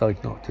I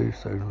decided not to,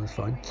 so that's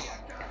fine.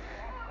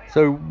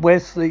 So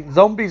Wesley,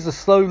 zombies are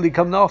slowly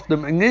coming after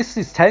them, and this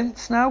is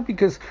tense now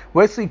because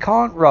Wesley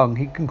can't run,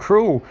 he can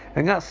crawl,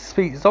 and that's the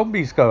speed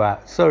zombies go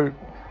at. So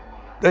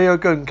they are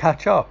going to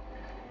catch up.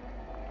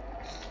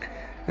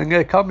 And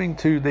they're coming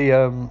to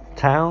the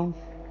town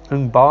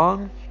and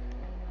barn.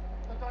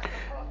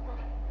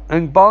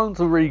 And barn's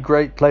a really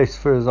great place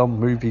for a zombie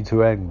movie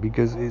to end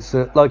because it's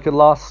like a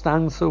last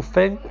stand sort of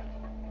thing.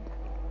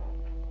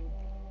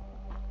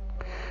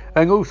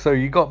 And also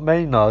you got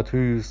Maynard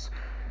who's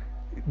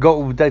got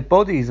all the dead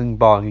bodies in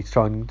barn he's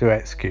trying to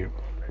execute.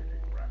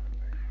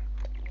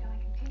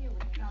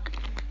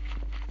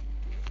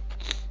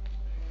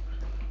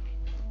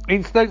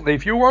 Incidentally,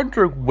 if you're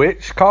wondering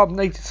which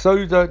carbonated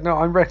soda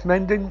I'm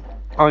recommending,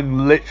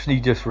 I'm literally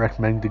just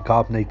recommending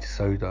carbonated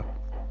soda.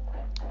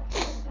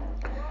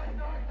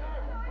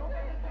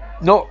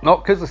 Not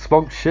because of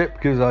sponsorship,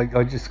 because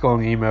I just got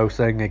an email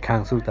saying they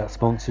cancelled that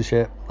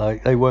sponsorship.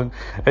 Like they weren't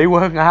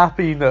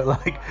happy that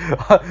like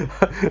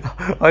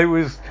I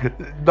was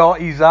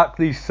not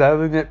exactly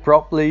selling it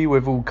properly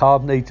with all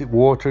carbonated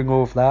water and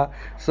all of that.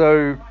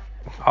 So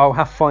I'll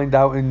have to find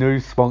out a new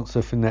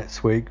sponsor for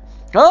next week.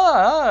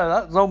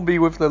 That zombie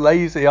with the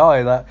lazy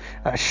eye, that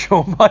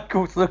Shawn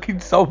Michaels looking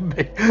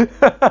zombie.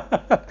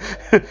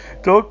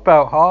 Talk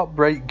about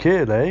heartbreak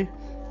kid, eh?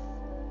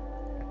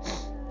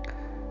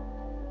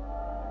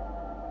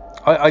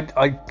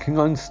 I can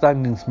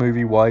understand in this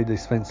movie why they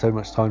spent so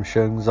much time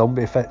showing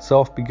zombie effects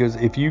off, because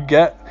if you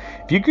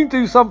can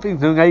do something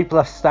to an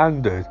A+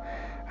 standard,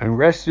 and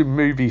rest of the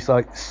movies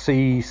like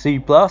C+,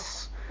 apart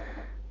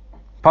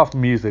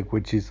from music,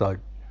 which is like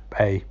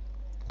A,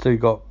 so you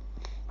got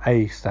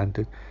A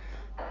standard.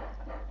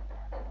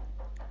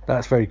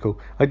 That's very cool.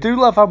 I do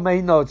love how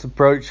Maynard's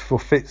approach for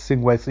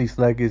fixing Wesley's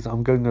leg is,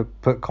 I'm going to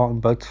put cotton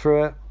buds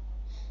through it.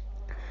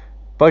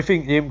 But I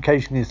think the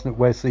implication is that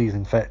Wesley's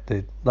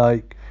infected.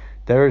 Like,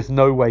 there is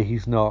no way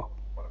he's not.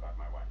 What about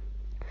my wife?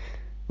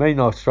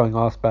 Maynard's trying to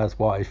ask about his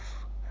wife,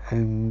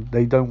 and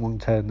they don't want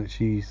to tell him that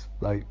she's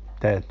like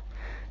dead.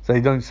 So they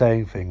don't say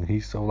anything.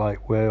 He's sort of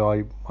like, well,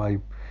 I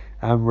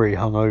am really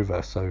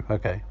hungover, so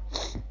okay.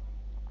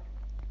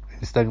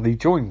 Instead,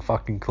 join the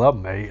fucking club,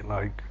 mate.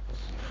 Like,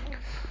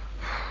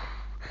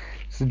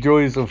 it's the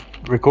joys of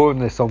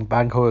recording this on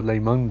Bank Holiday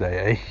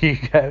Monday,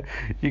 eh?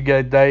 You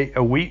get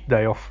a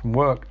weekday off from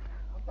work.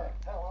 What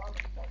the hell are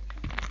these?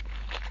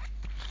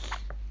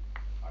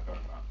 I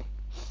don't know.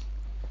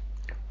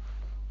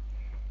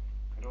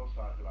 It all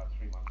started about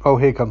 3 months ago. Oh,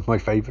 here comes my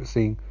favourite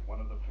scene. One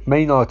of the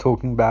Maynard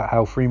talking about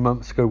how 3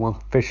 months ago one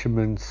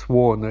fisherman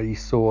swore that he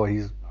saw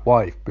his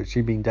wife, but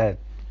she'd been dead.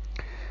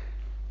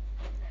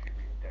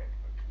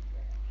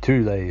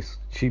 2 days.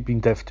 She'd been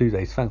dead for 2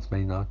 days. Thanks,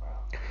 Maynard.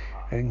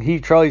 And he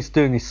tries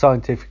doing his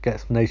scientific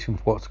explanation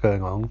of what's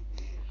going on.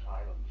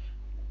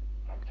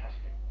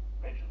 fantastic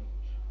legends.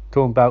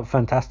 Talking about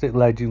fantastic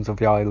legends of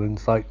the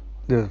islands, like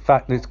the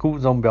fact that it's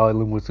called Zombie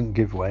Island wasn't a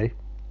giveaway.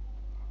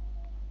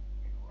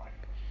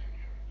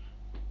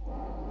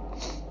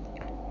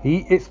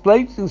 He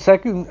explains in a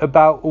second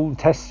about all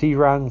tests he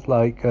ran.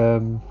 Like,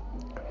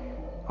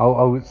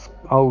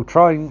 I'll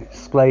try and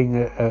explain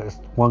it at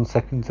 1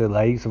 second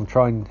delay, so I'm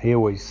trying to hear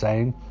what he's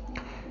saying.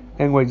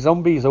 Anyway,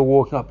 zombies are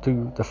walking up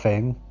to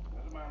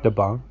the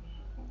barn.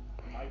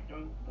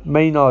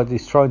 Maynard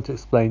is trying to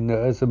explain that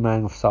as a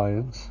man of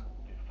science,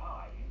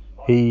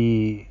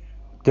 he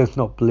does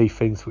not believe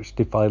things which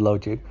defy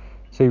logic,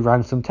 so he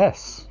ran some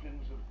tests.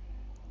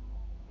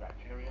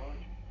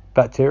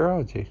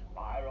 Bacteriology.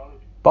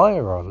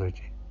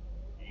 Biology.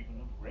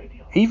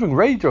 Even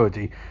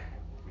radiology.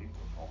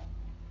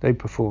 They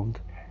performed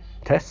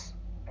tests.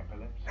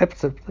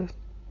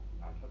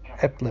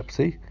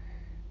 Epilepsy.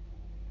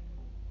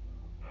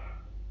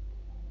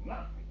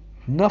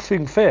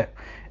 Nothing fit.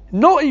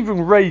 Not even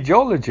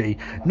radiology.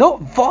 Not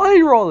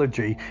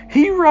virology.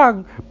 He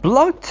ran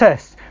blood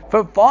tests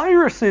for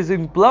viruses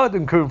in blood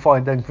and couldn't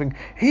find anything.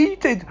 He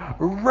did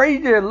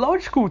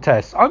radiological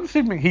tests. I'm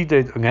assuming he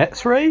did an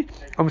X-ray.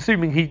 I'm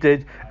assuming he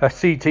did a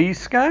CT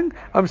scan.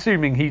 I'm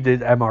assuming he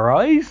did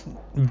MRIs,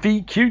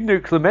 VQ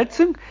nuclear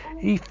medicine.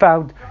 He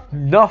found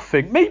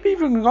nothing. Maybe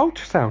even an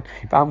ultrasound.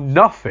 He found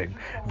nothing.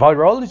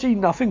 Virology,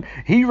 nothing.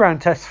 He ran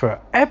tests for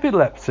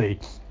epilepsy.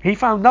 He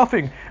found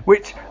nothing,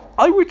 which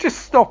I would just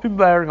stop him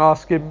there and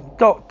ask him,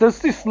 Doc, does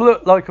this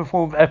look like a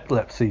form of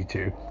epilepsy to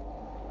you?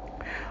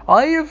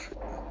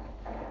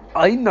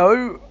 I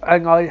know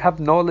and I have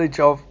knowledge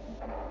of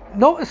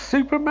not a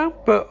super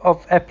amount, but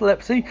of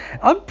epilepsy.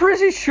 I'm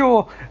pretty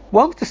sure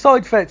one of the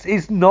side effects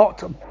is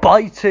not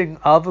biting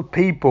other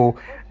people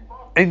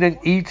and then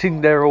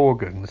eating their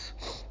organs.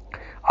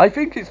 I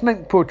think it's meant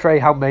to portray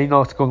how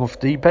Maynard's gone off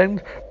the deep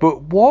end,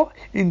 but what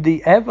in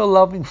the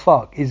ever-loving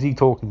fuck is he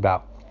talking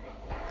about?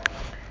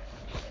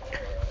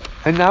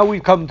 And now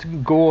we've come to the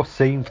gore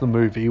scene for the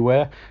movie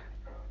where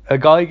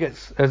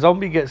a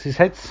zombie gets his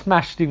head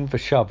smashed in with a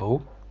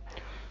shovel.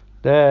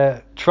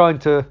 They're trying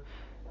to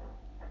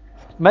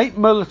make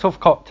Molotov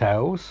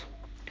cocktails,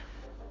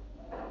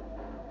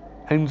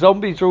 and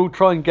zombies are all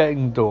trying to get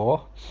in the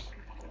door.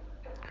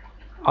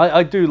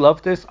 I do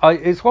love this.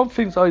 It's one of the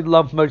things I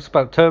love most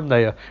about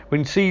Terminator.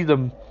 When you see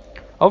them,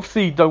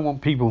 obviously you don't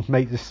want people to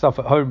make this stuff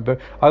at home, but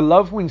I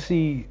love when you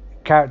see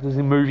characters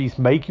in movies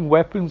making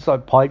weapons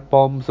like pipe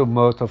bombs or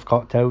Molotov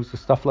cocktails or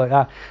stuff like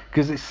that,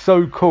 because it's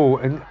so cool.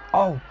 And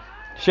oh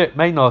shit,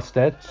 Maynard's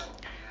dead.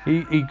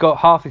 He got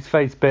half his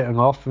face bitten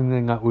off, and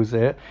then that was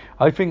it.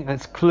 I think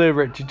that's clear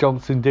Richard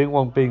Johnson didn't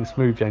want being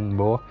smooth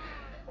anymore.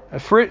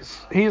 Fritz,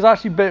 he was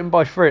actually bitten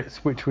by Fritz,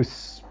 which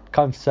was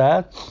kind of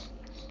sad.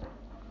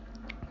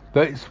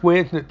 But it's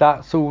weird that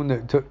that's all that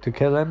it took to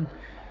kill him.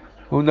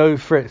 Well, no,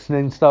 Fritz, and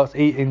then starts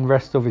eating the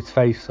rest of his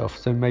face off.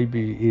 So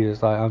maybe he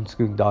was like, I'm just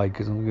going to die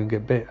because I'm going to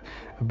get bit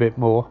a bit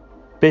more.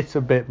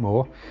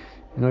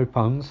 No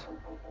puns.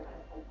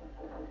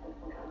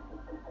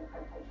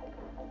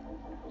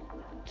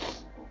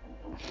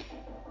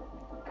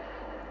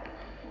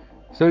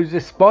 So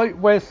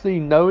despite Crystal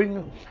knowing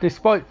at this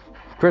point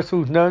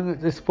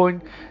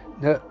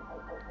that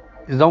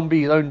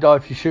zombies don't die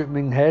if you shoot them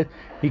in the head,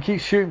 he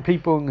keeps shooting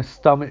people in the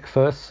stomach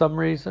first for some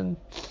reason.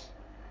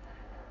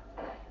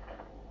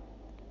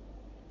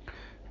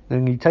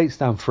 Then he takes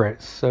down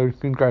Fritz, so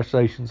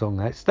congratulations on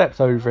that. Steps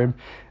over him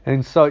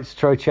and decides to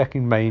try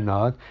checking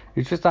Maynard,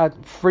 who just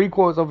had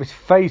 3/4 of his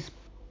face,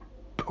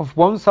 of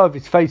one side of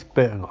his face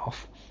bitten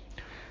off.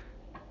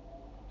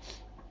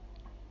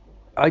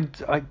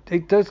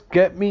 It does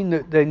get me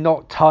that they're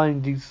not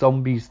tying these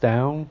zombies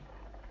down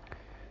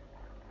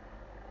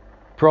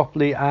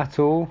properly at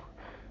all,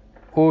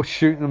 or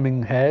shooting them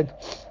in the head.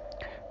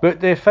 But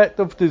the effect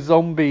of the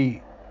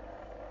zombie,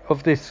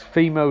 of this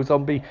female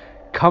zombie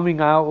coming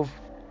out of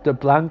the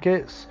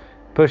blankets,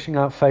 pushing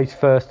out face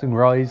first and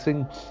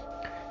rising,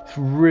 it's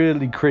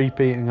really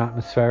creepy and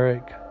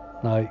atmospheric.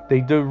 Like, they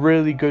do a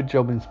really good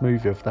job in this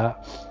movie of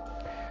that.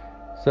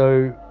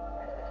 So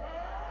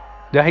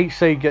the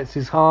HC gets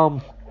his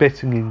arm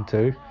bitten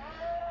into,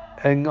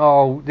 and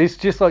this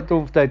just like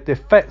Dawn of the Dead, the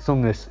effects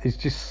on this is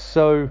just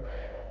so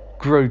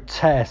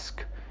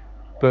grotesque,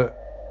 but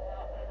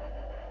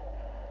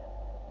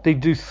they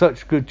do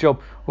such a good job.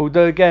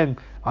 Although again,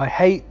 I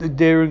hate the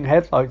deer in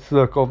headlights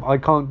look on. I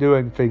can't do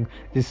anything.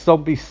 This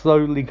zombie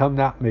slowly coming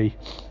at me.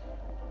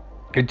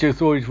 It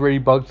just always really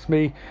bugs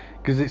me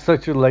because it's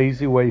such a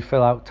lazy way to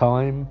fill out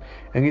time,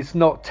 and it's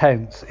not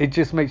tense. It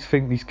just makes me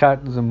think these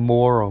characters are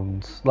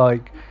morons.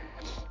 Like,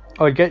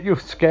 I get you're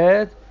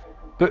scared,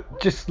 but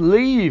just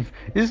leave.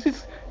 Is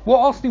this what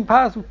Austin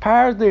Powers was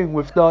parodying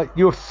with? Like,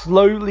 you're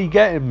slowly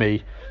getting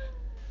me.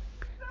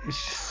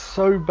 It's just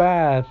so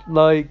bad.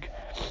 Like,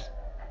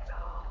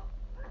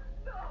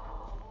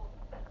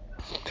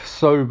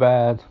 so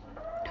bad.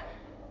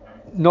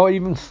 Not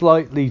even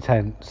slightly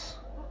tense.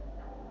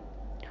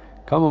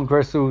 Come on,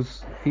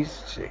 Crystals. He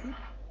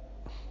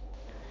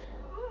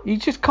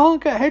just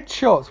can't get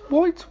headshots.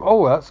 What?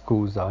 Oh, that's a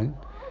cool design.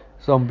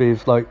 Zombie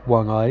with like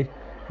one eye,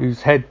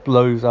 whose head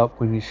blows up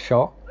when he's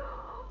shot.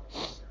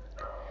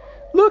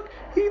 Look,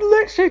 he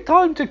literally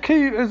time to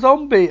kill a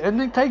zombie and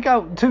then take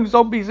out 2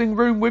 zombies in the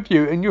room with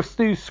you, and you're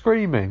still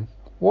screaming.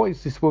 What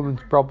is this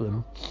woman's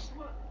problem?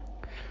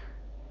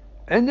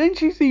 And then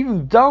she's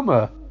even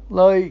dumber.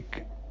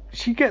 Like,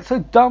 she gets her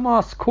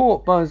dumbass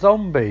caught by a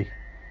zombie.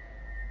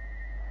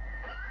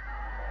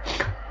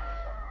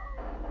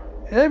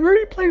 They're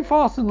really playing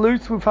fast and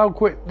loose with how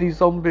quick these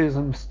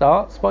zombism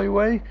starts, by the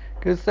way.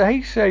 Because the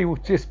HA was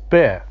just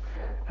bit,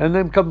 and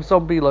then becomes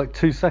zombie like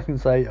 2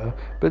 seconds later.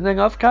 But then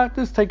other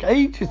characters take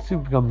ages to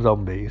become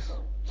zombies.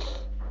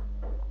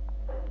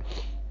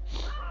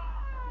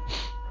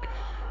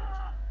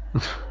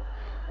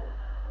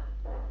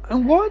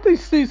 And why are they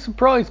still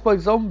surprised by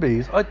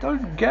zombies? I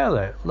don't get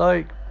it.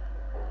 Like,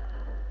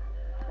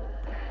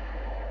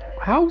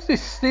 how is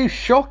this still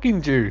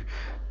shocking you?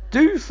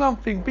 Do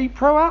something. Be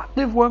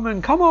proactive,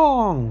 woman. Come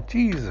on.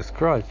 Jesus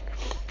Christ.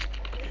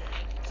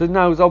 So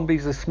now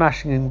zombies are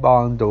smashing in the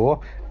barn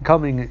door.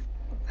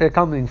 They're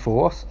coming in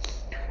force.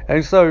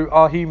 And so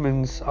our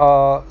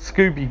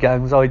Scooby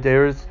Gang's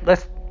idea is,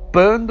 let's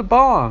burn the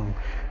barn.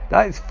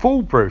 That is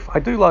foolproof. I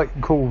do like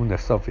the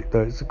coolness of it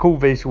though. It's a cool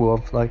visual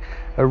of like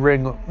a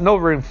ring, not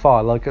a ring of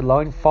fire, like a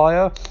line of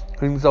fire,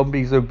 and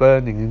zombies are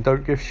burning and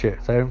don't give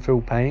shit. They don't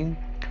feel pain.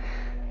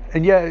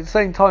 And yet at the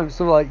same time,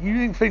 so like, you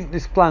didn't think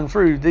this plan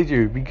through, did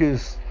you?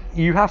 Because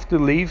you have to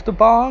leave the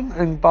barn,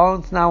 and the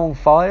barn's now on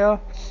fire,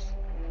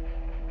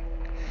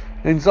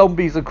 and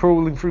zombies are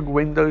crawling through the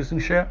windows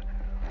and shit.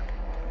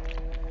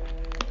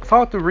 It's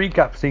hard to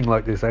recap a scene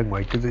like this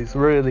anyway, because it's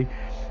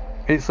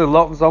It's a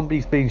lot of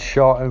zombies being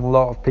shot and a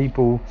lot of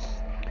people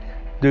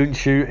doing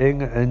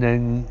shooting and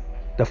then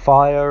the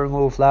fire and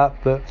all of that,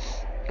 but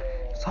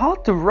it's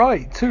hard to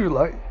write too.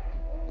 Like,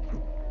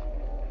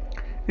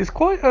 it's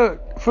quite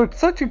for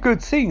such a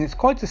good scene, it's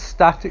quite a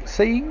static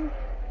scene.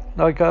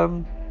 Like,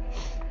 you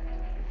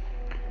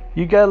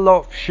get a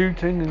lot of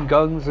shooting and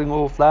guns and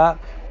all of that,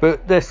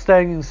 but they're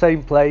staying in the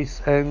same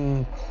place,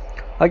 and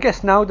I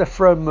guess now they're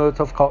throwing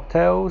Molotov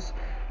cocktails.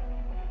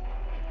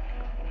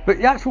 But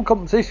the actual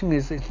composition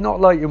is, it's not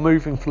like you're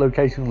moving from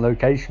location to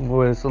location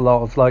where there's a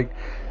lot of like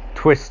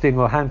twisting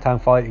or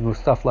hand-to-hand fighting or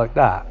stuff like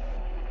that.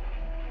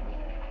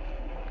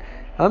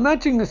 I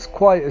imagine it's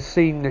quite a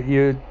scene that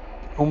you'd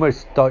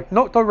almost like,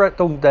 not direct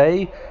on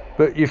day,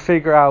 but you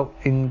figure out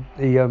in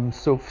the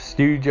sort of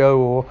studio,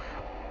 or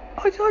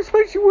I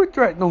suppose you would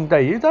direct on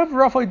day. You'd have a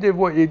rough idea of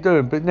what you're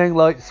doing, but then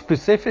like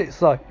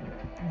specifics, like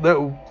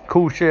little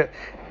cool shit,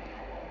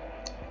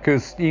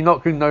 because you're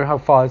not going to know how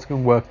fire's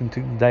going to work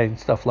until the day and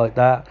stuff like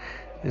that.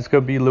 There's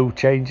going to be little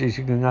changes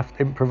you're going to have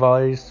to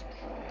improvise.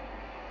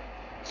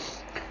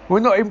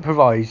 Well, not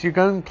improvise, you're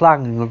going to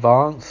plan in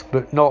advance,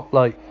 but not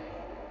like...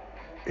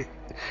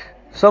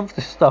 Some of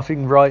the stuff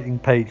in writing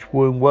page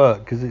won't work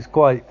because it's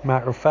quite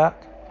matter of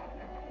fact.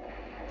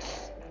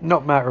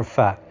 Not matter of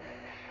fact.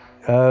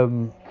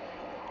 You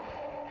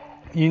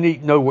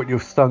need to know what your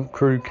stunt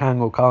crew can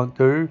or can't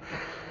do.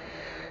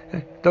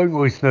 Don't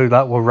always know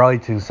that while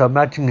writing, so I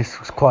imagine this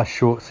was quite a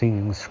short scene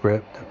in the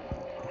script.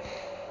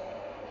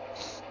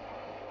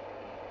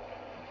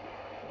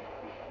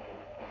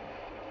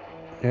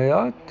 Yeah,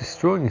 I'm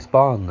destroying this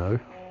barn though.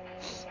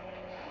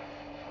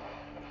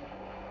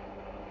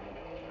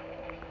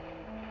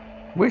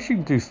 Wish you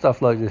could do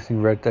stuff like this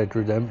in Red Dead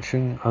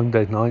Redemption,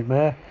 Undead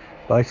Nightmare,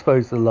 but I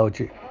suppose the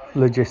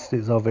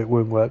logistics of it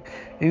wouldn't work.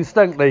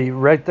 Incidentally,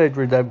 Red Dead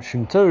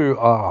Redemption 2,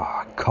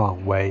 I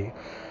can't wait.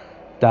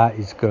 That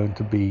is going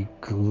to be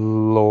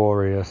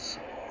glorious.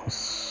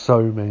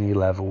 So many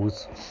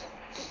levels.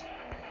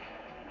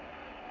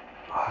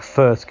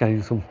 First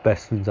game's one of the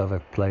best things I've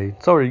ever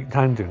played. Sorry,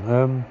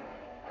 tangent.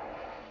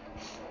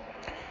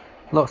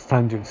 Lots of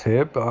tangents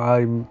here,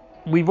 but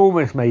we've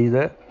almost made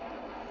it.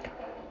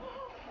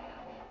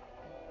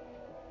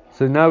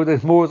 So now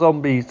there's more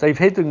zombies. They've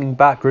hidden in the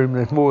back room.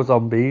 There's more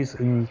zombies,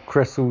 and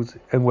Crystals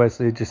and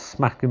Wesley just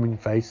smack them in the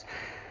face.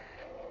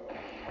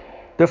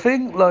 The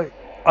thing, like,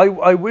 I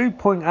will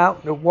point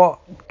out that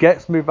what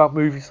gets me about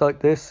movies like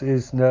this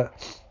is that,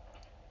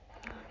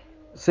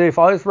 say if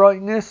I was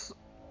writing this,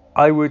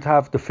 I would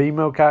have the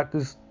female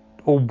characters,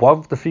 or one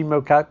of the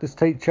female characters,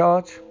 take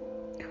charge.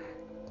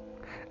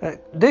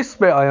 This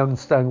bit I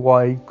understand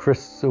why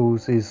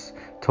Crystals is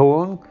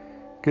torn,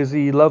 because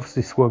he loves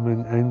this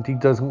woman and he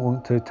doesn't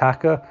want to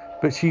attack her,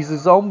 but she's a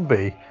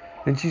zombie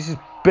and she's just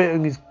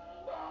bitten his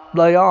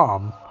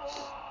arm,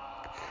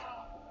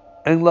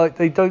 and like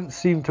they don't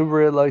seem to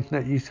realise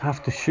that you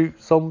have to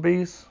shoot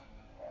zombies.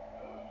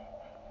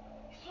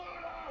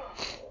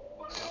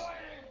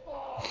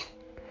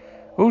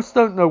 I also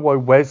don't know why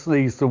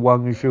Wesley's the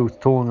one who feels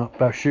torn up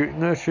about shooting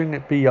her. Shouldn't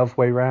it be the other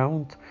way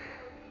round?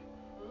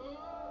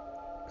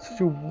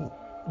 Such a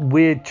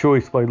weird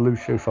choice by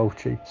Lucio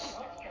Fulci.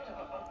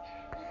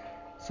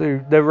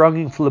 So they're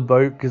running for the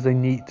boat because they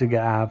need to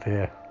get out of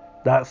here.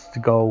 That's the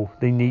goal.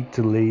 They need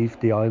to leave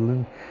the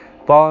island.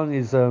 Barn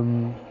is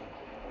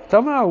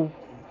somehow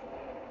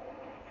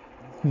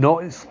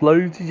not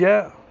exploded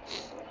yet.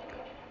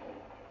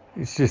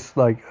 It's just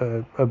like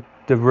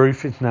the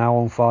roof is now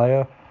on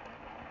fire.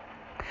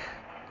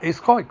 It's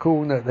quite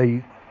cool that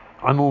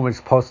I'm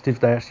almost positive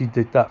they actually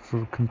did that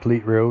for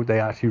complete real. They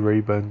actually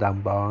reburned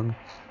down Barn.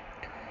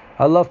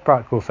 I love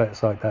practical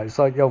effects like that. It's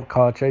like the old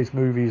car chase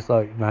movies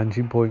like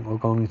Vanishing Point or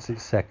Gone in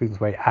 6 Seconds,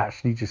 where you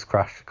actually just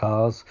crash the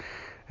cars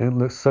and it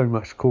looks so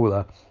much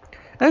cooler.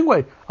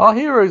 Anyway, our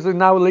heroes are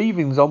now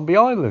leaving Zombie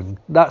Island.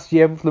 That's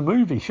the end of the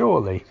movie,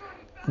 surely.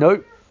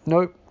 Nope.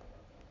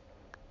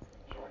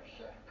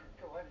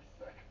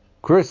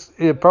 Chris,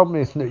 the problem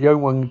is that the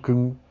only one who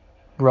can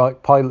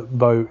pilot the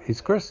boat is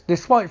Chris.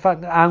 Despite the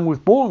fact that Anne was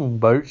born on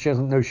boats, she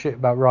doesn't know shit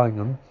about riding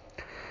them.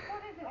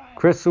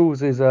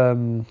 Crystals is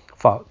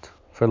fucked,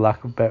 for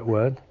lack of a better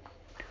word.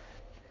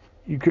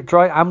 You could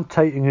try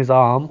amputating his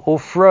arm or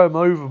throw him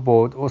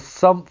overboard or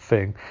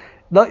something.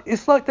 Like,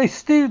 it's like they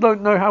still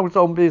don't know how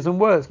zombieism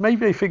works.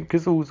 Maybe they think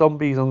because all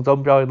zombies on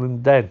Zombie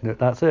Island are dead,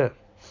 that's it.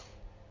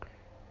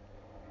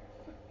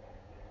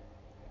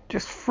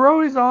 Just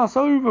throw his ass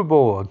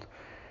overboard.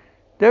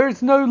 There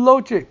is no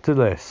logic to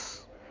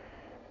this.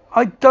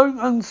 I don't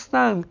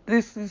understand.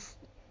 This is...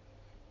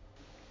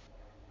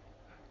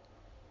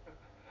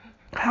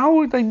 How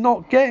are they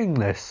not getting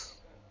this?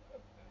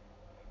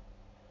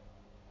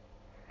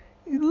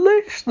 You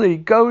literally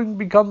go and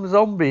become a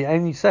zombie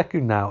any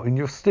second now and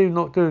you're still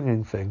not doing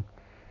anything.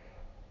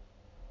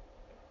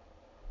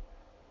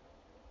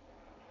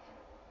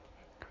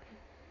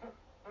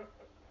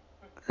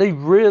 They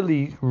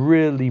really,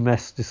 really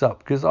messed this up,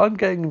 because I'm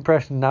getting the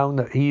impression now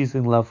that he's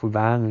in love with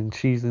Anne and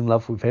she's in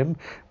love with him,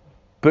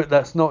 but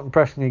that's not the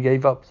impression he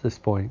gave up to this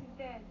point.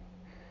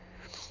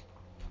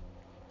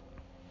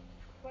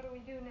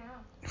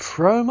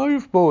 Throw him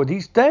overboard.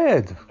 He's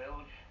dead. Bilge,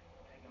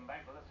 take him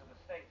back with us to the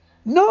States.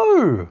 No.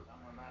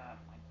 Someone there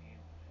might be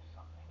able to do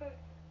something. But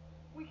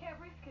we can't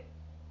risk it.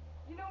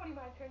 You know what he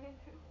might turn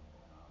into.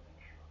 I'll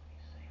make sure that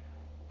he's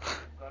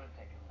safe. We've got to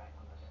take him back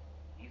with us.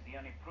 He's the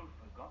only proof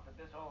we've got that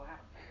this all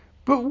happened.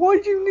 But why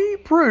do you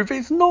need proof?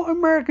 It's not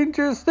American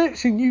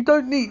jurisdiction. You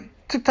don't need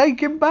to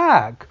take him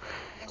back.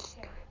 I can't.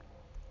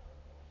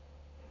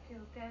 I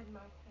feel dead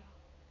myself.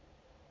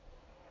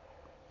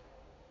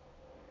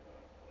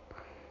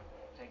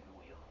 Take the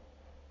wheel.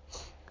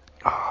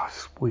 Oh,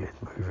 it's a weird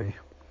movie.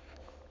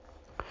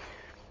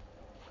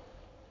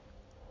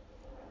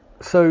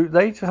 So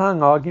they just had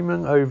an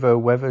argument over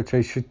whether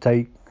they should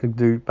take the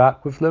dude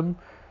back with them.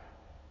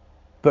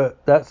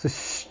 But that's the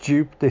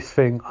stupidest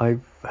thing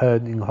I've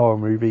heard in a horror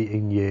movie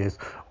in years.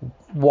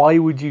 Why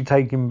would you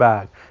take him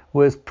back?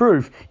 Whereas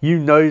proof, you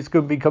know it's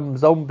going to become a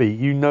zombie.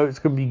 You know it's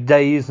going to be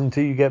days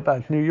until you get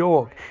back to New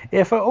York.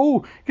 If at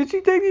all. Because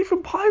you didn't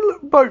even pilot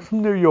a boat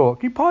from New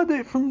York. You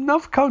piloted it from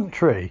another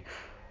country.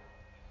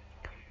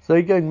 So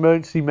they get an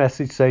emergency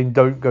message saying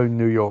don't go to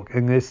New York.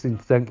 And this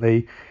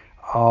incidentally,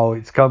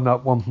 it's coming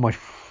up one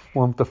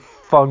of the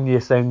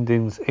funniest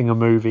endings in a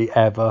movie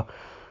ever.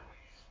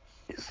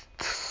 It's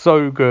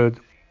so good,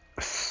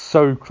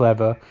 so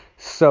clever,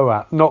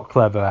 not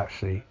clever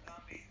actually,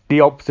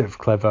 the opposite of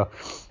clever.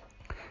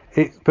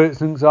 But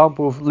it's an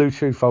example of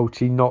Lucio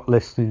Fulci not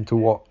listening to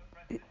what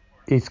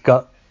his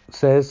gut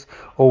says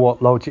or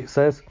what logic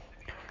says.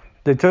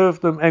 The two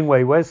of them,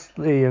 anyway,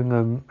 Wesley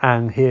and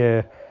Anne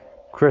hear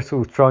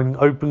Crystal trying to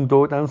open the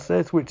door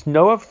downstairs, which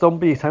no other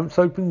zombie attempts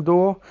to open the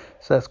door,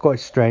 so that's quite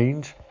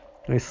strange.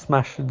 They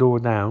smash the door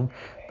down,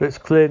 but it's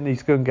clear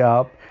he's going to get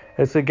up.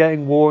 As they're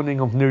getting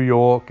warning of New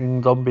York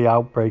and zombie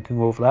outbreak and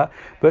all of that.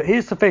 But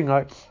here's the thing,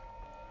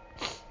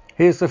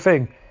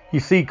 you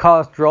see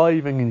cars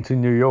driving into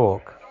New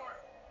York,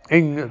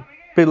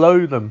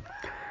 below them,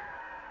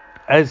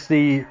 as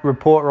the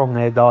reporter on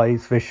there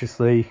dies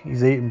viciously.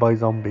 He's eaten by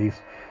zombies.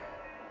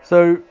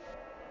 So,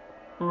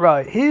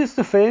 right, here's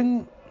the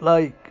thing,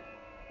 I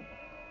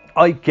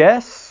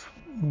guess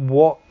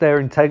what their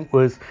intent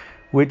was,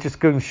 we're just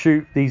going to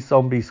shoot these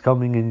zombies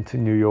coming into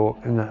New York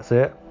and that's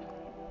it.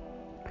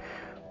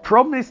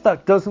 Problem is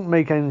that doesn't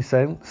make any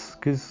sense,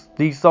 because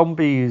these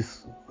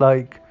zombies,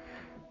 the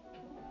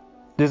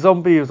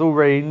zombie is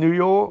already in New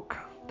York.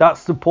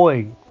 That's the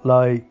point.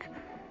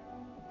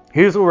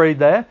 He was already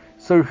there,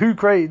 so who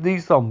created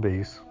these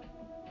zombies?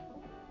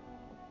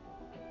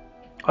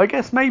 I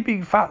guess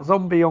maybe Fat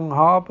Zombie on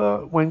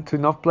Harbour went to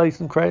another place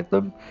and created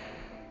them.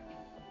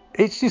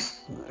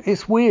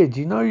 It's weird,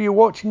 you're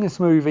watching this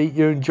movie,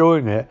 you're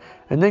enjoying it,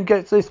 and then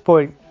get to this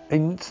point,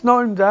 and it's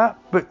not only that,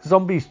 but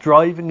zombies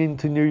driving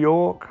into New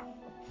York.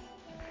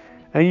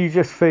 And you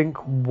just think,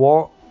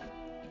 what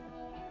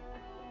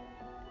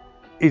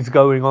is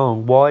going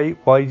on? Why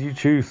did you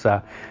choose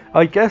that?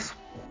 I guess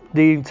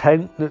the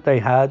intent that they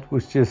had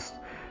was just,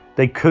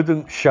 they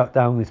couldn't shut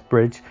down this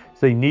bridge, so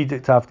they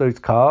needed to have those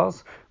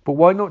cars. But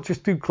why not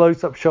just do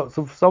close-up shots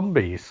of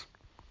zombies?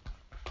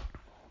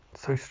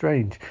 So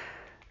strange.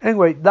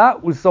 Anyway,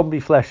 that was Zombie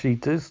Flesh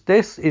Eaters.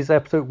 This is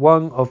episode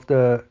 1 of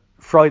the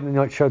Friday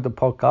Night Show, the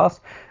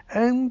podcast,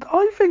 and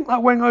I think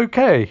that went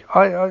okay.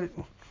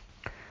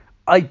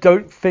 I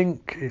don't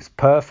think it's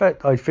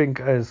perfect. I think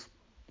there's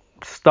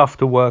stuff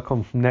to work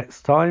on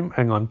next time,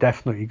 and I'm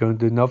definitely going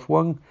to do another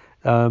one.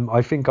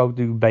 I think I'll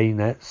do Bay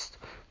next.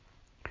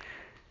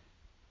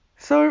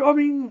 So, I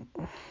mean,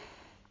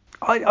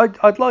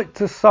 I'd like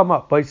to sum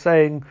up by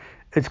saying,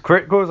 as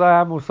critical as I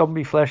am of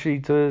Zombie Flesh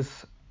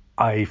Eaters,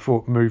 I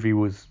thought the movie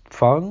was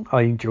fun.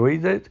 I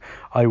enjoyed it.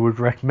 I would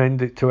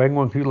recommend it to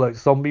anyone who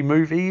likes zombie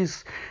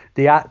movies.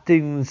 The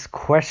acting's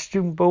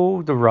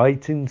questionable, the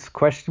writing's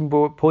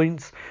questionable at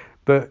points,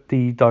 but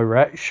the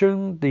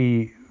direction,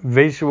 the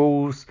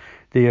visuals,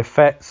 the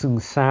effects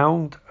and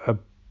sound are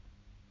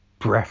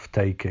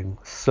breathtaking.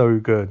 So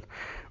good.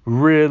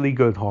 Really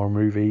good horror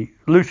movie.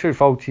 Lucio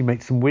Fulci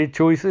makes some weird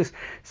choices.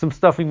 Some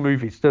stuff in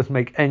movies doesn't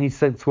make any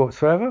sense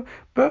whatsoever,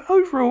 but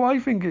overall I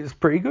think it's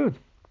pretty good.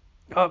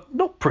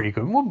 Not pretty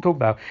good, what I'm talking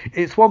about.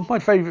 It's one of my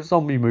favourite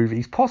zombie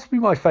movies, possibly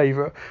my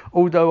favourite,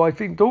 although I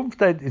think Dawn of the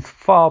Dead is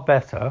far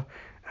better,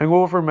 and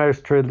Lord of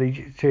Romero's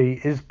trilogy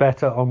is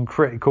better on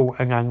critical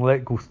and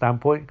analytical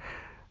standpoint.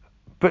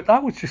 But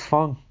that was just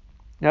fun.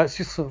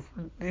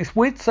 It's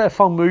weird to say a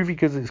fun movie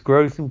because it's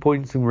gross in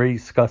points and really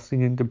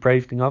disgusting and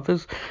depraved in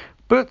others.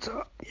 But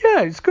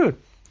yeah, it's good.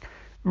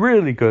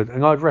 Really good,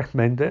 and I'd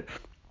recommend it.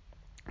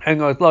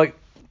 And I'd like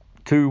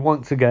to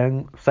once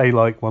again say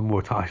one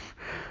more time.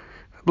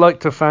 I'd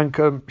like to thank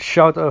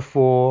Shudder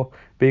for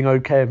being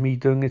okay with me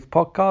doing this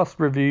podcast,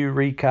 review,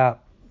 recap,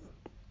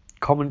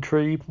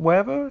 commentary,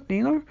 whatever,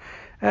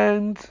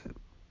 and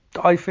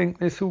I think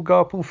this will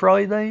go up on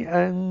Friday,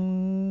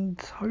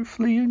 and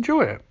hopefully you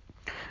enjoy it.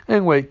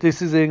 Anyway,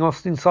 this is Ian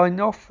Austin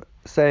signing off,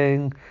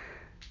 saying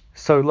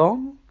so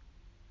long,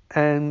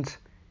 and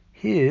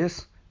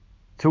here's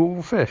to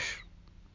all fish.